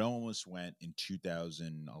 and then it almost went in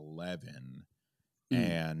 2011,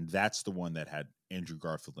 And that's the one that had Andrew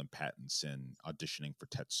Garfield and Pattinson auditioning for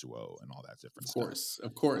Tetsuo and all that different stuff.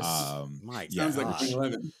 Of course. My Sounds like gosh.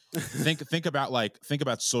 2011. think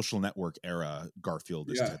about Social Network era Garfield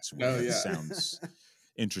as Tetsuo. Oh, That yeah. sounds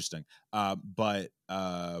interesting. But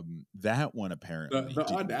that one apparently The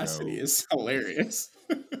didn't audacity go. is hilarious.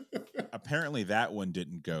 Apparently that one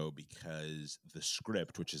didn't go because the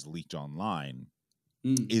script, which is leaked online,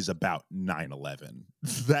 Mm. is about 9/11.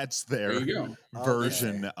 That's There their you go.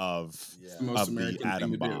 version Okay. of Yeah. The most of the American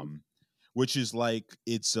atom thing to do. bomb, which is like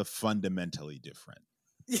it's a fundamentally different.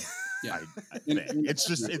 Yeah. I think it's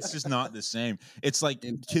just not the same. It's like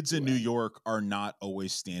In kids in a New way. York are not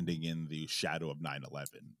always standing in the shadow of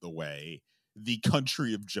 9/11 the way the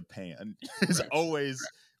country of Japan is Right. always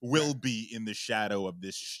will be in the shadow of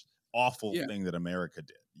this awful Yeah. thing that America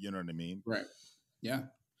did. You know what I mean? Right. Yeah.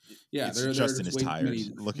 Yeah. It's there are Justin just is way too tired. many.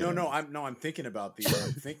 Look at him. I'm thinking about these.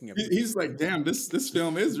 I'm thinking of these. He's like, damn, this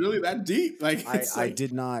film is really that deep. Like, it's I like,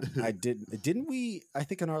 did not. Didn't we? I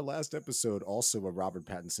think in our last episode, also a Robert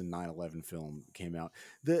Pattinson 9/11 film came out.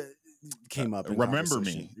 Came up. In Remember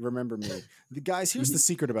conversation. Me. Remember Me. The guys. Here's the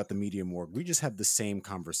secret about the media morgue. We just have the same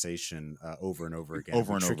conversation over and over again.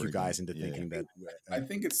 Over We and trick over you guys again. into thinking that. I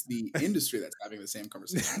think it's the industry that's having the same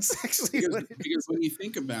conversation. That's actually because, what it because when you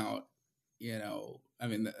think about, I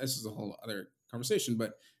mean, this is a whole other conversation,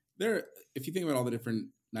 but if you think about all the different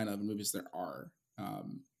 9/11 movies there are,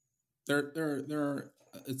 there are,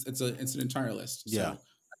 it's an entire list. Yeah. So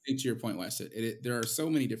I think to your point, Wes, there are so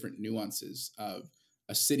many different nuances of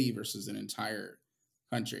a city versus an entire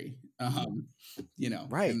country.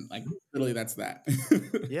 Right. And like literally that's that.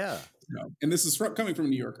 Yeah. And this is coming from a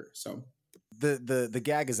New Yorker, so. The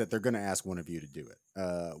gag is that they're going to ask one of you to do it.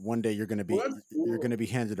 One day you're going to be you're going to be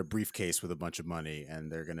handed a briefcase with a bunch of money,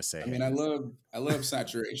 and they're going to say, I mean, I love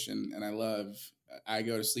saturation, and I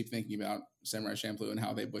go to sleep thinking about Samurai Champloo and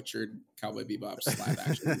how they butchered Cowboy Bebop's live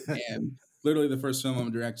action. And literally, the first film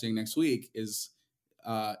I'm directing next week is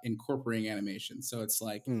incorporating animation. So it's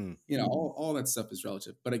like, all that stuff is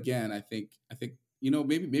relative. But again, I think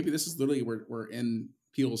maybe this is literally we're in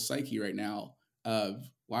Peele's psyche right now of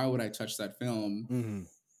why would I touch that film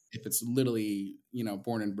if it's literally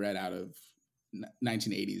born and bred out of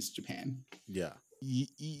 1980s Japan. Yeah.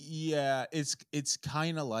 Yeah, it's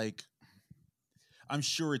kind of like, I'm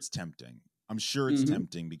sure it's tempting. I'm sure it's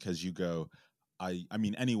tempting because you go, I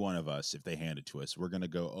mean, any one of us, if they hand it to us, we're gonna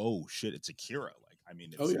go, oh shit, it's Akira. Like, I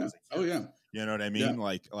mean, it's Akira. Oh yeah. You know what I mean?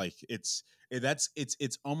 Yeah. Like it's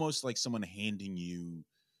almost like someone handing you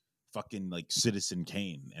fucking like Citizen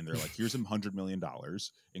Kane, and they're like, here's $100 million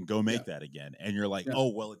and go make that again. And you're like,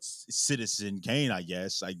 oh well, it's Citizen Kane, I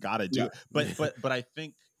guess I gotta do it. But I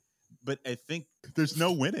think there's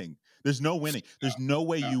no winning. There's no winning. There's no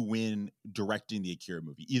way you win directing the Akira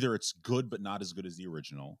movie. Either it's good but not as good as the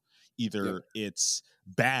original. Either it's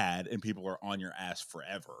bad and people are on your ass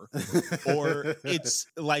forever, or it's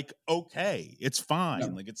like okay, it's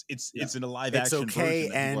fine. Like it's in a live action okay,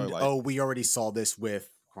 version. and like, we already saw this with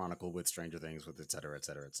Chronicle, with Stranger Things, with et cetera, et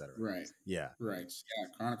cetera, et cetera. Right. Yeah. Right. Yeah.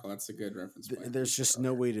 Chronicle. That's a good reference point. There's just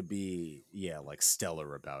no way to be like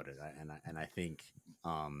stellar about it, and I think.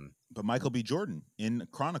 But Michael B. Jordan in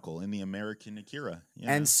Chronicle, in the American Akira,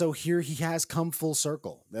 and so here he has come full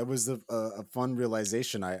circle. That was a fun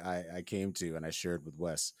realization I came to, and I shared with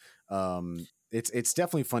Wes. It's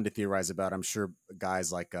definitely fun to theorize about. I'm sure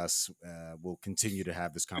guys like us will continue to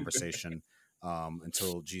have this conversation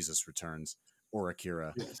until Jesus returns. Or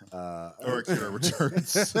Akira, or Akira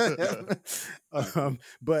returns.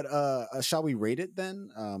 But shall we rate it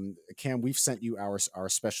then? Cam, we've sent you our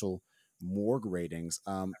special morgue ratings.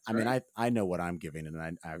 I mean, I know what I'm giving,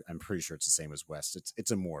 and I'm pretty sure it's the same as West.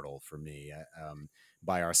 It's immortal for me.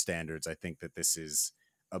 By our standards, I think that this is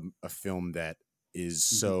a film that is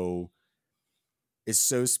so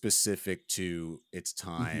specific to its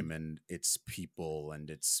time and its people and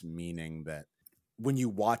its meaning that when you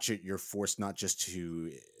watch it, you're forced not just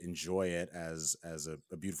to enjoy it as a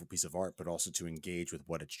beautiful piece of art, but also to engage with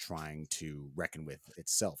what it's trying to reckon with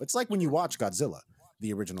itself. It's like when you watch Godzilla,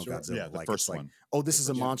 the original Godzilla. Yeah, the like first it's one. Like, oh, this is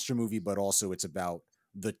a monster movie, but also it's about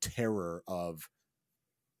the terror of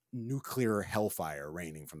nuclear hellfire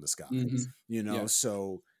raining from the sky.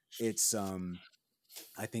 So it's I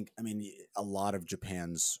mean a lot of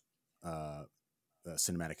Japan's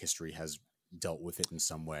cinematic history has dealt with it in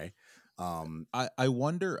some way. I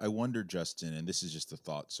wonder, Justin, and this is just a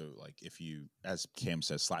thought. So, like, if you, as Cam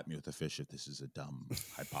says, slap me with a fish if this is a dumb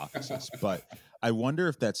hypothesis, but I wonder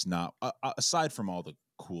if that's not aside from all the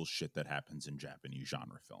cool shit that happens in Japanese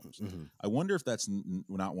genre films. Mhm. I wonder if that's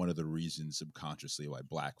not one of the reasons subconsciously why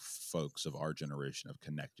Black folks of our generation have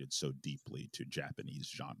connected so deeply to Japanese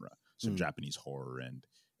genre, so Japanese horror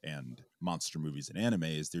and monster movies and anime.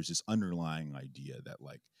 Is there's this underlying idea that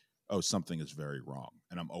like, oh, something is very wrong,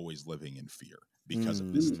 and I'm always living in fear because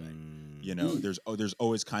of this thing. You know, there's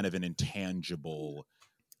always kind of an intangible.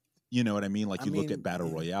 You know what I mean? Like you look at Battle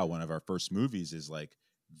Royale, one of our first movies is like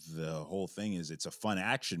the whole thing is it's a fun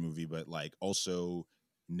action movie, but like also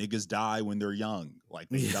niggas die when they're young. Like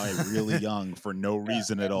they die really young for no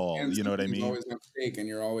reason at all. And You know what I something's mean? always at stake, and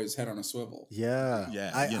you're always head on a swivel. Yeah,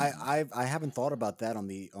 Yeah, you know. I haven't thought about that on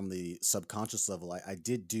the subconscious level. I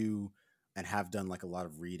did do and have done like a lot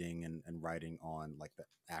of reading and writing on like the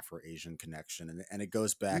Afro-Asian connection, and it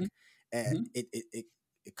goes back, and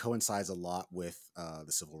it coincides a lot with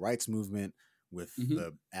the civil rights movement, with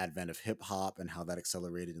the advent of hip hop and how that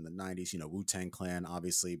accelerated in the 90s. You know, Wu-Tang Clan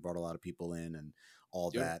obviously brought a lot of people in and all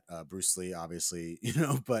that. Bruce Lee, obviously, you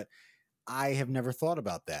know, but I have never thought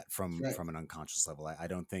about that from an unconscious level. I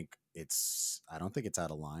don't think it's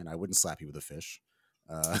out of line. I wouldn't slap you with a fish.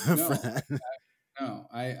 For that. No,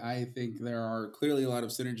 I think there are clearly a lot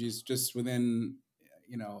of synergies just within,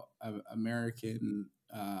 you know, American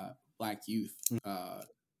Black youth,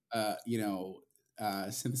 you know,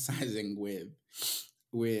 synthesizing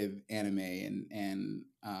with anime and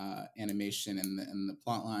animation and the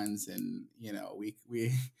plot lines, and you know, we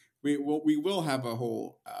will have a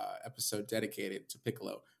whole episode dedicated to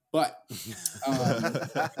Piccolo. But the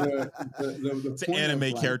to point anime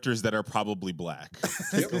of, like, characters that are probably Black.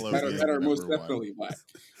 that are most definitely Black.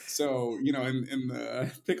 So, you know, in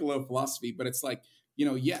the Piccolo philosophy, but it's like, you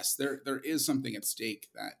know, yes, there is something at stake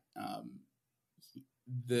that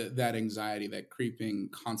that anxiety, that creeping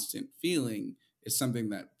constant feeling is something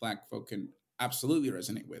that Black folk can absolutely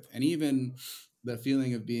resonate with. And even the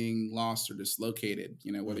feeling of being lost or dislocated,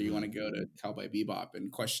 you know, whether you want to go to Cowboy Bebop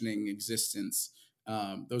and questioning existence,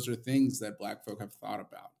 those are things that Black folk have thought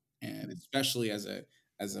about. And especially as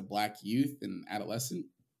a Black youth and adolescent.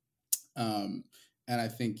 And I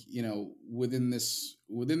think, you know, within this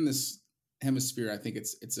hemisphere, I think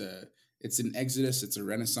it's an exodus, it's a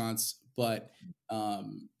renaissance. But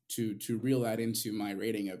to reel that into my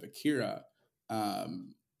rating of Akira,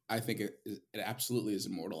 I think it absolutely is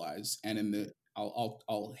immortalized. And in the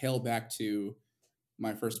I'll hail back to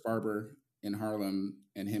my first barber in Harlem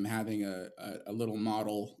and him having a little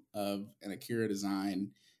model of an Akira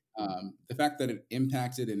design. The fact that it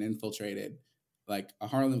impacted and infiltrated like a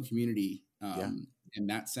Harlem community in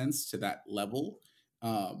that sense to that level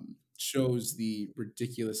shows the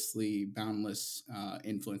ridiculously boundless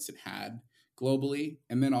influence it had globally.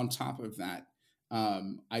 And then on top of that,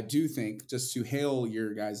 I do think, just to hail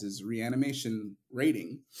your guys' reanimation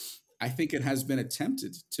rating, I think it has been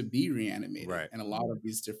attempted to be reanimated. Right. And a lot of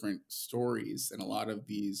these different stories and a lot of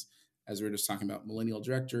these, as we were just talking about, millennial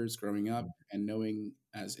directors growing up and knowing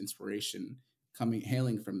as inspiration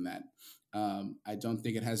hailing from that. I don't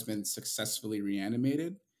think it has been successfully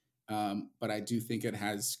reanimated, but I do think it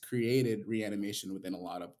has created reanimation within a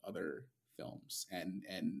lot of other films.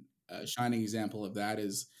 And a shining example of that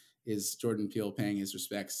is Jordan Peele paying his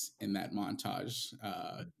respects in that montage.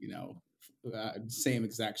 You know, same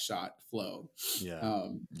exact shot flow.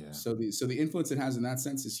 So the influence it has in that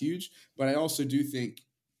sense is huge. But I also do think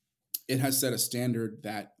it has set a standard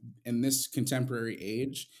that in this contemporary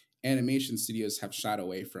age, animation studios have shied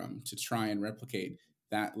away from, to try and replicate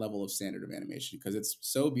that level of standard of animation, because it's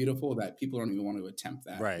so beautiful that people don't even want to attempt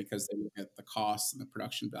that, because they look at the cost and the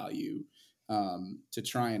production value to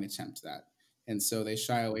try and attempt that. And so they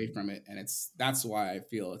shy away from it. And that's why I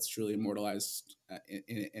feel it's truly immortalized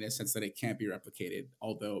in a sense that it can't be replicated,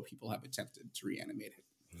 although people have attempted to reanimate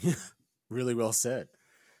it. Really well said.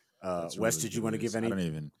 Wes, really did you want to give any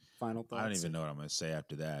final thoughts? I don't even know what I'm going to say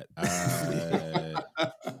after that.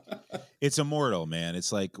 It's immortal, man.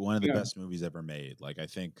 It's like one of the best movies ever made. Like, I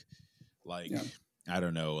think, like, I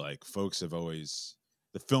don't know, like, folks have always,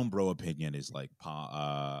 the film bro opinion is like,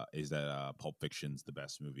 is that Pulp Fiction's the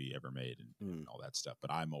best movie ever made and all that stuff.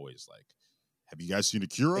 But I'm always like, have you guys seen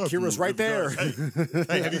Akira? Akira's right there.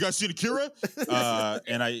 Hey, have you guys seen Akira?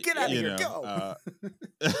 And I get out of here, go.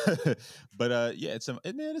 But yeah,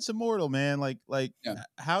 it's immortal, man. Like,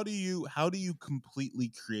 how do you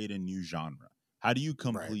completely create a new genre? How do you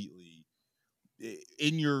completely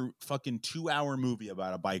in your fucking 2-hour movie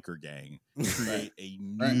about a biker gang create a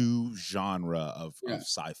new genre of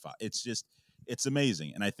sci-fi? It's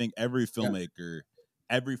amazing, and I think every filmmaker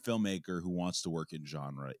every filmmaker who wants to work in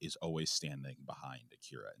genre is always standing behind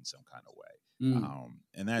Akira in some kind of way.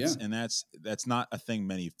 That's not a thing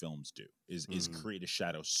many films do. Is create a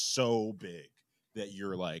shadow so big that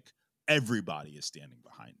you're like everybody is standing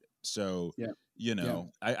behind it. So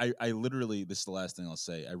I literally, this is the last thing I'll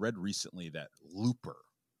say. I read recently that Looper,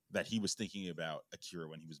 that he was thinking about Akira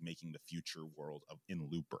when he was making the future world in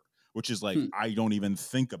Looper, which is like I don't even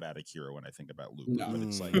think about Akira when I think about Looper, but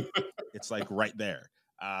it's like right there.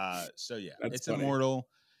 So yeah, That's it's funny. immortal.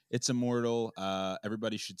 It's immortal.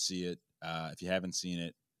 Everybody should see it. If you haven't seen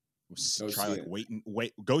it,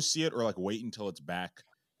 go see it, or like wait until it's back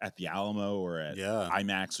at the Alamo or at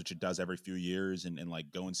IMAX, which it does every few years, and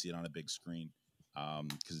like go and see it on a big screen.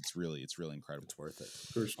 Because it's really incredible. It's worth it.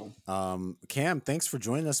 Crucial. Cam, thanks for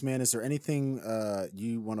joining us, man. Is there anything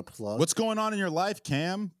you want to plug? What's going on in your life,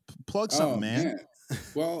 Cam? Plug something, man.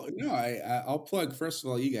 Well, no, I'll plug, first of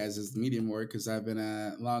all, you guys as the Medium Ward, because I've been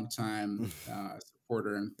a long time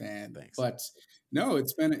supporter and fan. Thanks. But no,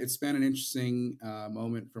 it's been an interesting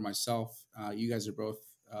moment for myself. You guys are both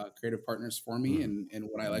creative partners for me in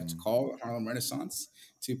what I like to call Harlem Renaissance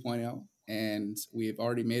 2.0. And we've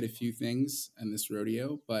already made a few things in this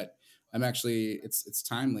rodeo, but I'm actually, it's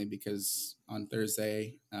timely because on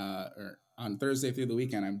Thursday through the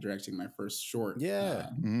weekend, I'm directing my first short. Which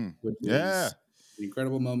is an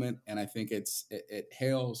incredible moment. And I think it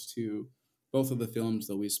hails to both of the films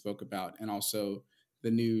that we spoke about, and also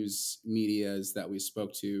the news medias that we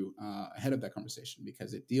spoke to ahead of that conversation,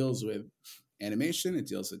 because it deals with animation, it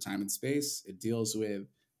deals with time and space, it deals with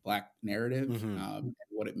Black narrative, and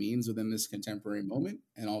what it means within this contemporary moment,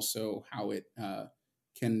 and also how it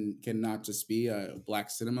can not just be a Black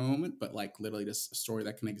cinema moment, but like literally just a story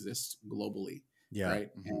that can exist globally, right?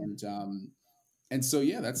 And so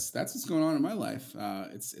that's what's going on in my life.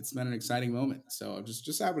 It's been an exciting moment. So I'm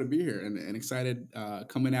just happy to be here and excited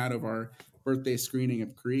coming out of our birthday screening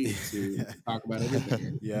of Creed to talk about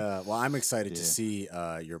everything. Yeah, well, I'm excited to see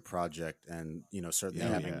your project, and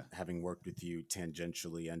certainly having worked with you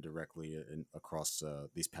tangentially and directly across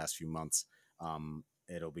these past few months,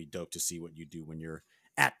 it'll be dope to see what you do when you're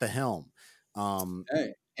at the helm.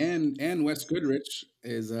 Hey, and Wes Goodrich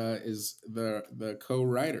is the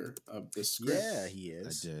co-writer of this script. Yeah, he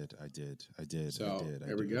is. I did. So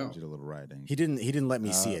there we go. I did a little writing. He didn't let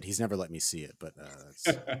me see it. He's never let me see it, but that's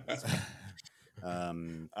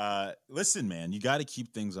listen, man, you got to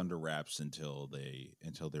keep things under wraps until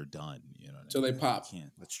they're done. Until they pop.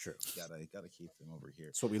 That's true. You gotta keep them over here.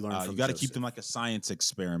 That's what we learned. You got to keep them like a science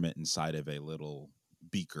experiment inside of a little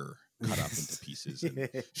beaker, cut up into pieces and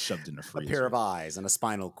shoved in a freezer. A pair of eyes and a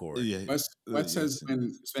spinal cord. Yeah. Wes has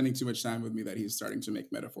been spending too much time with me that he's starting to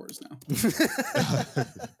make metaphors now.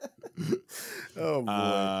 Oh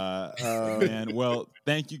boy. Man. Well,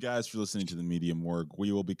 thank you guys for listening to the Medium Work.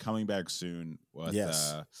 We will be coming back soon with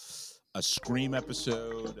a Scream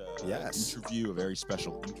episode, a very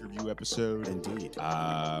special interview episode. Indeed.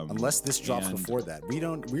 Unless this drops before that.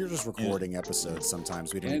 We're just recording episodes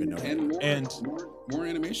sometimes. We don't even know. And more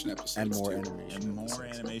animation episodes. And more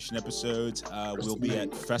animation episodes. We'll be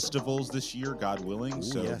at festivals this year, God willing.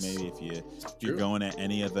 So maybe if you're going to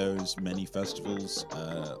any of those many festivals,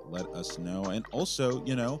 let us know. And also,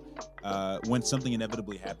 when something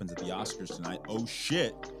inevitably happens at the Oscars tonight, oh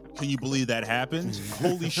shit. Can you believe that happened?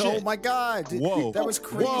 Holy shit. Oh my God. Whoa. That was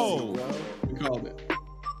crazy. Whoa. Bro. We called it.